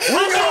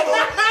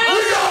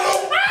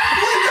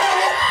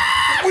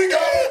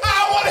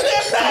 I want to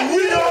hear that!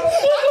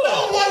 I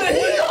don't want to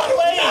hear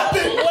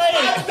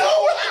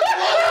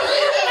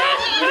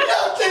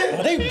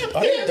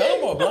Are they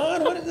dumb or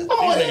blind? What is it? These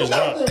niggas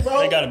drunk.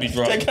 They gotta be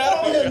drunk. They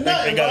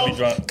gotta be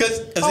drunk.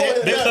 Because I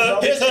led with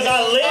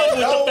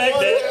the fact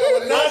that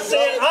I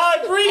said I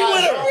agree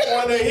with her.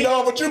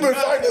 No, but you've been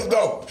fighting us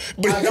though.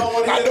 But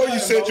I know you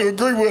said you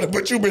agree with her,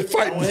 but you've been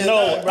fighting.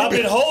 No, I've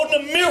been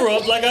holding the mirror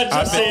up like I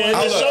just said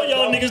to show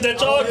y'all niggas that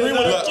y'all agree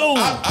with her too.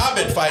 I've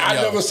been fighting y'all.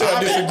 I never said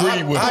I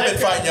disagreed with her. I've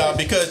been fighting y'all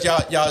because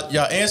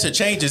y'all answer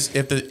changes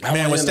if the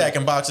man was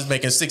stacking boxes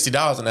making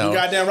 $60 an hour. You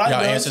goddamn right,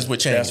 y'all does. answers would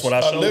change. That's what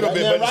I showed. A little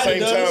bit, but at the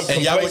same time,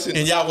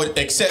 and y'all would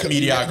accept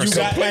mediocrity.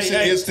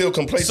 Complacent is still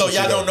complacent. So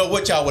y'all don't know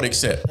what y'all would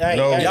accept.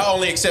 No. Y'all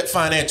only accept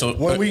financial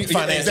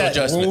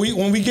adjustment.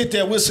 When we get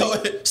there, we'll see.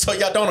 So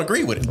y'all don't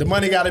agree with it. The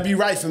money got to be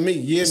right for me.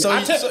 Yeah. So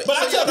I tell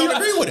y'all don't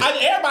agree with it.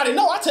 Everybody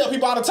know. I tell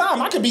people all the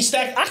time. I can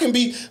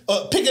be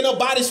picking up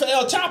bodies for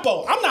El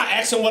Chapo. I'm not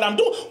asking what I'm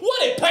doing.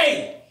 What it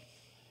pay?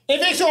 If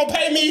it's gonna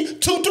pay me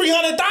 $200,000-$300,000,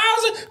 man,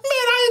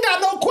 I ain't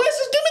got no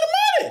questions. Give me the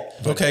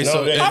money. Okay,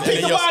 so I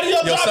pick the body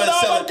up, drop it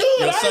off,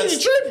 good. I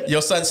ain't tripping.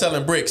 Your son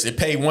selling bricks. It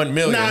paid $1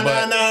 million.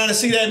 Nah.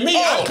 See that me?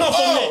 I come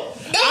from that.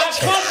 I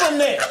come from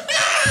that.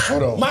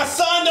 Hold on. My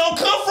son don't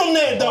come from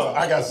that though.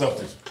 I got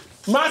something.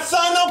 My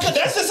son don't come.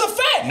 That's just a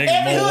fact. Niggas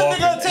Every hood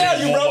nigga will tell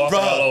you, bro.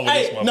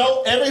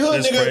 Every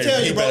hood nigga will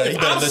tell you, bro.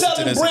 If I'm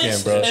selling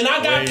bricks and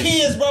I got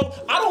kids, bro,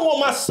 I don't want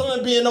my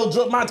son being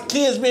my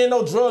kids being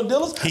no drug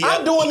dealers.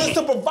 I'm doing this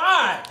to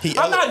provide.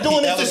 I'm not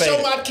doing this to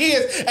show my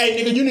kids,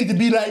 hey, nigga, you need to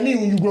be like me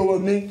when you grow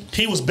up, nigga.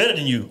 He was better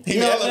than you. He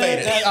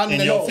elevated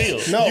in your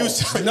field. You was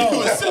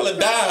selling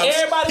dimes.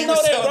 Everybody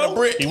know that,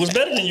 bro. He was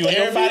better than you in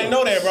your field. Everybody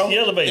know that, bro. He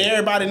elevated.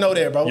 Everybody know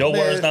that, bro. Your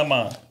words, not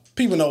mine.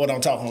 People know what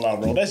I'm talking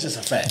about, bro. That's just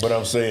a fact. But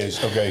I'm saying,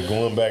 okay,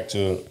 going back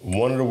to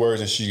one of the words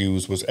that she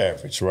used was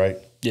average, right?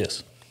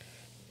 Yes.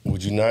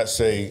 Would you not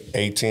say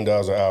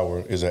 $18 an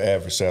hour is an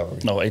average salary?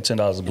 No,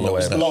 $18 is below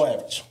average. Below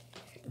average.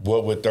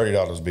 What would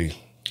 $30 be?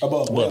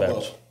 Above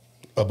average.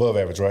 Above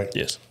average, right?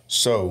 Yes.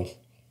 So,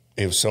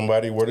 if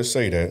somebody were to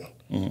say that,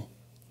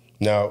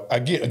 now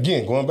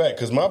again going back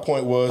because my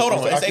point was hold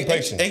on,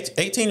 occupation.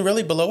 18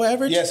 really below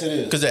average? Yes, it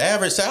is. Because the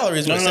average salary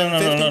is No.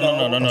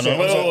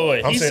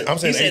 Wait. I'm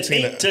saying he said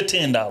 18 $8 to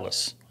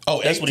 $10.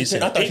 Oh, that's what he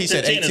said. I thought he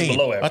said 18. Is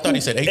below average. I thought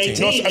he said 18.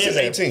 No, I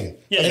said 18.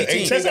 Yeah,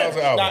 $18 an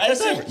hour.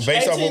 That's average.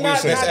 Based off what we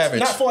said. That's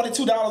average.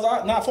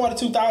 Not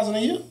 $42,000 a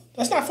year.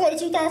 That's not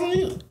 $42,000 a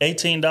year.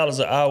 $18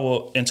 an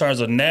hour in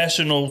terms of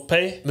national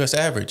pay. That's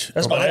average.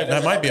 That's about average.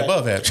 That might be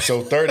above average.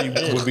 So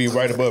 30 would be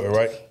right above it,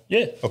 right?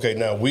 Yeah. Okay,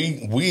 now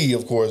we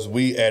of course,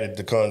 we added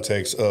the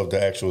context of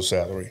the actual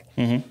salary.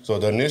 Mm-hmm. So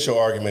the initial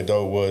argument,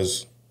 though,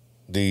 was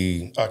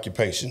the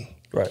occupation.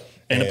 Right.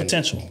 And the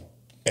potential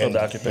of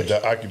the occupation.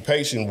 The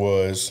occupation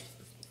was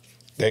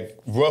that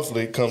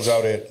roughly comes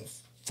out at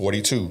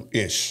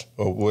 42-ish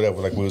or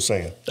whatever, like we were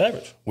saying.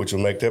 Average. Which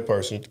will make that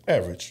person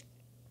average.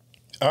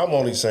 I'm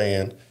only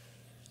saying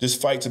just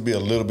fight to be a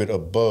little bit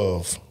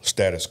above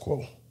status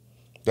quo.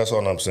 That's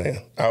all I'm saying.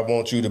 I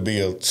want you to be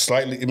a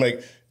slightly,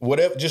 like,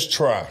 whatever, just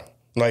try.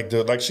 Like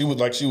she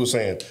was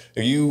saying,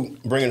 if you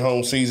bringing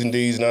home C's and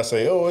D's and I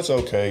say, oh, it's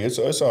okay, it's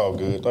all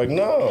good. Like,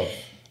 no.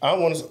 I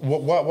want to.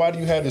 Why do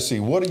you have to see?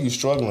 What are you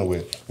struggling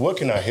with? What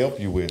can I help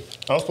you with?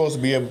 I'm supposed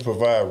to be able to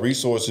provide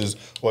resources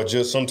or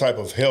just some type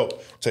of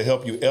help to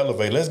help you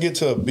elevate. Let's get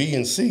to a B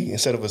and C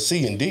instead of a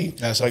C and D.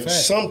 That's like a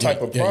fact. some type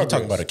of progress. You're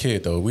talking about a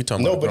kid though. We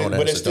talking about a grown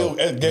but it still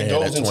that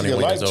goes into your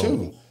life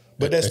too.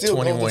 But that still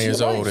 21 goes into years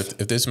your old. life.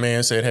 If this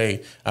man said,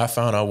 "Hey, I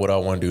found out what I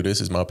want to do.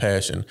 This is my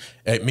passion,"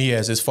 at me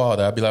as his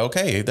father, I'd be like,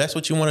 "Okay, if that's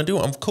what you want to do,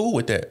 I'm cool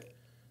with that."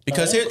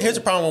 Because here's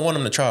the problem: I want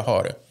him to try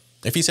harder.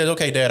 If he says,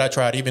 "Okay, Dad, I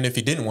tried," even if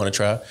he didn't want to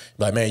try,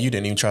 like, "Man, you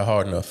didn't even try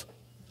hard enough."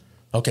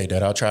 Okay,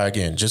 Dad, I'll try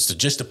again, just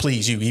to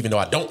please you, even though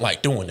I don't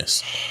like doing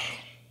this.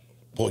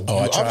 Boy,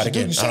 I tried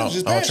again. I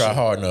don't try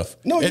hard enough.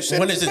 No,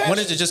 when is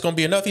it just gonna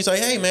be enough? He's like,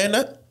 "Hey, man,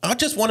 I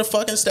just want to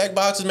fucking stack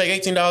boxes, make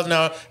 $18 an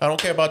hour. I don't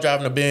care about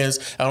driving a Benz.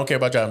 I don't care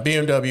about driving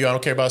BMW. I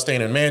don't care about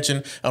staying in a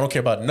mansion. I don't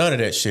care about none of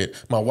that shit.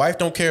 My wife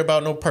don't care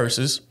about no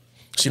purses.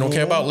 She don't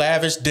care about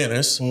lavish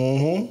dinners.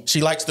 Mm-hmm. She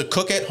likes to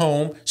cook at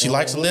home. She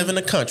likes to live in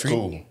the country.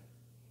 Cool.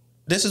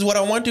 This is what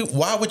I want to do.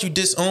 Why would you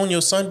disown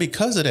your son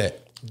because of that?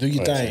 Do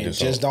your thing.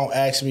 Just don't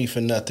ask me for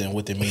nothing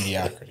with the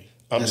mediocrity.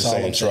 I'm just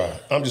saying try.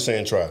 I'm just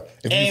saying try.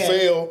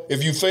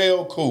 If you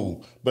fail,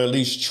 cool. But at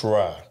least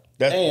try.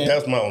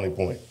 That's my only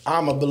point.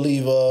 I'm a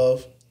believer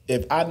of,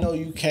 if I know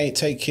you can't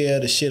take care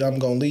of the shit I'm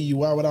gonna leave you,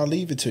 why would I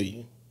leave it to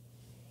you?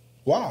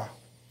 Why?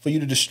 For you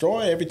to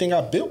destroy everything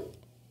I built?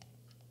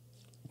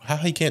 How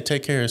he can't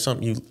take care of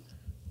something you...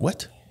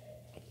 What?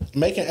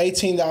 Making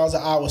 $18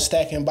 an hour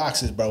stacking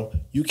boxes, bro.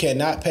 You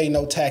cannot pay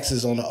no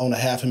taxes on a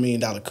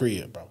 $500,000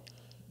 crib, bro.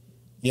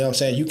 You know what I'm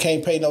saying? You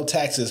can't pay no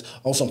taxes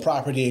on some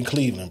property in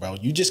Cleveland, bro.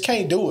 You just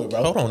can't do it,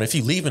 bro. Hold on. If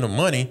you leaving him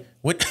money,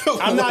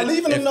 I'm not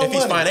leaving him no money.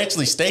 If he's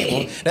financially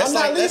stable, that's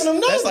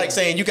like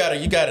saying you got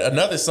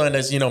another son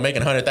that's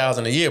making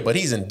 $100,000 a year, but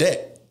he's in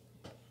debt.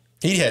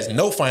 He has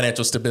no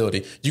financial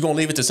stability. You gonna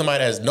leave it to somebody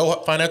that has no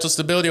financial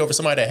stability over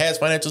somebody that has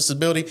financial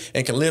stability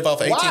and can live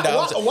off of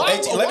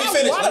 $18? Let me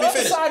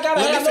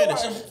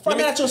finish.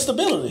 Financial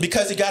stability.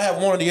 Because he gotta have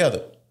one or the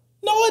other.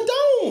 No, it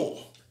don't.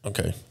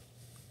 Okay.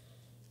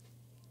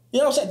 You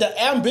know what I'm saying?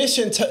 The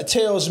ambition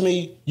tells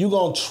me you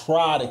gonna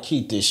try to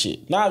keep this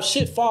shit. Now, if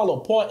shit fall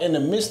apart in the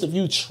midst of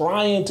you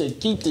trying to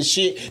keep the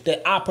shit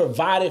that I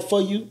provided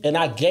for you and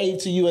I gave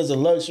to you as a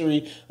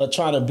luxury of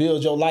trying to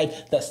build your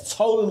life, that's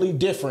totally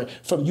different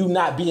from you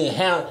not being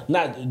able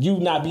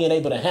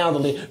to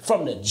handle it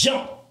from the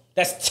jump.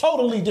 That's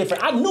totally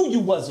different. I knew you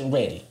wasn't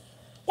ready.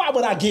 Why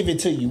would I give it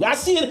to you? I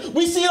see it.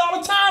 We see it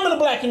all the time in the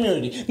black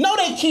community. No,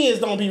 they kids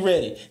don't be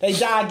ready. They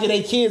die, get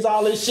their kids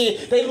all this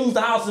shit. They lose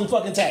the house in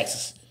fucking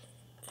taxes.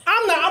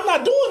 I'm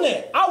not doing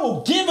that. I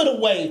will give it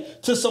away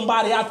to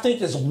somebody I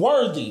think is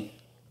worthy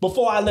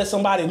before I let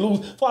somebody lose,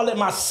 before I let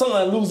my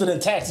son lose it in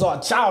taxes or a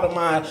child of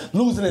mine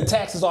lose it in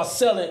taxes or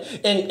sell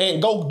it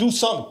and go do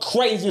something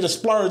crazy to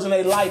splurge in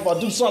their life or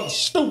do something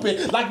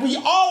stupid like we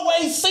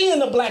always see in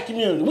the black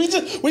community. We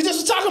just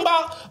was talking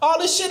about all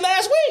this shit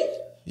last week.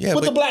 Yeah,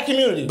 with the black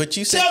community. But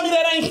you tell me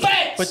that ain't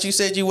facts. But you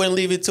said you wouldn't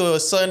leave it to a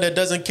son that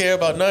doesn't care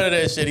about none of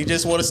that shit. He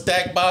just want to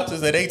stack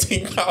boxes at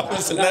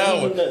 $18 an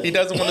hour. He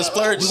doesn't want to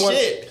splurge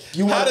shit.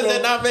 How does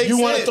that not make sense?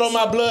 You want to throw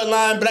my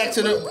bloodline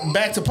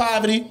back to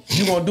poverty?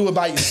 You gonna do it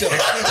by yourself.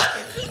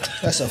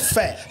 That's a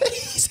fact.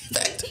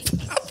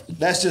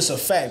 That's just a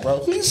fact,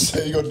 bro. He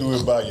said you gonna do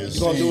it by yourself. You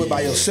gonna do it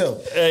by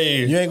yourself.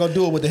 Hey, you ain't gonna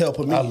do it with the help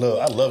of me. I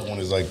love when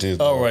it's like this.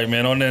 All right,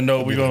 man. On that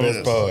note, we're gonna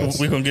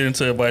get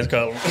into advice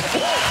column.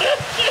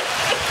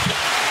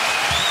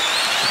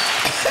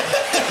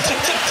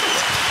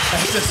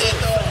 Just hit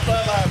the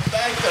bloodline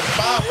back to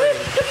poverty.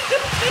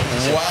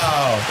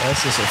 Wow,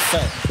 that's just a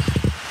fact.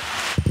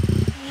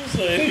 You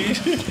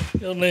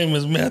say your name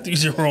is Matthew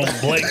Jerome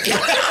Blake.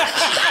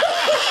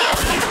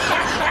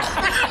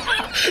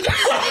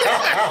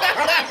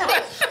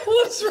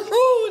 What's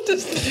wrong with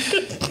this?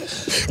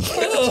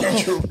 Matthew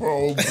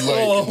Jerome Blake.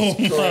 Oh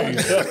my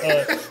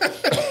God!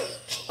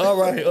 All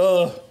right,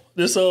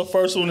 this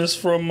first one is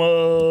from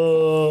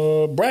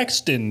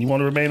Braxton. You want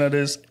to remain on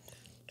this?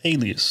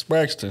 Alias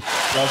Braxton.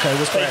 Okay,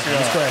 what's cracking?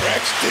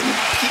 Braxton.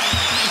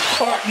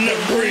 Partner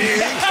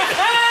breed.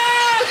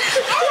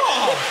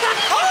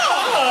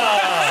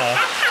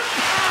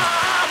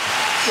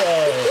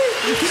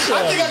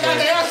 I think I got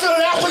the answer to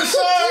that one,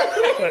 sir.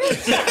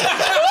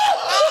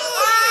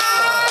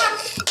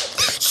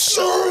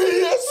 Sir,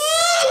 yes,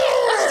 sir.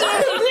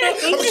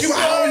 I'm gonna keep my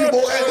eye on you.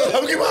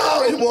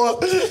 boy.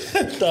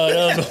 Thought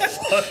that was a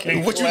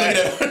fucking What you looking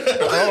at?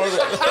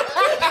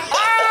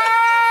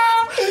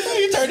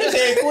 He turned his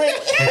head quick.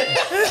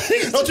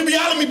 Don't you be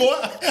out of me, boy.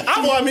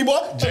 I'm on me, boy.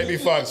 Jamie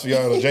Foxx,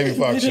 y'all know Jamie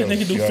Foxx show. This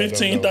nigga do Y'all don't know.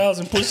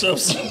 15,000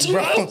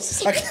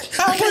 push-ups. I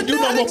can't do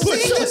no more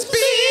push-ups.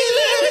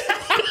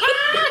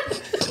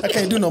 I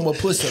can't do no more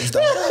push-ups,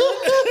 dog.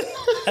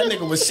 That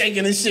nigga was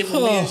shaking his shit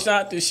when being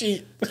shot the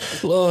shit.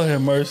 Lord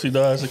have mercy,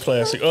 dog. It's a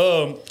classic.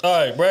 All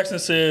right, Braxton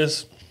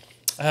says,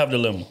 I have a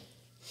dilemma.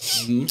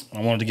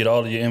 I wanted to get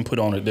all of your input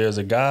on it. There's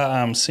a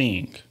guy I'm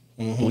seeing.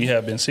 We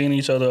have been seeing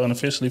each other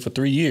unofficially for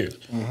 3 years.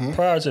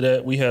 Prior to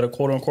that, we had a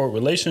quote-unquote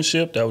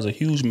relationship that was a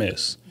huge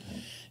mess.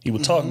 He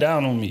would talk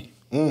down on me,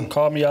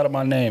 call me out of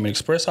my name, and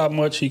express how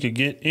much he could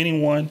get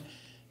anyone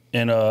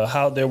and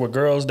how there were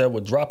girls that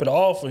would drop it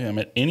all for him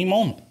at any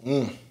moment.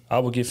 I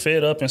would get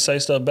fed up and say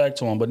stuff back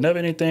to him, but never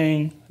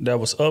anything that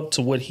was up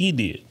to what he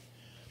did.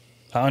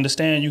 I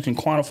understand you can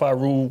quantify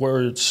rude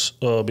words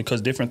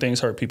because different things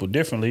hurt people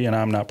differently, and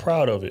I'm not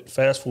proud of it.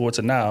 Fast forward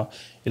to now,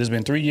 it has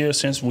been 3 years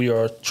since we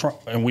are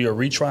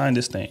retrying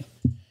this thing.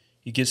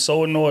 He gets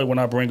so annoyed when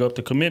I bring up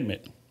the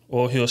commitment,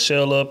 or he'll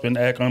shell up and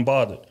act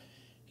unbothered.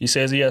 He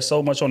says he has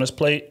so much on his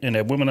plate and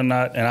that women are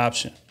not an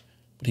option,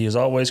 but he is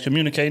always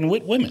communicating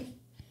with women.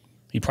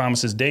 He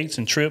promises dates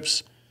and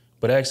trips,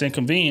 but acts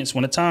inconvenienced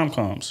when the time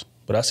comes.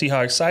 But I see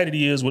how excited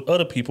he is with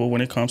other people when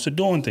it comes to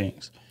doing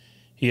things.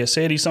 He has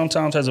said he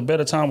sometimes has a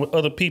better time with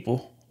other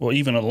people, or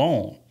even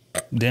alone,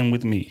 than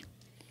with me.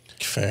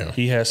 Fam.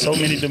 He has so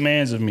many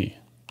demands of me,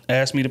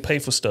 asks me to pay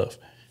for stuff,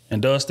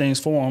 and does things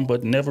for him,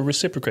 but never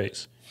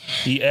reciprocates.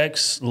 He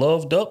acts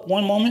loved up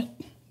one moment,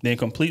 then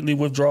completely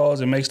withdraws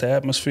and makes the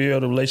atmosphere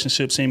of the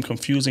relationship seem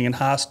confusing and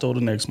hostile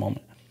the next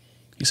moment.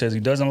 He says he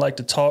doesn't like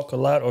to talk a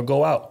lot or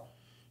go out,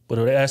 but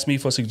he'll ask me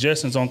for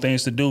suggestions on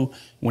things to do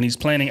when he's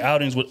planning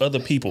outings with other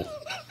people.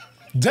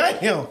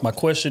 Damn. My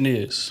question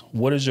is,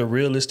 what is your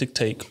realistic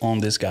take on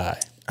this guy?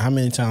 How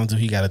many times do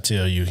he got to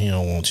tell you he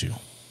don't want you?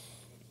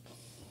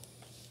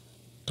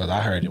 Because I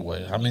heard it.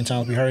 How many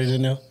times we heard it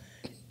in there?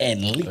 At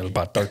least.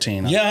 About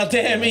 13. Yeah,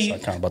 damn me. I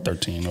count about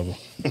 13 of them.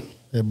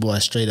 That boy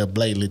straight up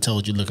blatantly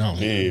told you, look on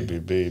me.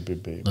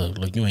 Baby.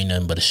 Look, you ain't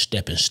nothing but a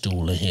stepping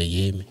stool in here,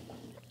 you hear me?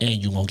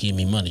 And you gonna give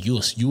me money. You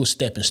a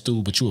stepping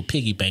stool, but you a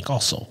piggy bank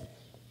also.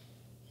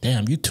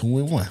 Damn, you 2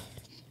 in 1.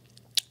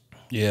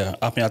 Yeah,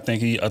 I mean, I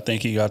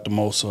think he got the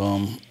most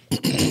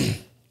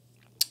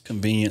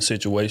convenient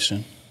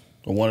situation,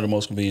 or one of the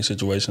most convenient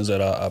situations that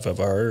I've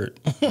ever heard.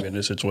 Been in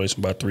this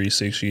situation about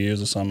 3-6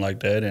 years or something like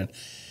that, and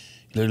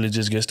literally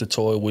just gets to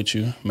toy with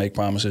you, make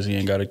promises he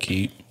ain't got to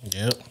keep.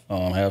 Yep.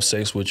 Have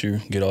sex with you,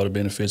 get all the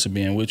benefits of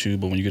being with you,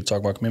 but when you get to talk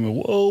about commitment,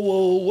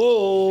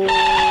 whoa.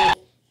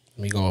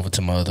 Let me go over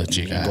to my other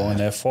chick. You going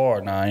that far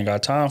now? I ain't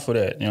got time for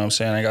that. You know what I'm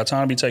saying? I ain't got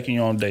time to be taking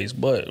you on dates.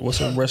 But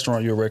what's a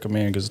restaurant you'll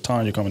recommend? Because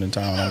Tanya coming in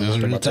town. I'm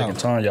thinking about taking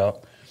Tanya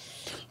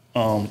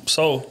out.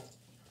 So,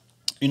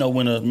 you know,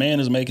 when a man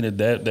is making it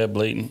that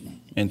blatant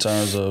in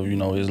terms of, you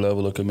know, his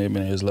level of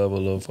commitment, his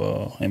level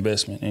of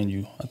investment in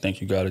you, I think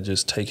you got to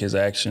just take his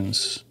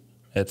actions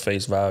at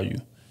face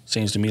value.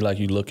 Seems to me like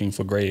you're looking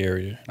for gray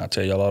area. I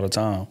tell y'all all the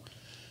time,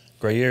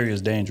 gray area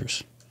is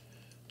dangerous.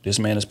 This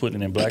man is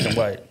putting it in black and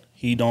white.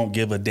 He don't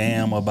give a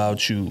damn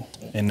about you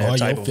in that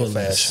type of a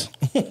fashion.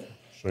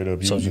 Straight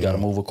up. So you got to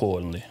move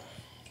accordingly.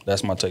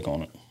 That's my take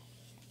on it.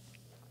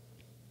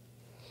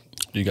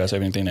 Do you guys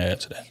have anything to add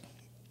to that?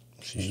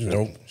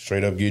 Nope.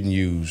 Straight up getting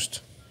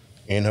used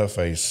in her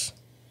face.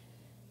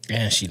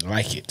 And she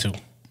like it too.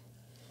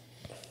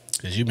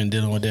 Cause you've been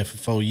dealing with that for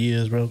 4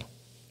 years, bro.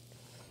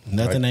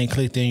 Nothing ain't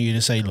clicked in you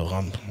to say, look,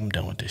 I'm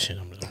done with this shit.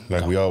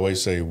 Like we always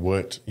say,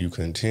 what you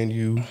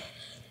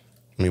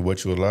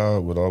allow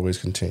will always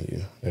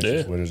continue. That's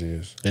just what it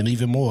is. And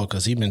even more,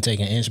 because he been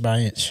taking inch by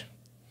inch.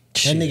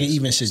 That nigga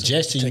even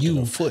suggesting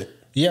you. Foot.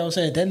 You know what I'm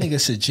saying? That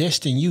nigga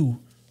suggesting you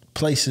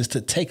places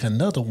to take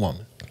another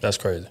woman. That's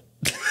crazy.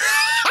 That's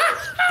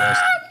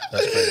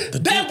crazy.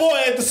 That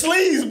boy at the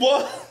sleeves,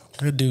 boy.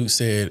 That dude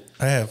said,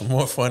 I have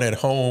more fun at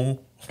home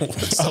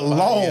with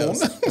Alone.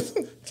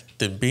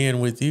 than being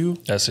with you.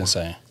 That's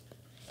insane.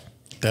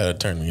 That'll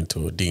turn me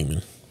into a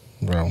demon.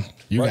 Bro,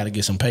 you got to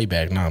get some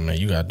payback now, man.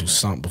 You got to do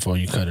something before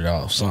you cut it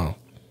off. Something.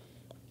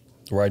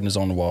 The writing is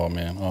on the wall,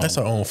 man. That's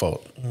our own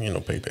fault. You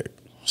know, payback.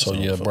 So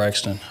yeah,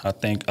 Braxton, I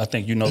think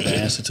you know the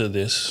answer to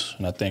this,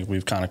 and I think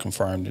we've kind of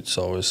confirmed it.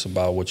 So it's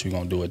about what you're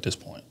gonna do at this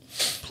point.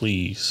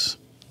 Please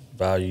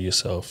value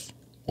yourself.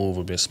 Move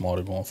a bit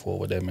smarter going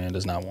forward. That man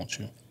does not want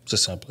you. It's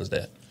as simple as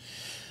that.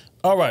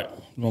 All right,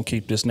 we're gonna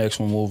keep this next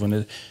one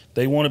moving.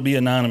 They want to be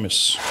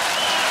anonymous.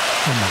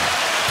 Come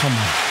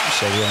on.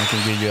 So we only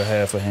can give you a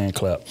half a hand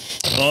clap.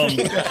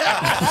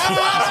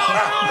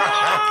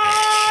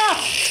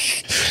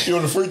 You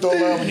on the free throw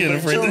line?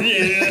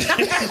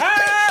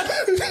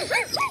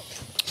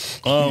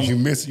 You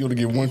miss it, you only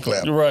get one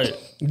clap. Right.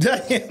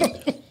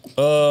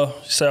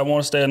 Say I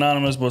want to stay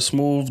anonymous, but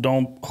smooth,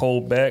 don't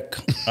hold back.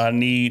 I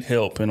need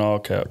help in all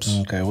caps.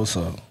 Okay, what's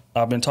up?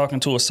 I've been talking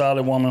to a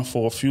solid woman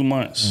for a few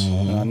months,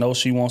 and I know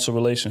she wants a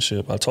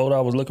relationship. I told her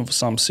I was looking for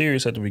something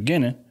serious at the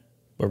beginning,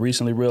 but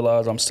recently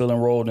realized I'm still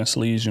enrolled in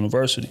Sleeves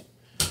University.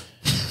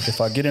 If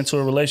I get into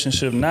a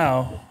relationship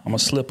now, I'm gonna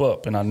slip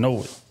up, and I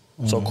know it.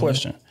 So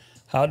question,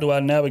 how do I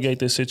navigate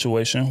this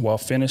situation while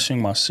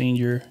finishing my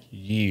senior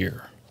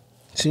year?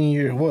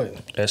 Senior year what?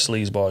 At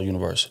Sleazeball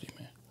University,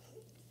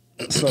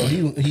 man. So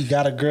he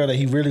got a girl that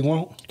he really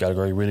want? Got a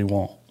girl he really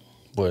want.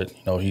 But,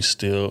 you know, he's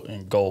still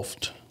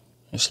engulfed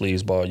in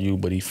Sleazeball U,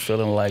 but he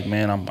feeling like,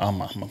 man,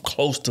 I'm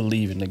close to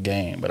leaving the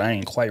game, but I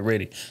ain't quite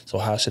ready. So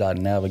how should I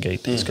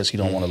navigate this? Because he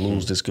don't want to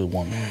lose this good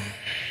woman.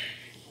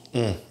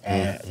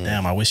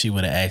 Damn, I wish he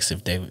would have asked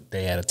if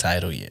they had a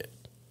title yet.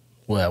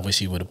 Well, I wish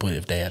he would have put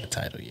if they had a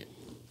title yet.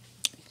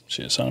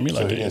 Shit, sounded to me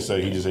So like he that. didn't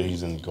say, he just said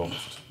he's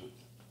engulfed.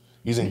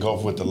 He's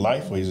engulfed with the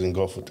life, or he's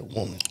engulfed with the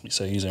woman? He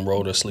said he's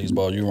enrolled at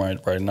Sleazeball U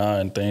right now,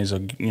 and things are,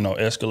 you know,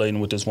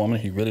 escalating with this woman.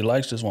 He really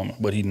likes this woman,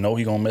 but he know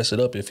he gonna mess it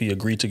up if he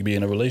agreed to be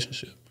in a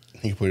relationship.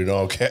 He put it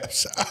all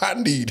caps. I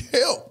need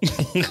help.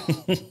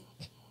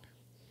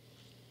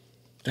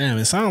 Damn,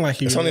 it sounds like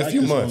he It's really only a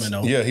few like this months.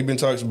 woman, though. Yeah, he been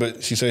talking,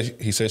 but he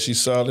said she's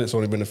solid. It's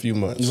only been a few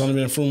months. It's only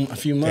been a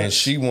few months. And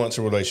she wants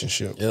a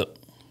relationship. Yep.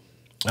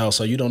 Oh,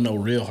 so you don't know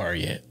real her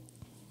yet?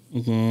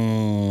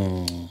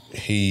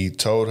 He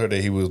told her that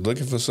he was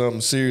looking for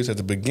something serious at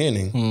the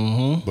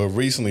beginning, but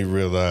recently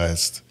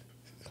realized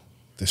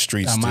the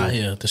streets I'm still, out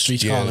here. The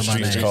streets yeah, calling the my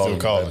streets name. still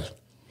calling.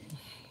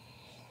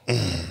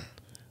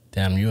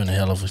 Damn, you in a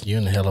hell of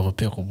a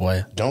pickle,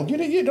 boy. Don't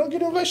get it yet. Don't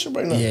get in a relationship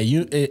right now.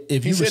 Yeah,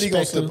 if He you said he gonna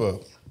respect slip her,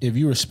 up. if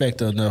you respect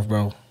her enough,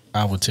 bro,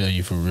 I would tell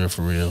you for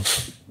real.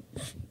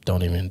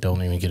 Don't even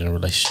get in a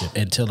relationship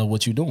and tell her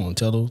what you're doing.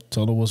 Tell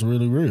her what's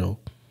really real.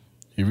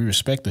 If you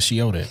respect her, she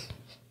owe that.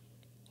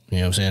 You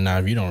know what I'm saying? Now,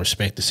 if you don't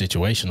respect the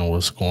situation or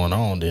what's going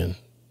on, then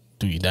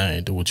do your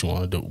thing, do what you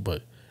want to do.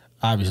 But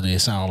obviously, it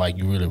sounds like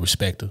you really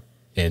respect her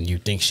and you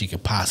think she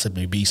could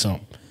possibly be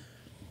something.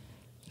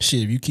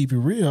 Shit, if you keep it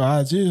real,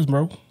 odds is,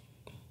 bro,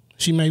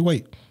 she may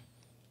wait.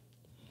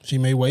 She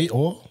may wait,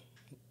 or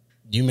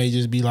you may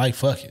just be like,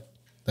 fuck it.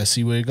 Let's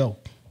see where it go.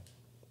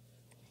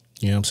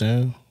 You know what I'm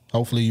saying?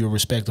 Hopefully you're a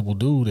respectable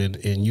dude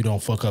and you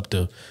don't fuck up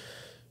the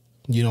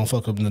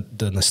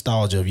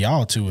nostalgia of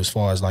y'all two as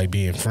far as like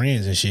being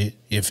friends and shit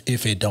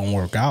if it don't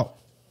work out.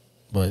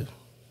 But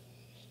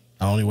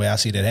the only way I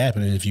see that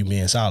happening is if you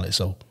being solid.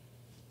 So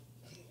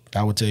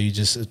I would tell you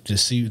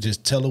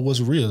just tell her what's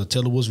real,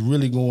 tell her what's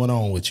really going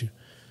on with you,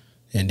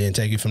 and then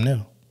take it from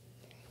there.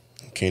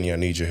 Kenny, I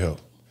need your help.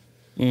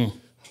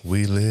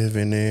 We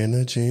living in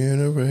a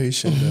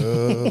generation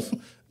of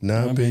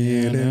not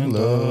being in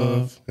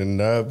love and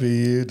not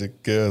being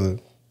together.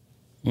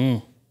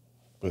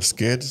 But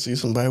scared to see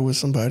somebody with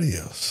somebody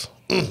else.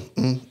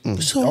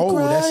 So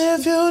cry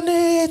if you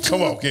need to.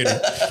 Come on, Kenny.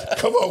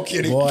 Come on,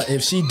 Kenny. Boy,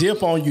 if she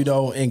dip on you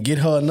though and get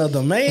her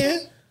another man,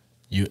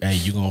 you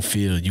gonna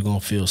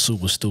feel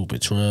super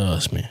stupid.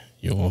 Trust me,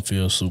 you're gonna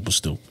feel super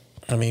stupid.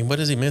 I mean, what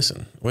is he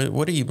missing?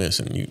 What are you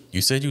missing?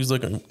 You said you was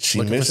looking. She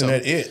looking missing for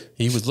that it.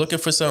 He was looking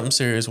for something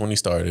serious when he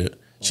started.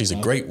 She's a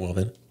great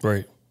woman,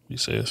 Right. He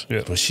says,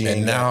 yeah. But she and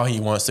ain't now he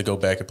wants to go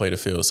back and play the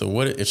field. So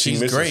what if She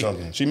she's missing great?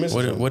 something. She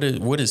missing what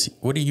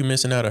are you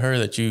missing out of her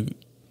that you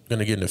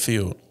gonna get in the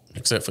field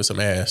except for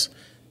some ass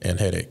and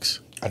headaches?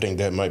 I think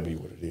that might be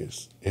what it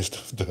is. It's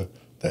the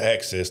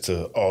access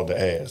to all the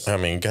ass. I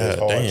mean, It's god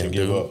hard to damn,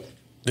 give dude.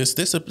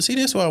 up. See,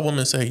 this why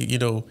women say, you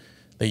know,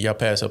 that y'all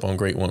pass up on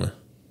great women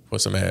for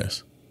some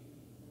ass.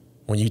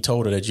 When you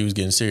told her that you was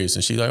getting serious,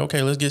 and she's like,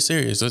 okay, let's get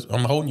serious.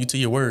 I'm holding you to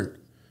your word.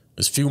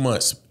 It's a few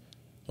months.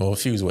 Well, a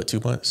few is what,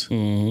 2 months?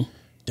 Mm-hmm.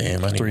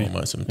 Damn, I need 3. more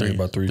months. Yeah,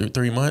 about 3.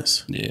 3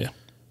 months? Yeah.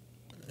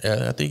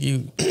 Yeah, I think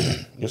you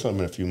It's only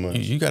been a few months.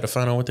 you got to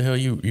find out what the hell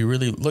you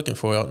really looking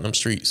for out in them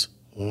streets.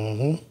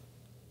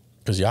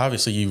 Because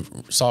you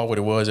saw what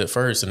it was at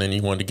first, and then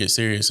you wanted to get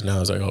serious, and now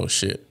it's like, oh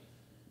shit,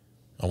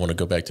 I want to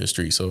go back to the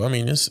street. So I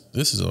mean, this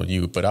is on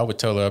you. But I would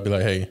tell her, I'd be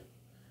like, hey,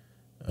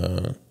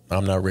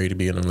 I'm not ready to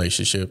be in a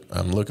relationship.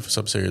 I'm looking for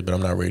something serious, but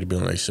I'm not ready to be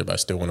in a relationship. I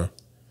still want to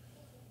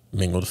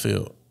mingle the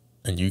field,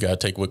 and you got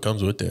to take what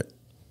comes with that.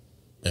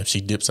 If she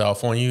dips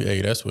off on you,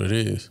 hey, that's what it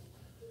is.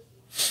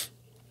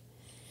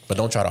 But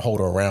don't try to hold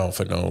her around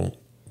for no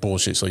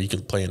bullshit so you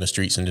can play in the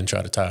streets and then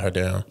try to tie her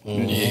down.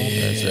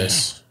 Yeah.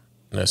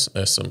 That's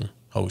some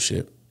whole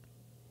shit,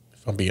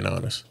 if I'm being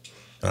honest.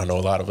 And I know a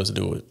lot of us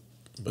do it,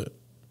 but.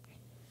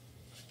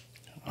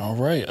 All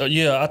right.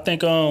 Yeah, I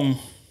think,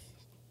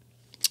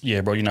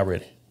 yeah, bro, you're not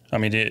ready. I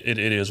mean, it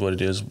is what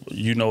it is.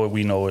 You know it,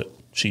 we know it,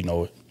 she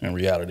know it in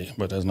reality,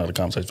 but that's another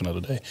conversation for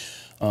another day.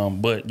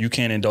 But you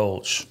can't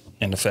indulge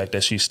in the fact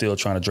that she's still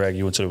trying to drag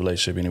you into the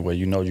relationship anyway.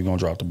 You know you're going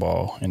to drop the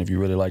ball. And if you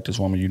really like this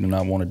woman, you do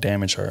not want to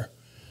damage her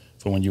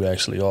for when you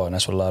actually are. And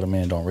that's what a lot of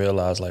men don't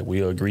realize. Like,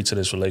 we'll agree to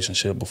this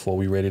relationship before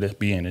we're ready to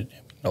be in it.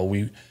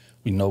 We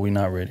know we're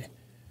not ready.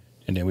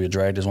 And then we'll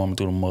drag this woman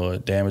through the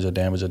mud, damage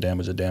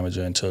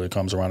her until it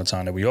comes around the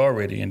time that we are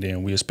ready. And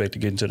then we expect to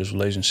get into this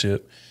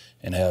relationship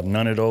and have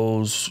none of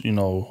those,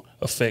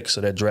 effects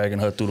of that dragging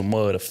her through the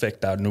mud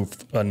affect our new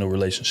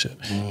relationship.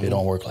 It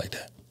don't work like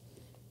that.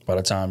 By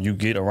the time you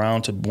get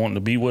around to wanting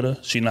to be with her,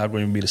 she's not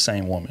going to be the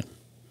same woman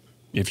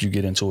if you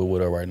get into it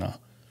with her right now.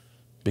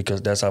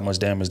 because that's how much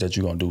damage that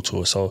you're gonna do to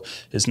her. So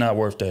it's not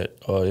worth that.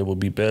 It would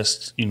be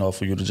best,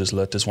 for you to just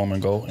let this woman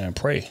go and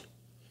pray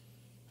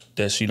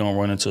that she don't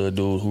run into a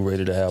dude who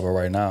ready to have her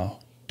right now.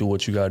 Do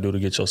what you gotta do to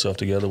get yourself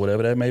together,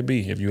 whatever that may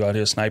be. If you out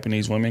here sniping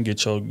these women,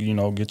 get your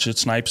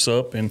snipes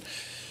up and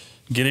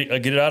get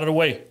it out of the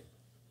way.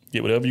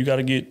 Get whatever you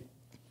gotta get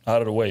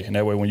out of the way, and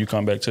that way when you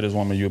come back to this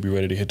woman, you'll be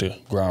ready to hit the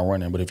ground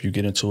running. But if you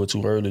get into it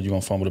too early, you're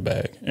gonna fumble the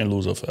bag and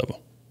lose her forever.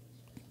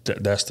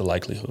 That's the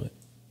likelihood.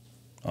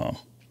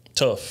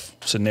 Tough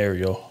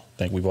scenario. I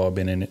think we've all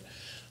been in it,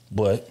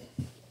 but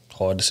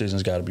hard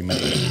decisions got to be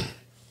made.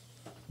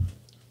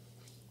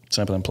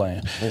 Simple and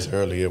plain. It's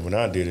earlier when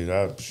I did it.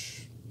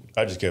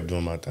 I just kept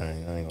doing my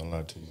thing. I ain't gonna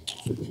lie to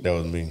you. That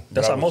was me.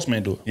 That's how most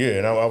men do it. Yeah,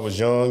 and I was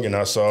young, and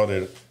I saw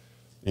that.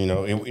 It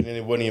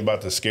wasn't even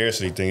about the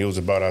scarcity thing. It was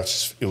about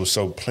it was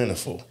so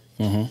plentiful.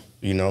 Mm-hmm.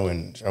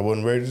 And I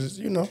wasn't ready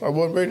to. I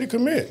wasn't ready to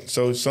commit.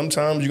 So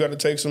sometimes you got to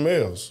take some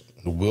L's.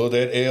 Will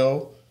that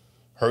L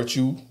hurt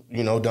you?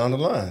 Down the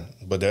line.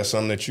 But that's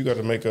something that you got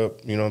to make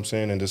up. You know what I'm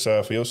saying, and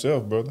decide for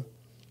yourself, brother.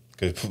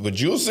 But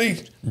you'll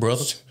see,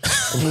 brother.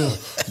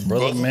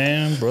 brother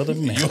man.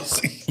 You'll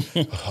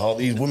see all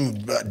these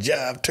women about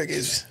job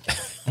turkeys.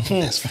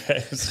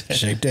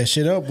 Shake that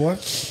shit up, boy.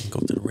 Go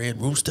to the Red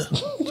Rooster.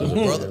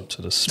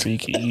 To the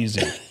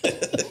Speakeasy.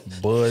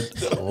 Bud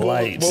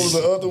Light. What was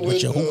the other one?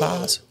 With your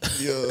hookahs?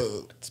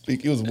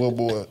 It was one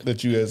more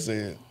that you had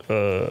said.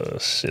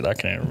 Shit, I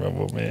can't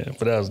remember, man.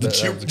 But that was the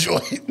juke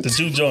joint. The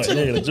juke joint,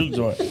 yeah, the juke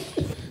joint.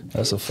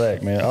 That's a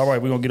fact, man. All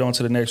right, we're gonna get on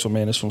to the next one,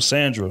 man. It's from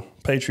Sandra,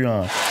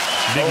 Patreon.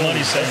 Big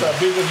Money Sandra. That's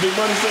big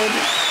Money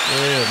Sandra?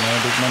 Yeah, man.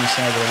 Big Money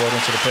Sandra wrote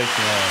into the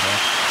Patreon, man.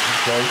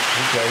 Okay. You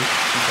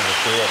gotta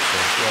stay up, so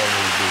she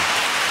already do.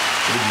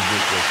 It'll be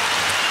good for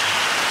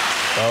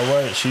All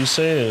right, she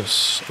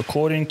says,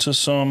 according to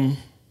some,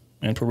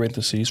 in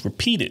parentheses,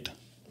 repeated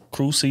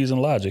Krew season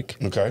logic.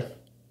 Okay.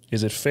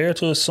 Is it fair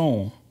to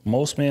assume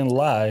most men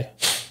lie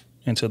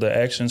until their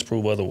actions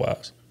prove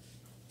otherwise?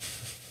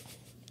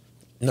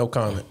 No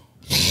comment.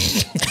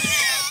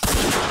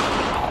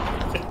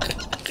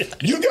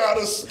 You got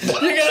us.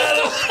 You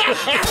got us.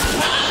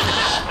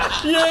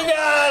 You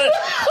got it.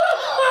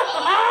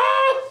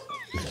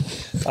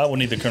 I will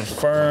need to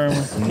confirm.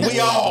 We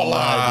all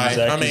lie.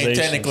 I mean,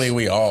 technically,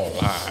 we all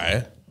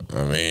lie.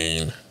 I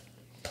mean,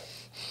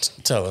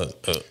 tell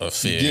a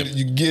fib.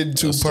 You get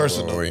too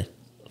personal.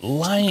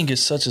 Lying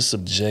is such a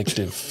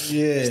subjective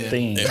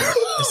thing.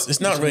 It's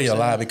not really a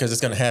lie because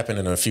it's going to happen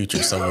in the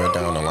future somewhere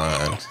down the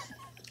line.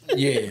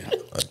 Yeah.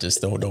 I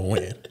just don't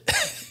win.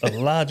 A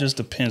lie just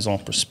depends on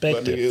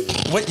perspective.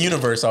 What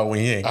universe are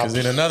we in? Because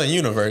in another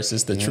universe,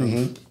 it's the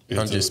truth.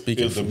 I'm just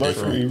speaking it's from the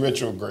Mercury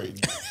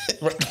retrograde.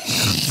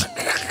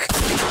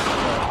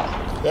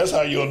 That's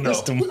how you'll know.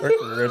 It's the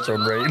Mercury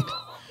retrograde.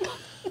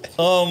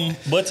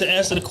 But to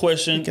answer the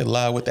question, you can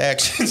lie with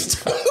actions.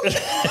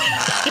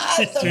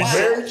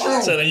 Very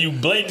true. So then you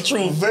blatant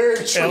truth.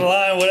 Very true. And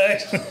lying with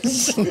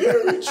actions.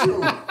 Very true.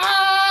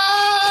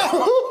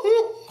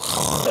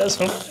 That's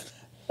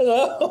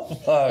oh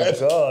my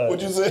God.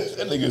 What you say?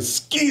 That nigga's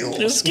skilled.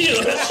 He's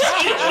skilled. He's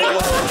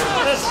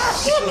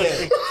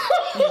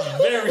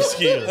very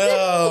skilled.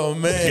 Oh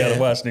man. You gotta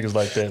watch niggas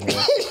like that,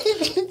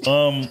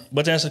 man.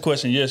 But to answer the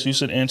question, yes, you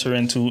should enter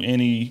into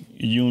any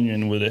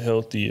union with a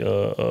healthy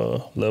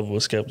level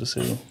of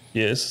skepticism.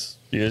 Yes,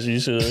 you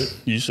should.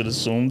 You should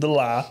assume the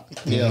lie.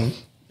 Yeah.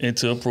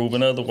 Until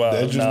proven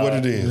otherwise. That's just what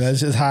it is. That's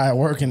just how it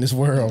works in this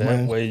world,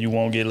 man. That way you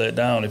won't get let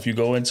down. If you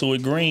go into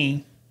it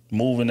green,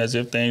 moving as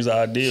if things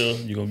are ideal,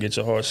 you're going to get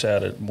your heart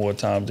shattered more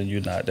times than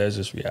you're not. That's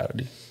just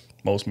reality.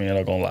 Most men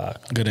are going to lie.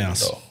 Good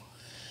answer.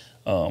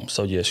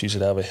 So yes, you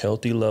should have a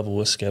healthy level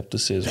of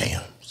skepticism.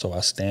 Damn. So I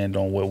stand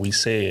on what we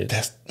said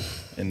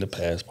in the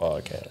past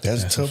podcast.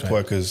 That's a tough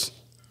part because,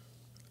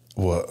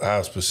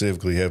 I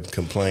specifically have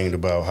complained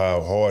about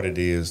how hard it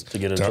is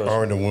to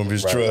earn a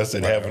woman's trust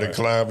and having to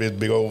climb this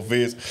big old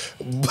fence,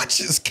 but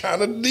it's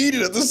kind of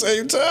needed at the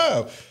same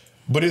time.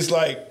 But it's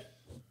like,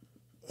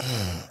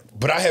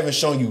 but I haven't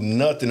shown you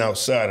nothing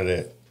outside of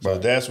that.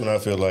 But that's when I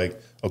feel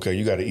like, okay,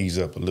 you got to ease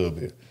up a little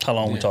bit. How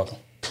long are we talking?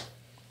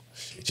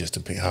 It just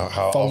depends.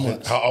 How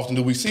often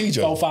do we see each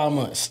other? 4-5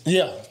 months.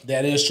 Yeah,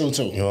 that is true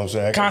too. You know what I'm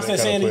saying? Constant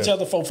seeing each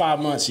other for 5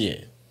 months.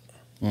 Yeah.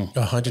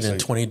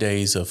 120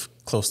 days of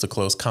close to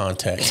close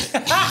contact.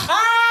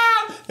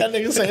 That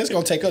nigga say it's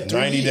gonna take up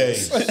 90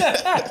 days.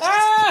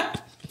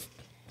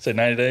 Say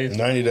 90 days?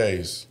 90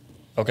 days.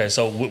 Okay,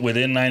 so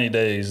within 90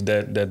 days,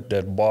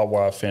 that barbed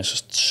wire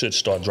fence should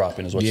start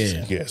dropping, is what you're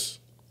saying? Yes.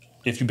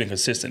 If you've been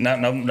consistent. Now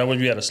what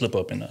if you had a slip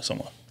up in there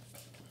somewhere?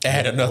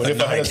 Add another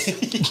night.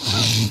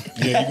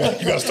 You got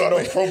to start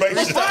over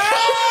probation. You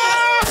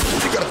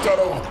got to start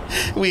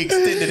over. We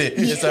extended it.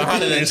 It's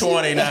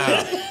 120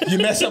 now. You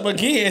mess up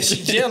again,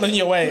 she jailing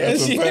your ass.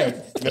 That's a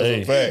fact. That's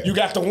a fact. You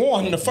got the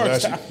warning the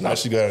first time. Now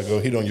she got to go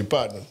hit on your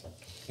partner.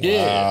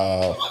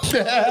 Yeah. Wow.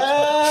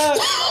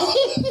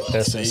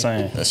 That's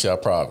insane. That's your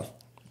problem.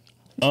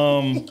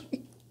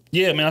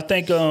 Yeah, man, I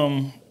think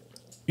again,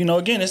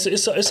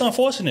 it's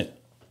unfortunate.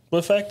 But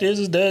the fact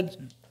is that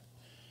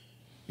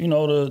you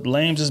know, the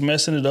lames is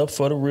messing it up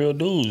for the real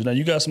dudes. Now,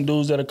 you got some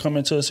dudes that'll come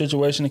into a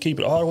situation and keep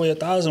it all the way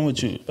 1,000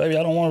 with you. Baby,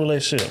 I don't want a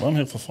relationship. I'm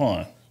here for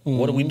fun.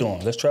 What are we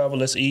doing? Let's travel,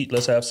 let's eat,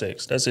 let's have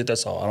sex. That's it,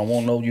 that's all. I don't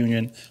want no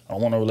union. I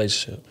don't want no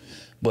relationship.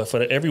 But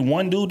for every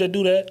one dude that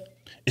do that,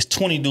 it's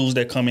 20 dudes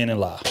that come in and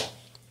lie,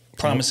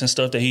 promising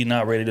stuff that he's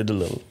not ready to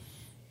deliver.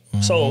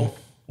 So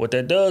what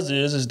that does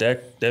is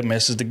that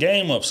messes the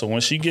game up. So when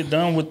she get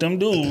done with them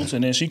dudes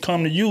and then she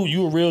come to you,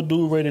 you a real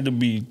dude ready to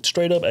be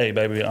straight up, hey,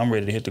 baby, I'm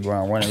ready to hit the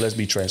ground running. Let's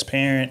be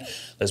transparent.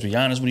 Let's be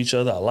honest with each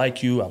other. I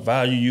like you. I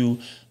value you.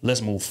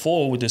 Let's move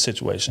forward with this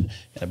situation.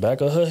 In the back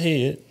of her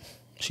head,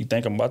 she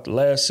thinking about the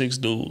last 6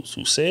 dudes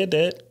who said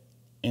that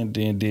and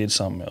then did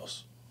something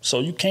else. So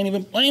you can't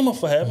even blame her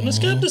for having the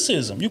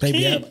skepticism. You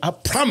Baby, can't. I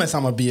promise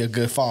I'm going to be a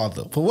good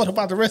father. But what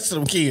about the rest of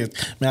them kids?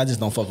 Man, I just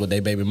don't fuck with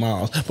their baby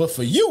moms. But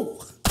for you,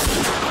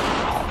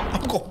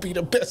 I'm going to be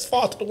the best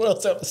father the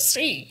world's ever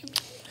seen.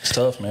 It's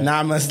tough, man.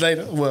 9 months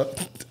later, well,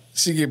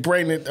 she get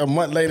pregnant a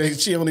month later,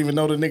 she don't even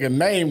know the nigga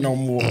name no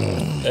more.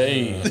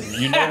 Hey,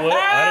 you know what?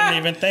 I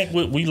didn't even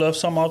think we left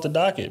something off the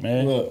docket,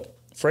 man. What?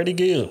 Freddie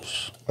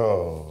Gibbs.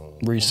 Oh.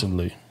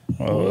 Recently.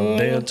 A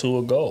day or two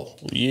ago.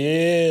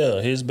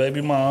 Yeah, his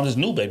baby moms, his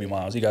new baby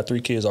moms. He got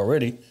 3 kids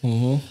already.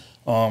 And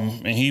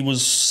he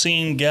was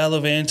seen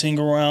gallivanting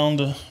around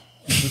the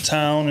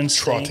town and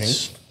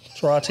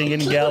trotting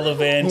and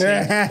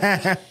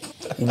gallivanting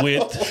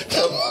with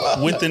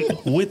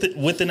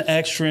an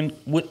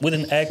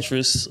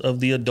actress of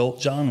the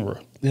adult genre.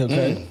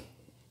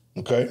 Okay.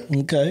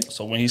 Okay.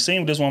 So when he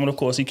seen this woman, of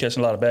course, he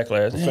catching a lot of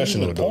backlash.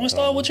 Professional Hey, porn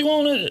star, what you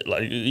want?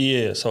 Like,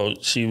 yeah. So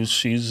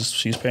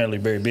she's apparently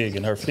very big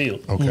in her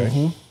field.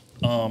 Okay.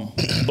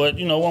 But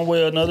you know, one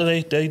way or another,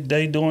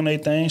 they doing their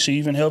thing. She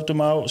even helped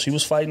him out. She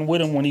was fighting with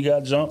him when he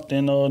got jumped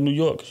in New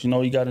York. You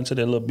know, he got into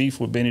that little beef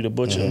with Benny the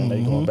Butcher, and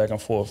they going back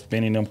and forth.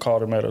 Benny and them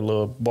caught him at a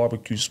little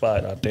barbecue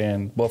spot out there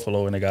in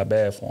Buffalo, and they got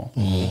bad for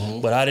him.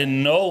 But I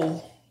didn't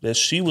know that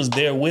she was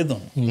there with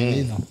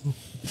him.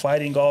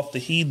 Fighting off the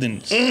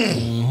heathens.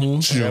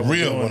 She's a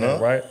real one, huh?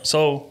 Right?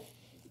 So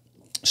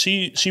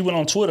she went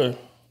on Twitter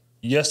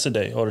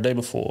yesterday or the day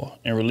before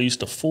and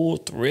released a full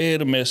thread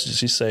of messages.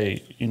 She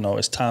say, you know,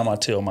 it's time I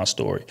tell my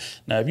story.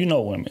 Now, if you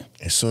know women.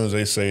 As soon as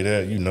they say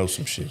that, you know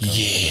some shit.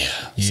 Yeah.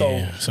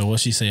 So what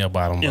she say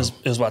about him? It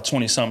was about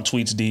 20-something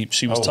tweets deep.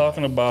 She was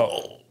talking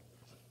about,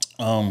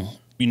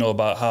 you know,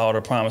 about how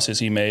the promises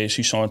he made.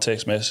 She's showing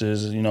text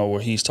messages, you know, where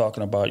he's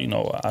talking about, you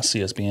know, I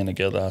see us being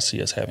together. I see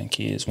us having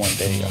kids one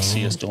day. I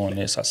see us doing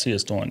this. I see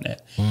us doing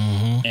that.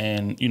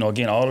 And, you know,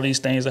 again, all of these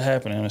things are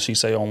happening. And she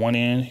say on one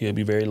end, he'll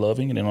be very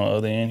loving. And then on the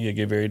other end, he'll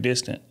get very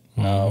distant.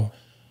 Now,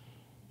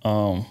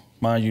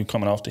 mind you,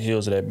 coming off the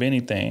heels of that Benny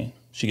thing,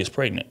 she gets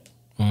pregnant.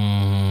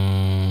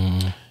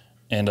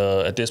 And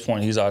at this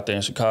point, he's out there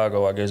in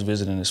Chicago, I guess,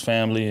 visiting his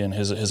family and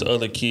his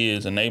other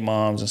kids and their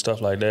moms and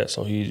stuff like that.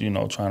 So he's, you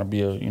know, trying to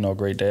be a, you know,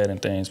 great dad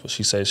and things. But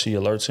she says she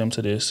alerts him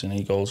to this, and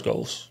he goes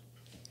ghost.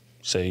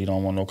 Say he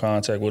don't want no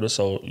contact with her.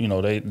 So, you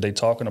know, they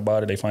talking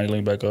about it. They finally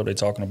link back up. They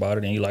talking about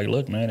it. And he like,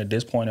 look, man, at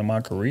this point in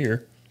my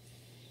career,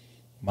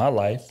 my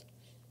life,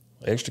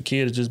 extra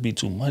kid would just be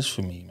too much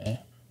for me, man.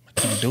 I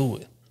can't do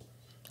it.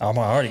 I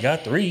already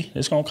got 3.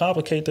 It's going to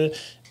complicate the...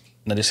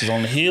 Now, this is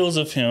on the heels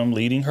of him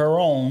leading her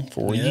on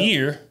for a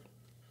year.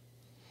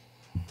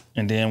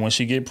 And then when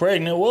she get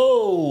pregnant,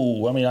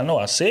 whoa. I mean, I know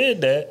I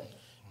said that.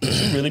 But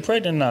she's really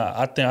pregnant now.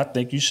 I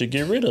think you should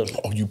get rid of it.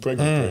 Oh, you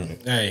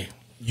pregnant. Hey,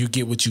 you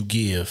get what you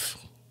give.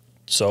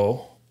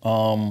 So,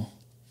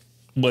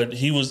 but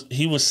he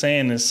was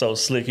saying this so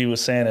slick. He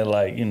was saying it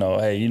like, you know,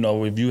 hey, you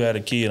know, if you had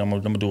a kid, I'm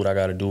gonna do what I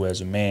got to do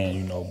as a man,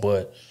 you know.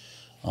 But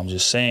I'm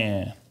just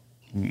saying,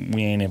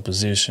 we ain't in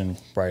position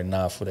right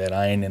now for that.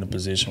 I ain't in a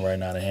position right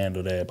now to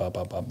handle that. Blah,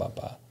 blah, blah, blah,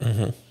 blah.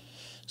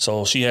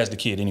 So she has the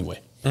kid anyway.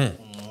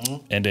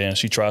 And then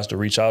she tries to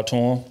reach out to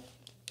him,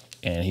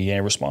 and he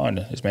ain't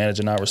responding. His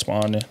manager not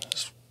responding.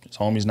 His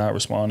homie's not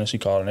responding. She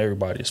calling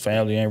everybody. His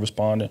family ain't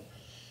responding.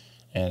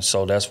 And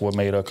so that's what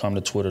made her come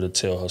to Twitter to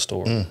tell her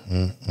story.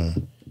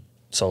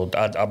 So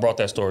I brought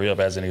that story up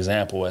as an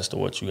example as to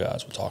what you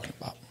guys were talking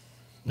about.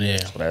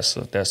 Yeah.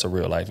 So that's a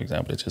real life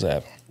example that just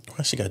happened.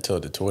 Why she got to tell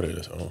the Twitter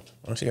this?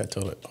 Why she got to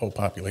tell the whole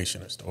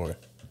population a story?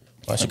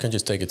 Why she couldn't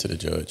just take it to the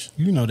judge?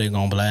 You know they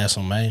gonna blast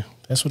him, man.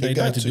 That's what they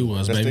like to do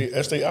us, baby.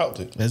 That's they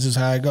outlet. That's just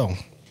how it go.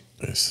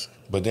 Yes.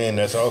 But then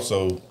that's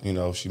also, you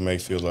know, she may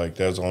feel like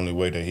that's the only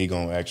way that he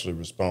gonna actually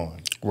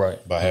respond.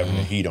 Right. By having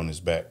the heat on his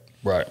back.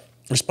 Right.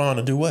 Respond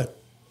to do what?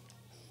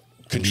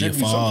 Contribute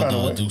Be a some kind father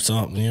of or way. do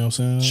something, you know what I'm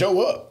saying?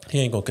 Show up. He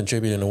ain't gonna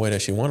contribute in the way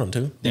that she want him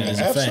to. That is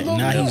a fact. Absolutely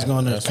Now not. he's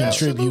gonna That's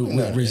contribute absolutely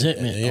with not.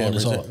 resentment on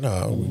his heart.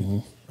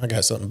 No, I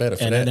got something better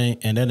for And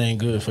that. that ain't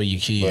good for your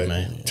kid, But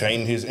man.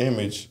 tainting his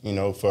image, you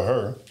know, for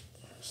her,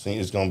 see,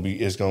 it's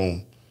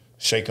gonna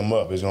shake him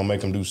up. It's gonna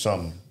make him do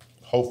something.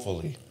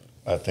 Hopefully,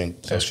 I think.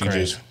 So That's she crazy.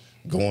 just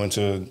going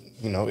to,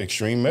 you know,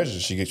 extreme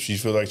measures. She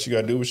feel like she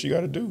got to do what she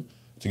got to do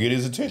to get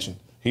his attention.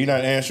 He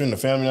not answering, the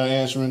family not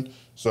answering.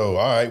 So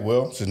all right,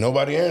 well, since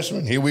nobody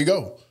answering, here we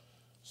go.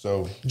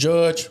 So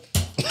Judge.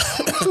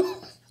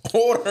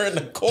 Order in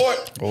the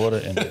court. Order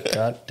in the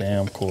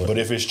goddamn court. But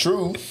if it's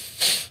true,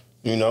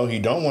 you know, he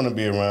don't want to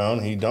be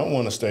around. He don't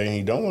want to stay.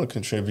 He don't want to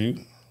contribute.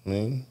 I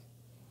mean,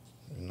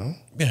 you know.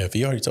 Yeah, if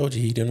he already told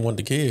you he didn't want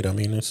the kid, I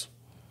mean, it's...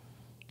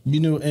 You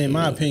knew, in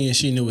my opinion,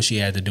 she knew what she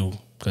had to do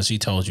because he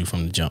told you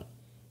from the jump.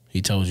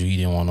 He told you he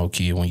didn't want no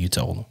kid when you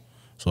told him.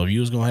 So if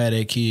you was going to have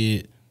that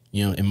kid,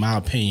 you know, in my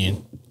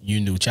opinion, you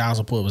knew child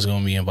support was going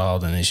to be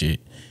involved in this shit.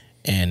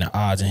 And the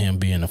odds of him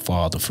being a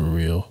father for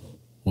real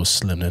was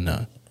slim to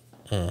none.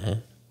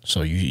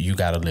 So you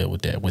got to live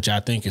with that, which I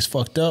think is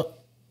fucked up,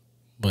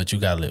 but you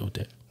got to live with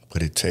that.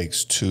 But it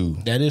takes two.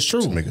 That is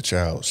true. To make a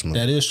child smart.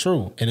 That is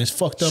true. And it's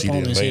fucked up She on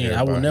didn't this lay end. there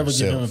I will by never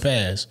give him a herself.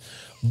 pass.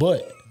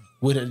 But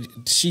with a,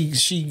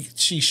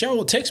 she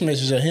showed text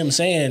messages of him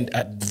saying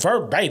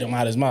verbatim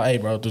out his mouth, "Hey,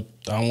 bro, I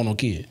don't want no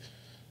kid.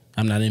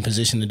 I'm not in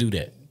position to do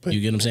that." You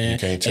get what I'm saying? You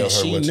can't tell And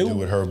her she what knew, to do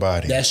with her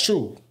body. That's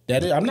true.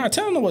 I'm not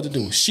telling her what to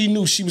do. She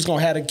knew she was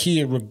gonna have a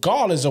kid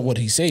regardless of what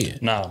he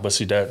said. Nah, but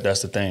see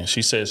that's the thing.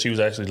 She said she was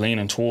actually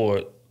leaning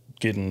toward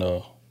getting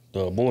the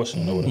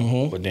abortion or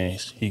whatever, but then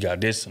he got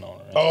distant on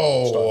her.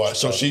 Oh,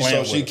 so she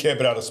kept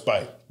it out of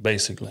spite.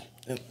 Basically.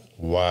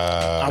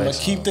 Wow. I'm gonna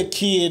keep the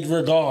kid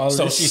regardless.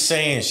 So she's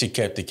saying she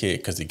kept the kid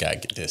because he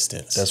got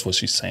distance. That's what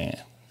she's saying.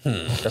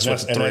 That's what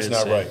the And that's thread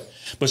not said. right.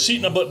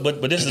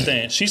 But this is the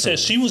thing. She said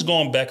she was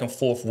going back and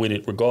forth with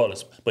it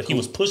regardless, but he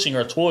was pushing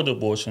her toward the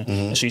abortion,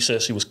 and she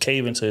said she was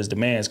caving to his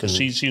demands because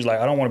she was like,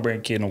 I don't want to bring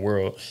a kid in the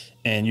world,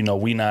 and you know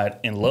we not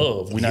in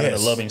love, we not in a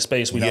loving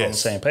space, we not on the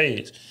same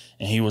page.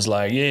 And he was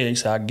like, yeah, he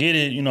said, I get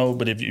it, you know,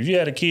 but if you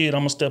had a kid,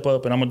 I'm gonna step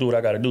up and I'm gonna do what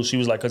I gotta do. She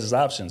was like, cause it's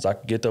options. I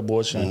could get the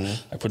abortion,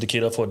 I put the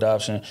kid up for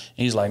adoption. And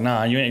he's like,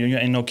 nah, you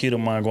ain't no kid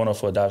of mine going up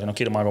for adoption. No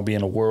kid of mine gonna be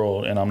in the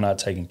world and I'm not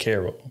taking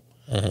care of him.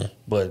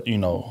 But you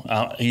know,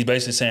 he's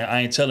basically saying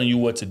I ain't telling you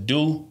what to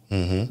do,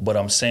 but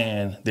I'm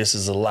saying this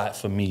is a lot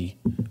for me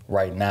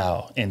right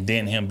now. And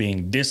then him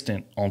being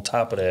distant on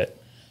top of that.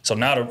 So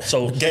now,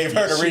 gave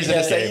her the reason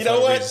to say, you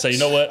know what? Say, you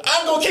know what?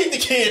 I'm gonna keep the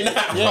kid now.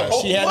 Yeah,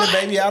 bro. she had the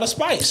baby out of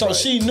spite, so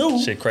she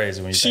knew. Shit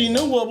crazy when you She think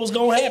knew what was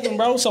gonna happen,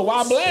 bro. So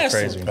why blast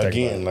crazy him? when you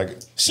think Again, about it.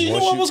 like She knew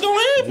once what you- was gonna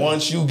happen.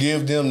 Once you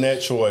give them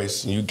that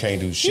choice, you can't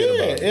do shit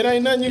about it. It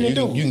ain't nothing you can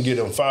do. You can get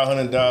them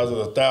 $500,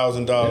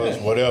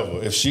 $1,000,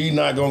 whatever. If she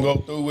not gonna go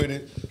through with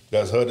it,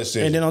 that's her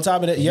decision. And then on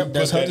top of that, yep, You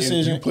that's put her that in-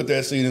 decision. You put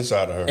that seed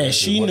inside of her, And That's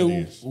she what it knew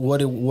is.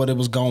 what it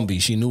was gonna be.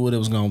 She knew what it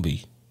was gonna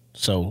be.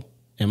 So,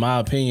 in my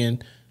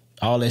opinion,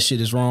 all that shit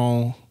is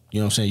wrong. You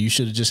know what I'm saying? You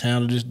should have just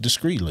handled it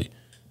discreetly.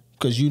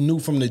 Because you knew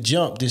from the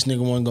jump this nigga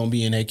wasn't gonna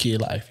be in that kid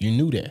life. You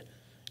knew that.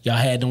 Y'all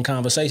had them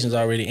conversations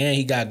already, and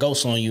he got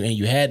ghosts on you, and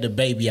you had the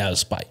baby out of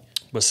spite.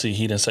 But see,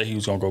 he didn't say he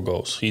was gonna go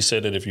ghost. He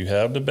said that if you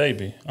have the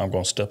baby, I'm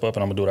gonna step up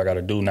and I'm gonna do what I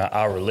gotta do. Now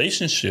our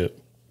relationship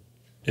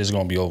is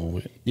gonna be over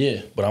with.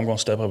 Yeah. But I'm gonna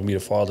step up and be the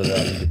father that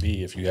I need to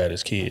be if you had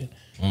this kid.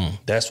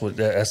 That's what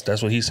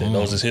he said.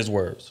 Those is his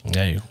words.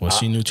 Yeah, well,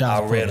 she knew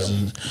child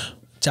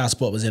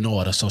support was in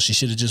order, so she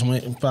should have just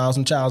went and filed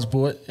some child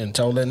support and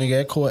told that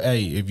nigga at court,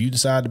 hey, if you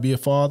decide to be a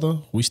father,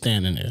 we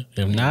standing there.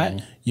 If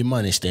not, your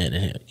money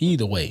standing here.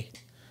 Either way,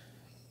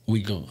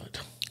 we good.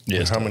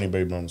 Yes. How many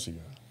baby mamas you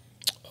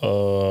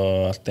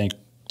got? I think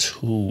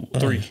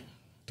three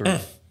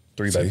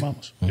baby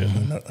mamas.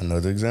 Yeah.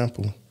 Another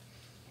example.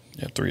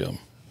 Yeah, 3 of them.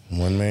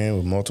 One man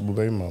with multiple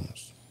baby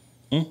mamas.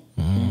 And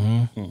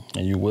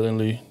you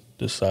willingly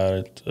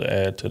decided to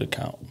add to the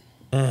count.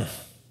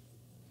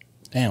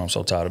 Damn, I'm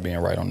so tired of being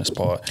right on this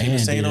part. He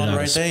was saying did all it the out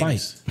right of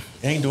things.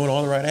 He ain't doing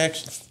all the right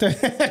actions.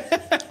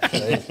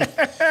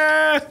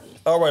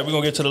 All right, we're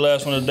going to get to the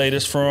last one of the day.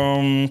 This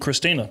from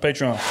Christina,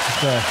 Patreon.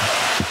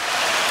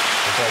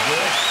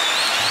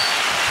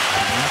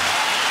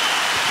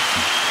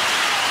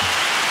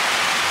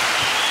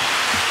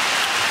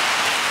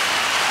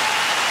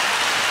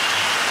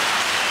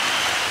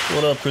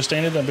 What up,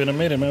 Christina? It's been a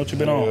minute, man. What you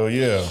been on? Hell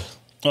yeah.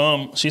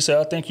 She said,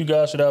 I think you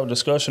guys should have a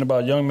discussion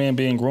about young men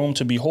being groomed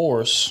to be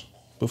whores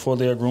before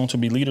they are groomed to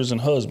be leaders and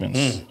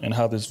husbands, and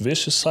how this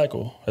vicious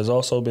cycle has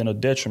also been a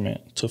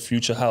detriment to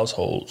future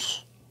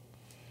households.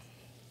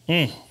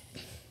 That's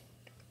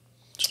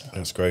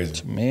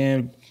crazy.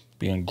 Men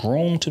being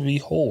groomed to be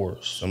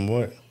whores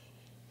Somewhat.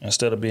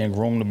 instead of being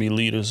groomed to be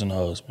leaders and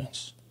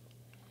husbands.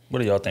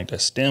 What do y'all think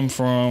that stem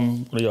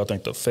from? What do y'all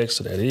think the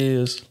effects of that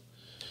is?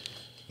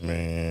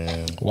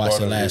 Man. Watch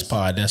the of last it's-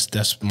 part.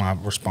 That's my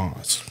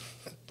response.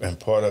 And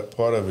part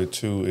of it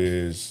too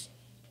is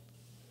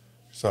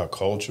it's our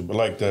culture, but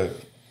like the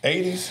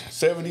 80s,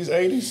 70s,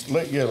 80s,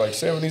 like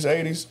 70s,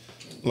 80s,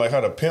 like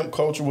how the pimp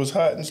culture was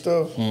hot and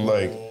stuff.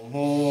 Like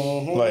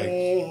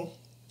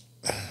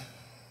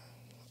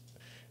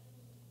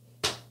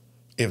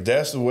if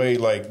that's the way,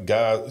 like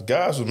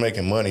guys was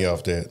making money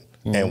off that,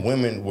 and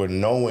women were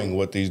knowing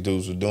what these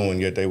dudes were doing,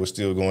 yet they were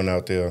still going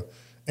out there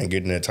and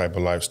getting that type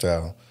of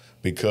lifestyle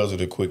because of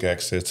the quick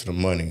access to the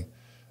money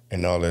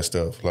and all that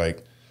stuff.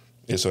 Like,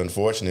 it's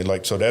unfortunate.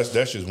 Like, so that's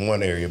just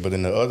one area. But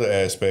then the other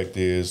aspect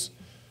is,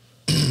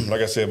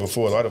 like I said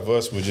before, a lot of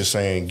us were just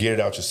saying, get it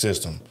out your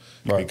system.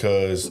 Right.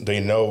 Because they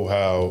know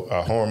how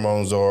our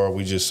hormones are.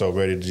 We just so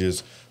ready to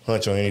just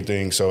hunch on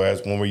anything. So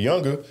as when we're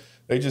younger,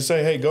 they just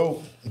say, hey,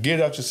 go get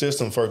it out your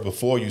system first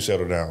before you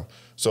settle down.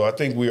 So I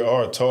think we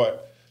are taught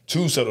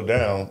to settle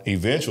down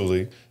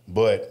eventually,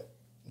 but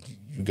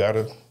you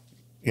gotta,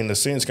 in a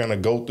sense, kind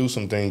of go through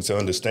some things to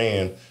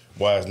understand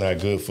why it's not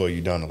good for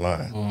you down the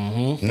line.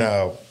 Mm-hmm.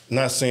 Now,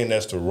 not saying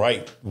that's the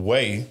right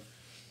way,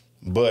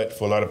 but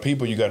for a lot of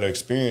people, you got to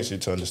experience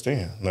it to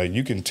understand. Like,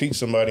 you can teach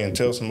somebody and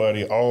tell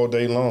somebody all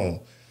day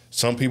long.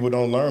 Some people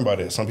don't learn by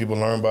that. Some people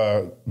learn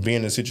by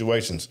being in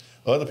situations.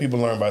 Other people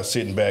learn by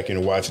sitting back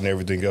and watching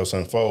everything else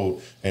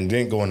unfold and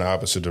then go in the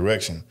opposite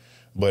direction.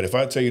 But if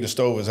I tell you the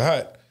stove is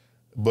hot,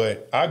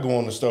 but I go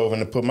on the stove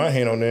and put my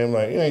hand on there and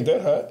I'm like, it ain't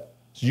that hot.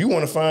 So you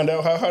want to find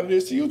out how hot it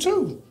is to you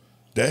too.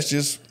 That's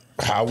just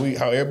how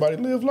everybody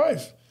live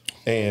life.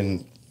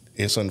 And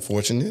it's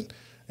unfortunate.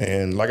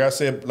 And like I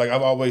said, like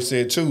I've always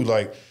said too,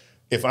 like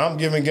if I'm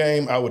giving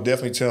game, I would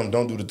definitely tell them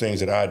don't do the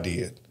things that I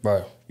did.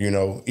 Right. You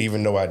know,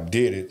 even though I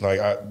did it, like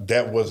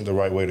that wasn't the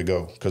right way to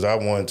go because I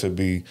wanted to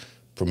be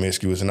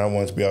promiscuous and I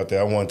wanted to be out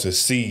there. I wanted to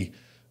see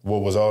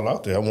what was all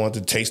out there. I wanted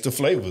to taste the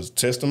flavors,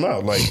 test them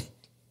out. Like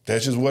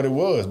that's just what it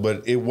was.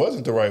 But it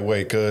wasn't the right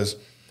way because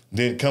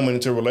then coming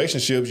into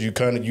relationships, you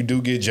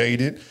do get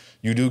jaded.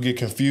 You do get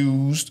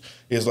confused.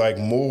 It's like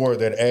more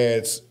that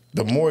adds,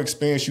 the more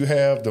experience you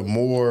have, the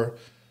more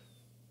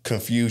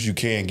confused you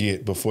can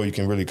get before you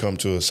can really come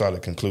to a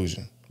solid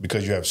conclusion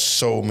because you have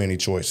so many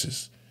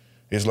choices.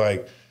 It's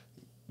like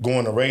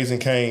going to Raising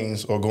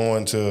Cane's or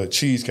going to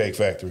Cheesecake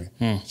Factory.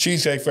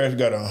 Cheesecake Factory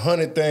got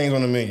 100 things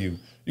on the menu.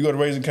 You go to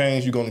Raising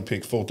Cane's, you're going to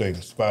pick 4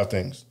 things, 5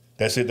 things.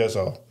 That's it, that's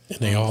all. And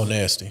they all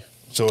nasty.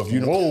 So if you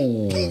don't...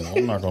 Whoa,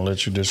 I'm not going to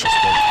let you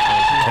disrespect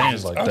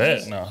Cane's like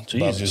that now.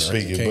 Jesus. Just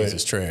speaking, Cane's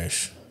is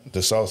trash.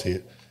 The sauce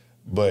hit.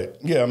 But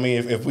yeah, I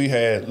mean, if we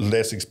had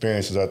less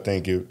experiences, I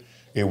think it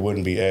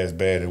wouldn't be as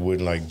bad. It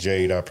wouldn't like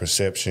jade our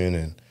perception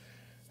and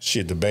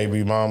shit, the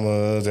baby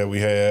mamas that we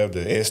have,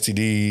 the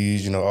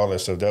STDs, you know, all that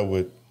stuff,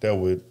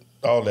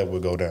 all that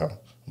would go down.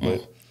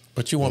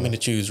 But you want me to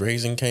choose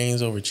Raising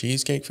Cane's over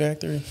Cheesecake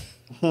Factory?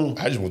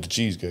 I just want the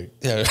cheesecake.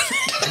 Yeah.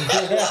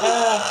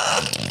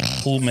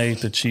 Who made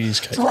the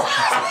cheesecake?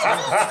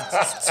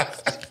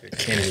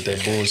 Kenny with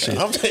that bullshit.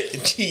 I'm taking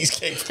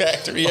Cheesecake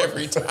Factory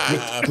every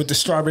time. With the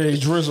strawberry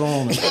drizzle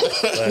on it.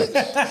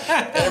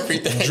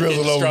 Everything.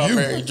 Drizzle over you.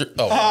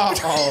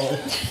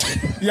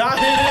 Y'all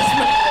hear this,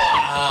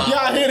 man?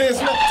 Y'all hear this,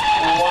 man?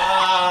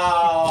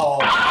 Wow.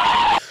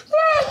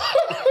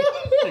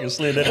 Nigga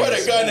slid that Where in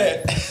the gun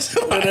at?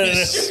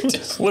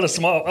 With a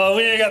small. Oh,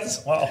 we ain't got the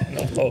small.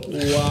 No,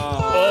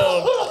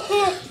 Whoa.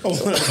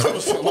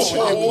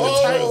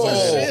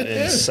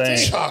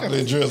 Insane.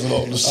 Chocolate drizzle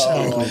on the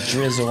Chocolate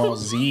drizzle on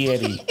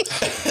Zeddy.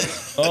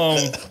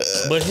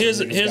 But here's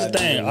the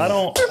thing. I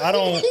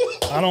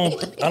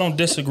don't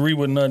disagree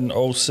with nothing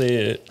O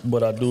said,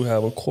 but I do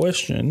have a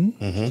question.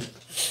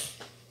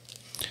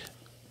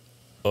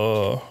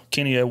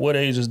 Kenny, at what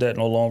age is that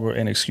no longer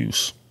an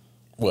excuse?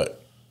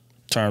 What?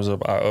 In terms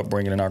of our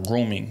upbringing and our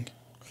grooming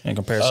in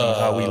comparison to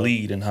how we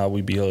lead and how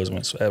we be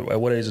husbands.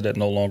 At what age is that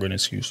no longer an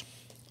excuse?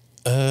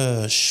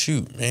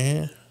 Shoot,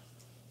 man.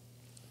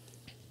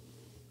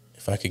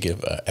 If I could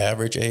give an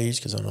average age,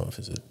 because I don't know if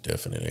it's a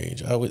definite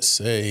age, I would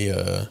say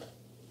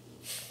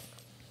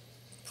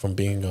from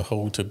being a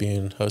hoe to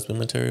being husband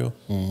material.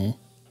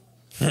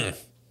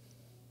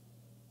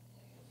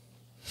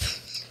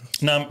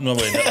 No,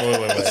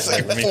 wait.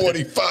 Say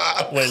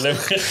 45. Wait,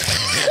 let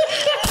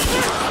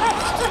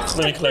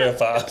me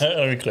clarify.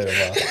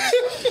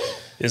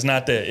 It's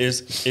not that.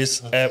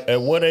 It's at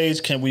what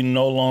age can we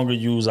no longer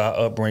use our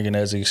upbringing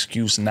as an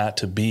excuse not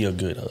to be a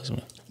good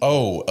husband?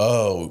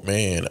 Oh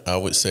man, I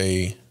would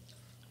say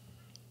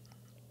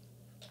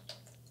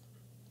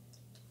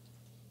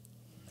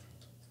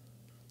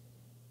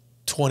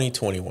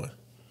 2021.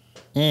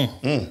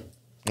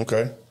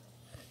 Okay.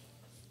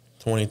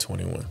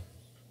 2021.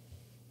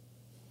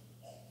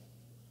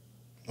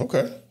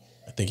 Okay.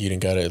 I think you done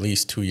got at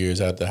least 2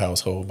 years out of the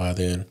household by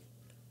then.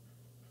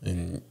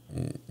 And,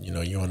 you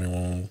know, you're on your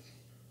own,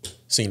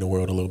 seeing the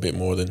world a little bit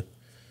more than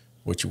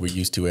what you were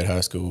used to at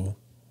high school,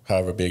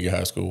 however big your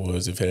high school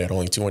was. If it had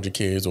only 200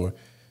 kids or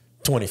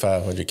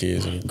 2,500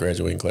 kids in your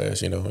graduating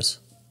class, you know, it's,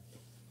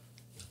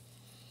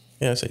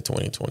 yeah, I'd say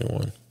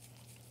 2021.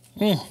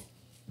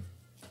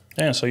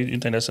 Damn, so you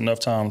think that's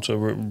enough time to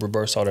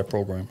reverse all that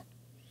program?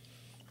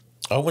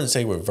 I wouldn't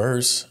say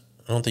reverse.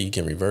 I don't think you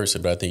can reverse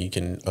it, but I think you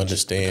can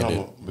understand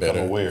it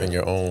better in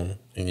your own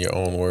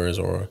words,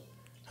 or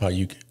how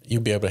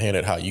you'll be able to handle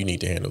it how you need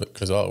to handle it.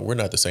 Because we're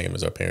not the same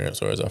as our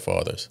parents or as our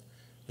fathers.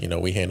 You know,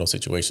 we handle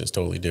situations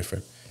totally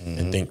different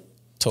and think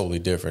totally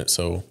different.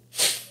 So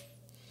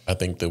I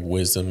think the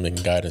wisdom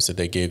and guidance that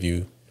they give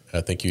you,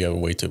 I think you have a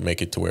way to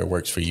make it to where it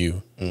works for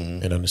you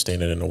and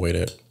understand it in a way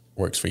that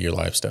works for your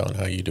lifestyle and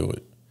how you do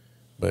it.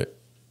 But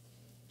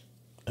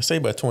I say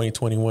by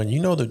 2021, you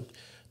know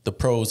the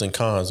pros and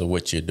cons of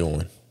what you're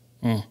doing.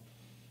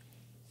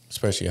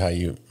 Especially how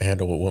you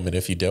handle a woman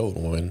if you dealt with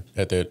a woman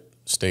at that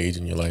stage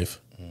in your life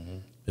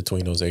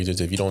between those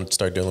ages. If you don't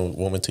start dealing with a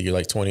woman till you're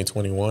like 20,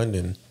 21,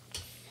 then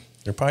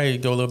You'll probably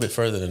go a little bit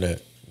further than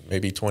that,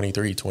 maybe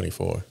 23,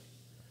 24.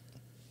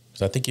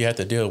 Because I think you have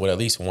to deal with at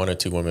least 1 or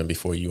 2 women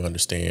before you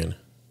understand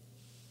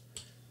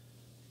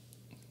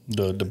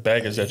the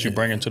baggage that you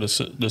bring into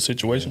the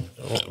situation,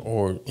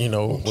 or you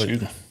know,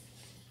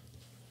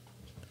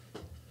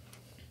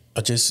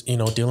 just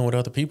dealing with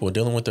other people,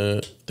 dealing with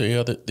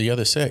the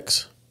other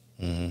sex.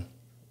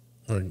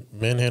 Or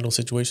men handle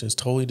situations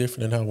totally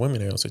different than how women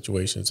handle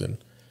situations, and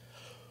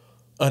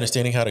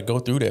understanding how to go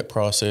through that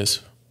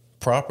process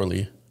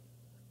properly,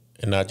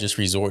 and not just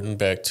resorting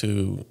back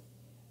to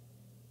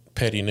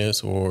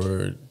pettiness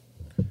or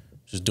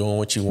just doing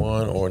what you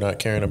want or not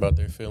caring about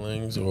their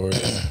feelings or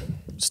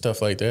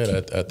stuff like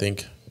that. I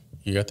think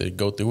you have to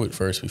go through it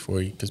first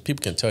before you, because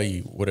people can tell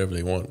you whatever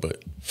they want,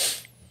 but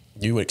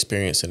you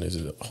experiencing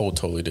is a whole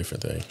totally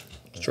different thing.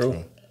 It's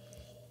true.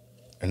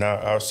 And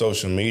our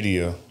social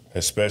media,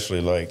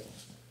 especially, like,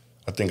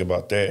 I think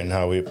about that and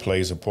how it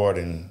plays a part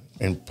in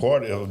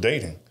part of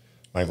dating.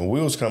 Like, when we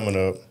was coming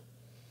up,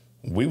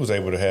 we was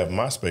able to have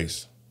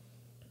MySpace,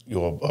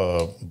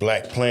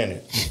 Black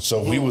Planet.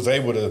 So we was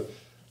able to,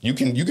 you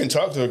can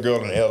talk to a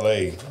girl in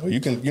LA, or you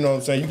can, you know what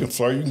I'm saying, you can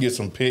flirt, you can get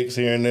some pics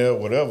here and there,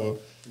 whatever,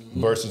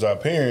 versus our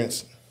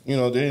parents, they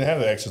didn't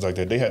have access like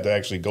that. They had to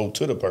actually go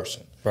to the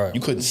person. Right.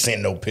 You couldn't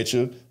send no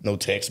picture, no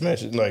text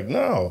message. Like,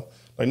 no.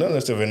 Like, none of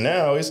that stuff. And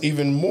now it's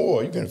even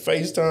more. You can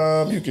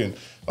FaceTime, you can,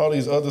 all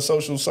these other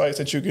social sites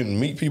that you can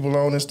meet people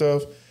on and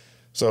stuff.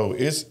 So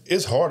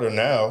it's harder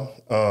now,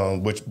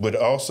 but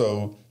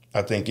also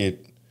I think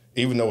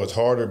even though it's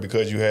harder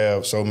because you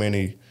have so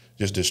many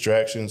just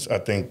distractions, I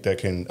think that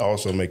can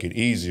also make it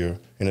easier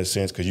in a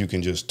sense because you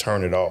can just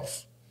turn it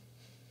off.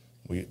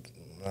 I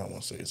don't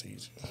want to say it's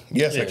easier.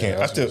 Yes, I can.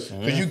 I still,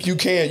 because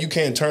you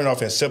can turn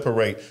off and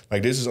separate.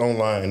 Like, this is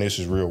online and this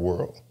is real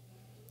world.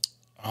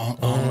 I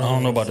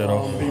don't know about that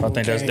though. I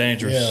think that's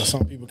dangerous. Yeah,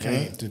 some people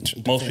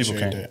can't. Most people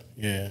can't. That.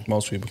 Yeah,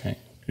 most people can't.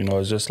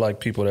 It's just like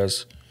people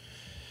that's,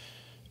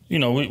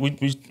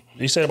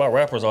 we say about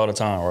rappers all the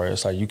time, right?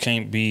 It's like you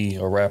can't be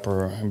a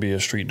rapper and be a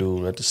street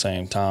dude at the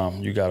same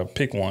time. You got to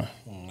pick one,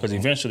 because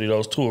eventually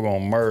those two are gonna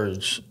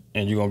merge,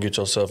 and you're gonna get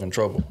yourself in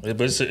trouble. But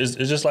it's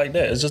just like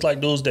that. It's just like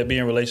dudes that be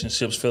in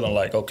relationships feeling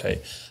like,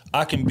 okay,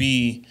 I can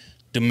be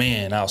the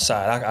man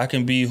outside. I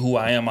can be who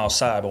I am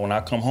outside, but when I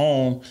come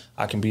home,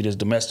 I can be this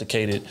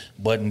domesticated,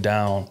 buttoned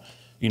down.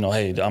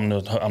 Hey, I'm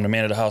the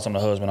man of the house. I'm the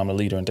husband. I'm the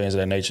leader, and things of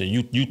that nature.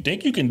 You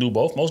think you can do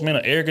both? Most men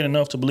are arrogant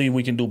enough to believe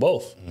we can do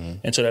both,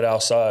 until that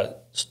outside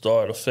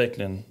start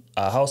affecting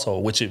our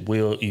household, which it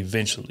will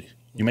eventually.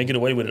 You may get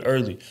away with it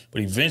early,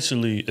 but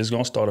eventually it's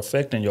gonna start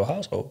affecting your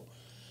household.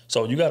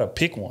 So you gotta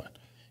pick one.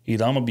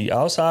 Either I'm gonna be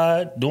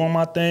outside doing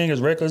my thing as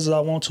reckless as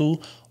I want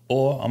to,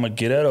 or I'm gonna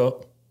get that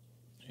up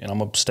and I'm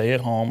gonna stay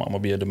at home. I'm gonna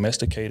be a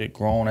domesticated,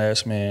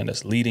 grown-ass man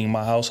that's leading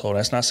my household.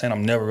 That's not saying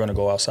I'm never gonna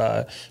go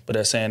outside, but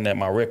that's saying that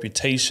my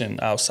reputation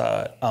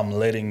outside, I'm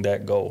letting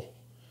that go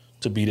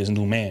to be this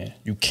new man.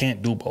 You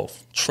can't do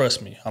both.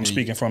 Trust me. I'm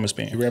speaking from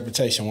experience. Your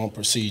reputation won't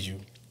precede you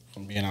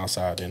from being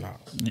outside and out.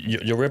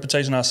 Your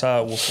reputation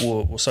outside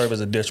will serve as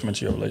a detriment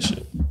to your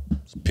relationship,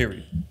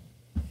 period.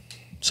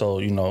 So,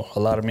 a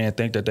lot of men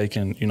think that they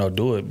can,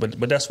 do it.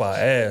 But that's why I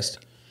asked,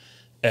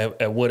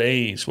 at what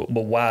age, but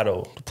why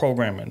though? The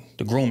programming,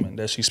 the grooming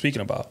that she's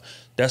speaking about.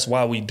 That's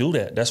why we do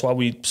that. That's why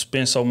we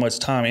spend so much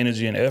time,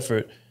 energy, and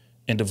effort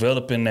in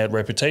developing that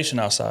reputation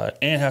outside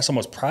and have so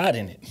much pride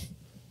in it.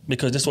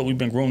 Because this is what we've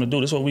been groomed to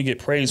do. This is what we get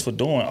praised for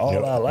doing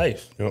all our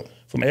life.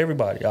 From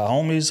everybody, our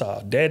homies,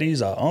 our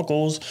daddies, our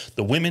uncles,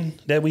 the women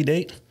that we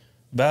date.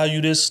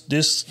 Value this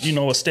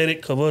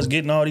aesthetic of us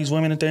getting all these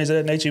women and things of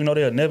that nature, even though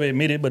they'll never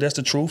admit it, but that's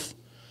the truth.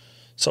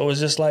 So it's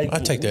just like, I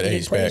take that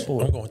age back.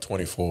 I'm going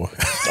 24.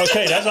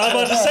 Okay, that's what I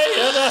was about to say.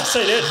 That's what I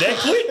say. That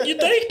quick, you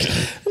think?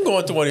 I'm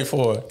going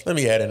 24. Let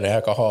me add in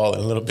alcohol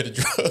and a little bit of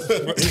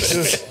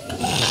drugs.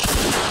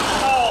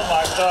 Oh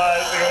my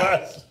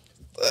God.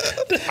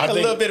 A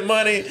little bit of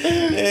money.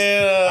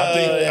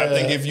 I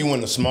think if you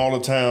in a smaller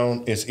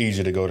town, it's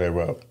easier to go that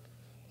route.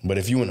 But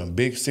if you in a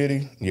big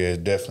city, it's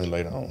definitely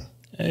later on.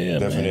 Yeah,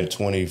 definitely man. at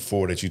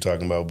 24 that you're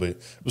talking about.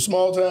 But the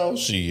small town,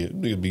 shit,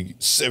 they'd be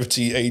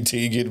 17,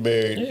 18, get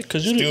married,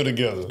 still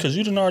together. Because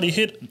you done already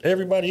hit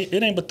everybody.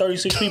 It ain't but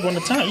 36 people in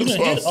the town. You done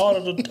hit all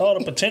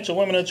the potential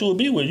women that you would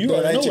be with. You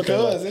already know what they're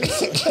like.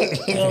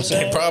 You know what I'm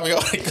saying? They probably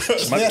all the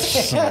cousins.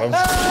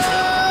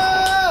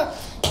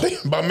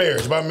 By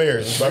marriage.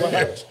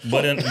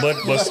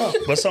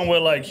 But somewhere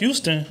like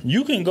Houston,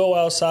 you can go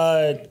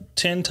outside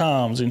 10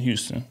 times in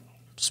Houston.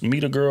 Just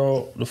meet a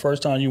girl the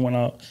first time you went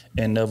out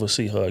and never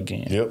see her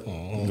again. Yep.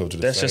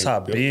 That's just how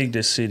big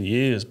this city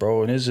is,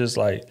 bro. And it's just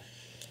like,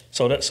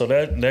 so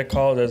that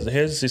caused as a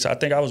hesitancy. I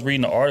think I was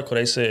reading an article.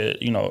 They said,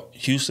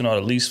 Houston are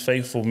the least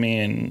faithful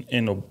men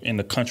in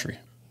the country,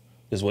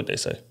 is what they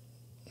say.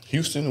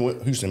 Houston men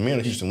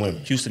or Houston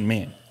women? Houston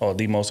men are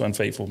the most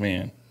unfaithful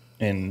men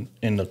in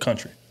the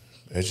country.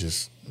 That's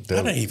just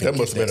that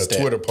must have been a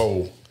Twitter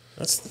poll.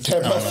 It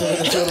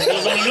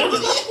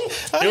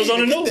was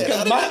on the news.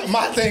 Because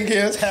my thing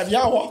is, have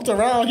y'all walked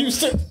around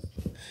Houston?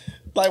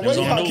 Like, where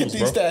do y'all get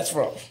these stats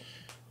from?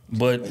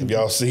 But if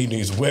y'all see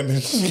these women,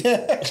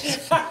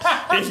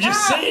 if you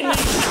see me,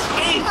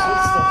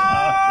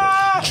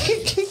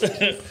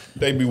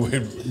 they be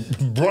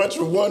with brunch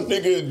with one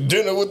nigga and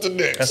dinner with the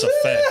next. That's a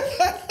fact.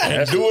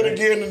 And do it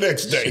again the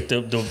next day.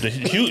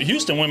 The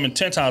Houston women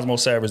 10 times more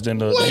savage than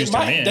the Houston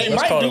men. They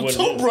Let's might call it do what it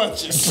 2 is.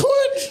 brunches.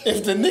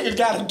 If the nigga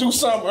got to do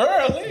something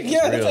early, you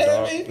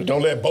understand me?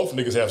 Don't let both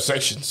niggas have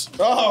sections.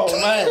 Oh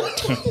man,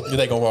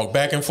 They gonna walk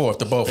back and forth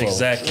to both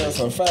Exactly. that's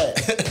a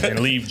fact. And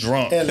leave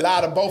drunk. And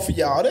lie to both of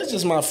y'all. That's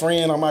just my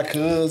friend or my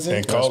cousin.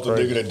 And call the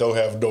nigga that don't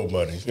have no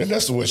money. And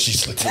that's the one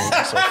she's looking at.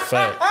 That's a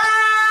fact.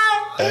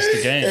 That's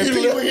the game. And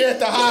we at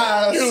the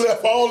highs. You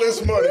left all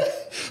this money.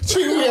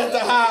 We at the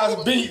highs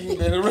beating,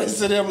 and the rest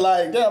of them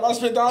like, damn, I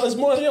spent all this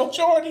money on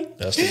Shorty.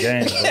 That's the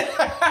game, bro.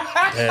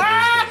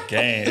 That is the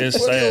game.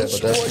 It's sad,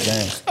 but that's the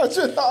game. I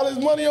spent all this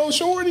money on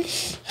Shorty.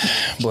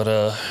 But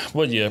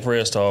yeah,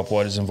 prayers to all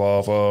parties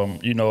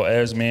involved. You know,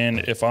 as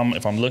men, if I'm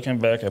looking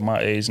back at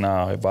my age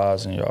now,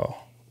 advising y'all,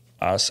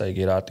 I say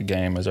get out the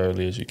game as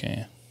early as you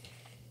can.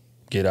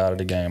 Get out of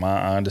the game.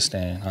 I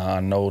understand.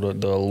 I know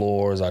the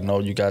allures. I know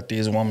you got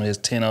these women. There's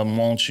 10 of them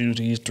want you.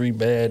 These 3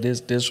 bad.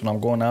 This. When I'm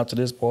going out to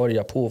this party,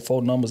 I pull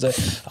 4 numbers.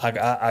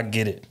 I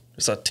get it.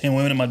 It's like 10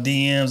 women in my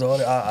DMs. All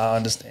that. I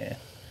understand.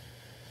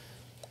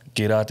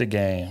 Get out the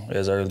game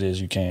as early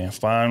as you can.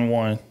 Find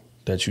one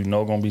that you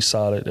know gonna be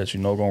solid, that you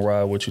know gonna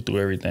ride with you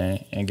through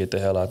everything, and get the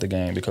hell out the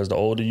game. Because the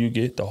older you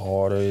get, the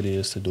harder it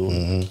is to do it.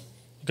 Mm-hmm.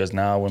 Because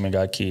now women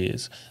got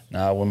kids.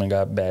 Now women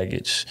got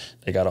baggage.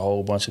 They got a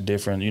whole bunch of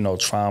different,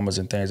 traumas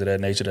and things of that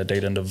nature that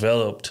they done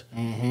developed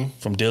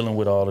from dealing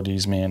with all of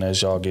these men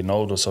as y'all getting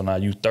older. So now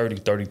you 30,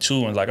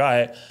 32, and like, all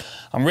right,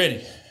 I'm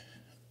ready.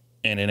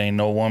 And it ain't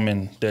no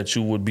woman that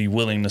you would be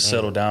willing to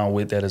settle down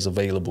with that is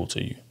available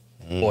to you.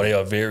 Or they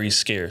are very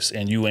scarce,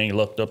 and you ain't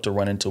lucked up to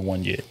run into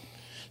one yet.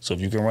 So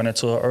if you can run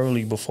into her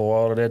early before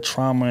all of that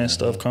trauma and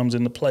stuff comes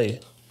into play,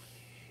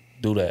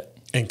 do that.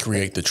 And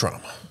create the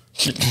trauma.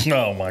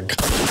 Oh my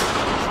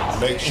God.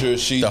 Make sure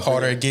The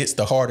harder it gets,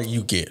 the harder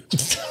you get.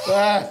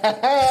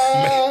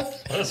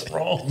 What's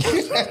wrong?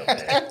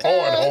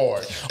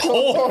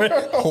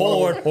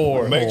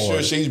 Hard. Make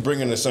sure she's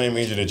bringing the same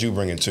energy that you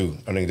bringing too.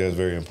 I think that's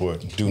very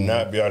important. Do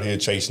not be out here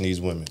chasing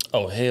these women.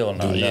 Oh, hell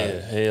no.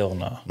 Hell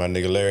no. My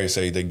nigga Larry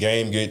say the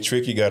game get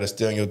tricky. Got to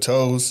stay on your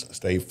toes.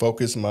 Stay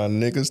focused, my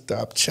nigga.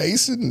 Stop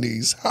chasing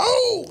these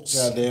hoes.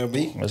 Goddamn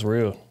B. That's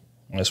real.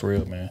 That's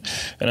real, man.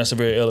 And that's a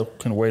very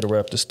eloquent way to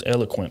wrap this.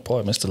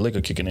 Mr.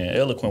 Liquor kicking in.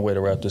 Eloquent way to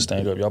wrap this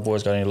thing up. Y'all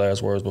boys got any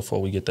last words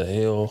before we get the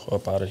hell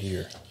up out of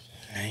here?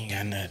 I ain't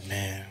got nothing,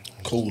 man.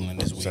 Cooling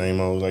this week. Same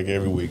old like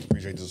every week.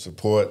 Appreciate the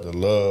support, the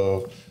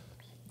love.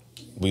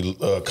 We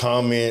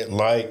comment,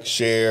 like,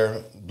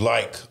 share,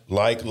 like.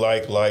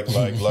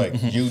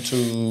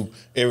 YouTube,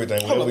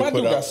 everything. Hold Whatever up, we I put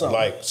do got out, something.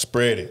 like,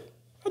 spread it.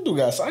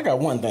 I got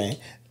one thing.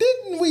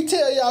 Didn't we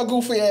tell y'all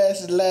goofy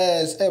asses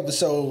last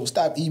episode,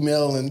 stop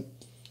emailing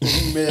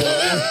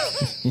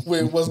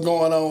with what's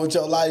going on with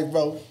your life,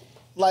 bro?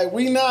 Like,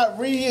 we not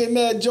reading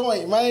that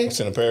joint, man. It's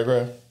in a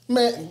paragraph.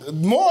 Man,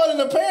 more than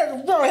a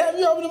paragraph. Bro, have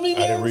you opened the emails?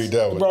 I didn't read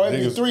that one. Bro,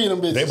 it be 3 of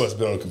them bitches. They must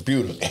be on the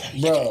computer.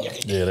 Bro,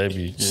 Yeah, they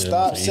be.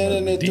 stop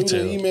sending it through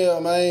the email,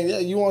 man. Yeah,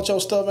 you want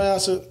your stuff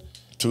answered?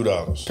 $2.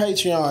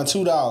 Patreon,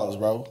 $2,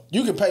 bro.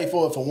 You can pay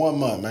for it for 1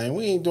 month, man.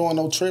 We ain't doing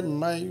no tripping,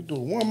 man. You do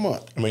it 1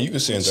 month. I mean, you can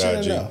send Send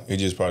it to out. IG. It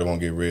just probably won't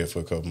get read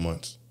for a couple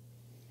months.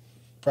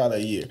 Probably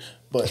a year.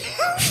 But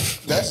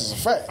that's just a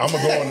fact. I'm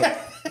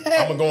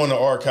gonna go in the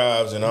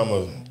archives and I'm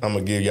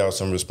gonna give y'all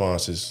some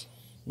responses.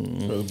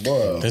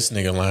 This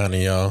nigga lying to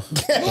y'all.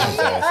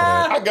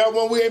 I got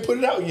one. We ain't put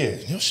it out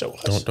yet. You'll show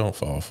us. Don't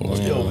fall for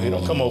it. Yo, over here.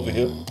 Don't come over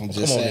here. I'm Come just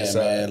on saying, this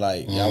side. man,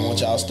 like, y'all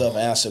want y'all stuff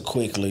answered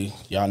quickly.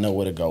 Y'all know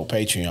where to go.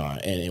 Patreon.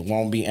 And it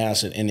won't be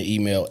answered in the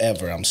email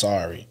ever. I'm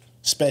sorry.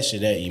 Especially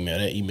that email.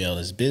 That email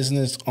is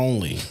business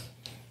only.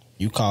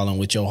 You calling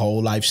with your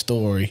whole life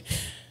story.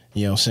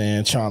 You know what I'm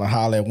saying? Trying to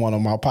holler at one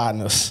of my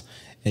partners.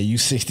 And you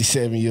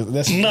 67 years.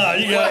 That's Nah,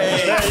 you gotta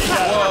relax.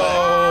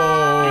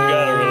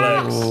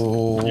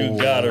 You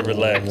gotta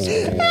relax.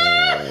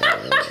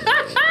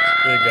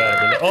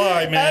 All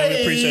right, man.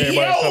 We appreciate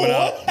everybody coming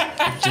out.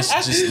 Just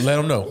let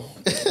them know.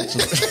 Damn,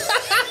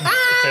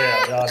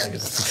 y'all niggas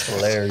is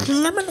hilarious.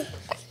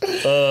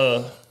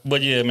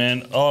 But yeah,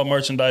 man, all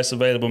merchandise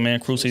available, man.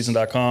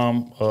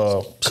 Krewseason.com.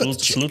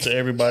 Salute to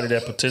everybody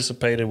that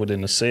participated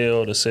within the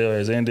sale. The sale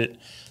has ended.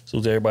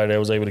 Salute to everybody that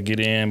was able to get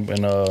in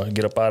and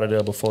get up out of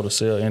there before the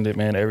sale ended,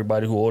 man.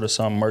 Everybody who ordered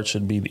something, merch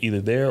should be either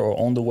there or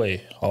on the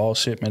way. All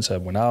shipments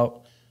have went out.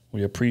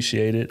 We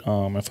appreciate it.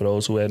 And for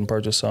those who hadn't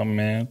purchased something,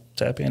 man,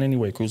 tap in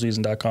anyway.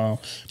 Krewseason.com.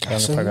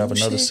 Probably have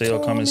another sale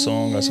coming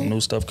soon. Got some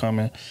new stuff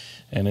coming.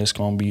 And it's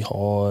going to be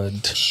hard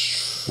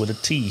with a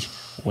T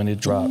when it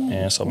drop,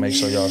 man. So make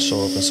sure y'all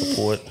show up and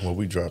support. What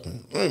we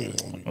dropping?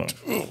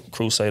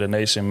 Crusader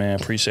Nation, man.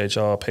 Appreciate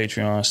y'all.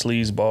 Patreon,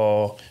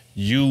 Sleazeball,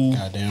 you.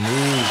 goddamn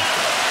rude.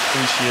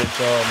 Appreciate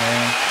y'all,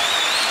 man.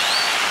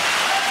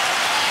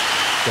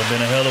 It's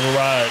been a hell of a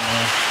ride,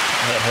 man.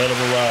 A hell of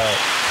a ride.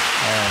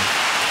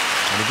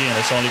 And again,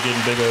 it's only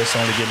getting bigger. It's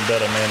only getting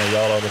better, man. And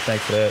y'all ought to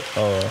thank for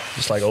that.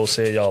 Just like O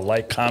said, y'all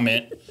like,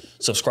 comment,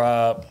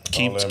 subscribe,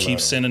 keep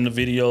sending the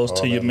videos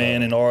to your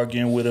man and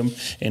arguing with him.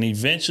 And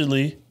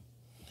eventually,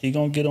 he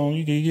gonna get on.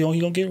 He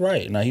gonna get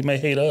right. Now he may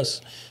hate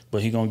us,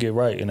 but he gonna get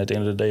right. And at the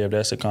end of the day, if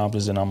that's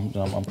accomplished, then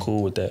I'm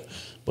cool with that.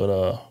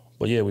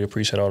 But yeah, we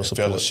appreciate all the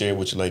support. Fellas, share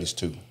with your ladies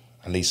too.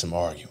 I need some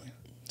arguing.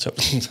 So,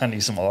 I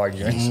need some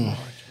arguing.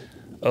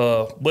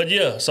 But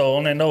yeah, so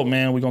on that note,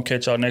 man, we gonna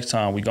catch y'all next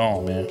time. We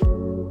gone, man.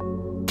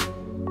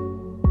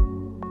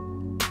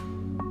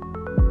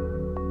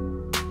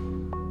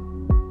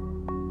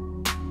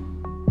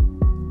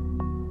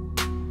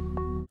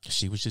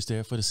 She was just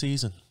there for the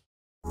season.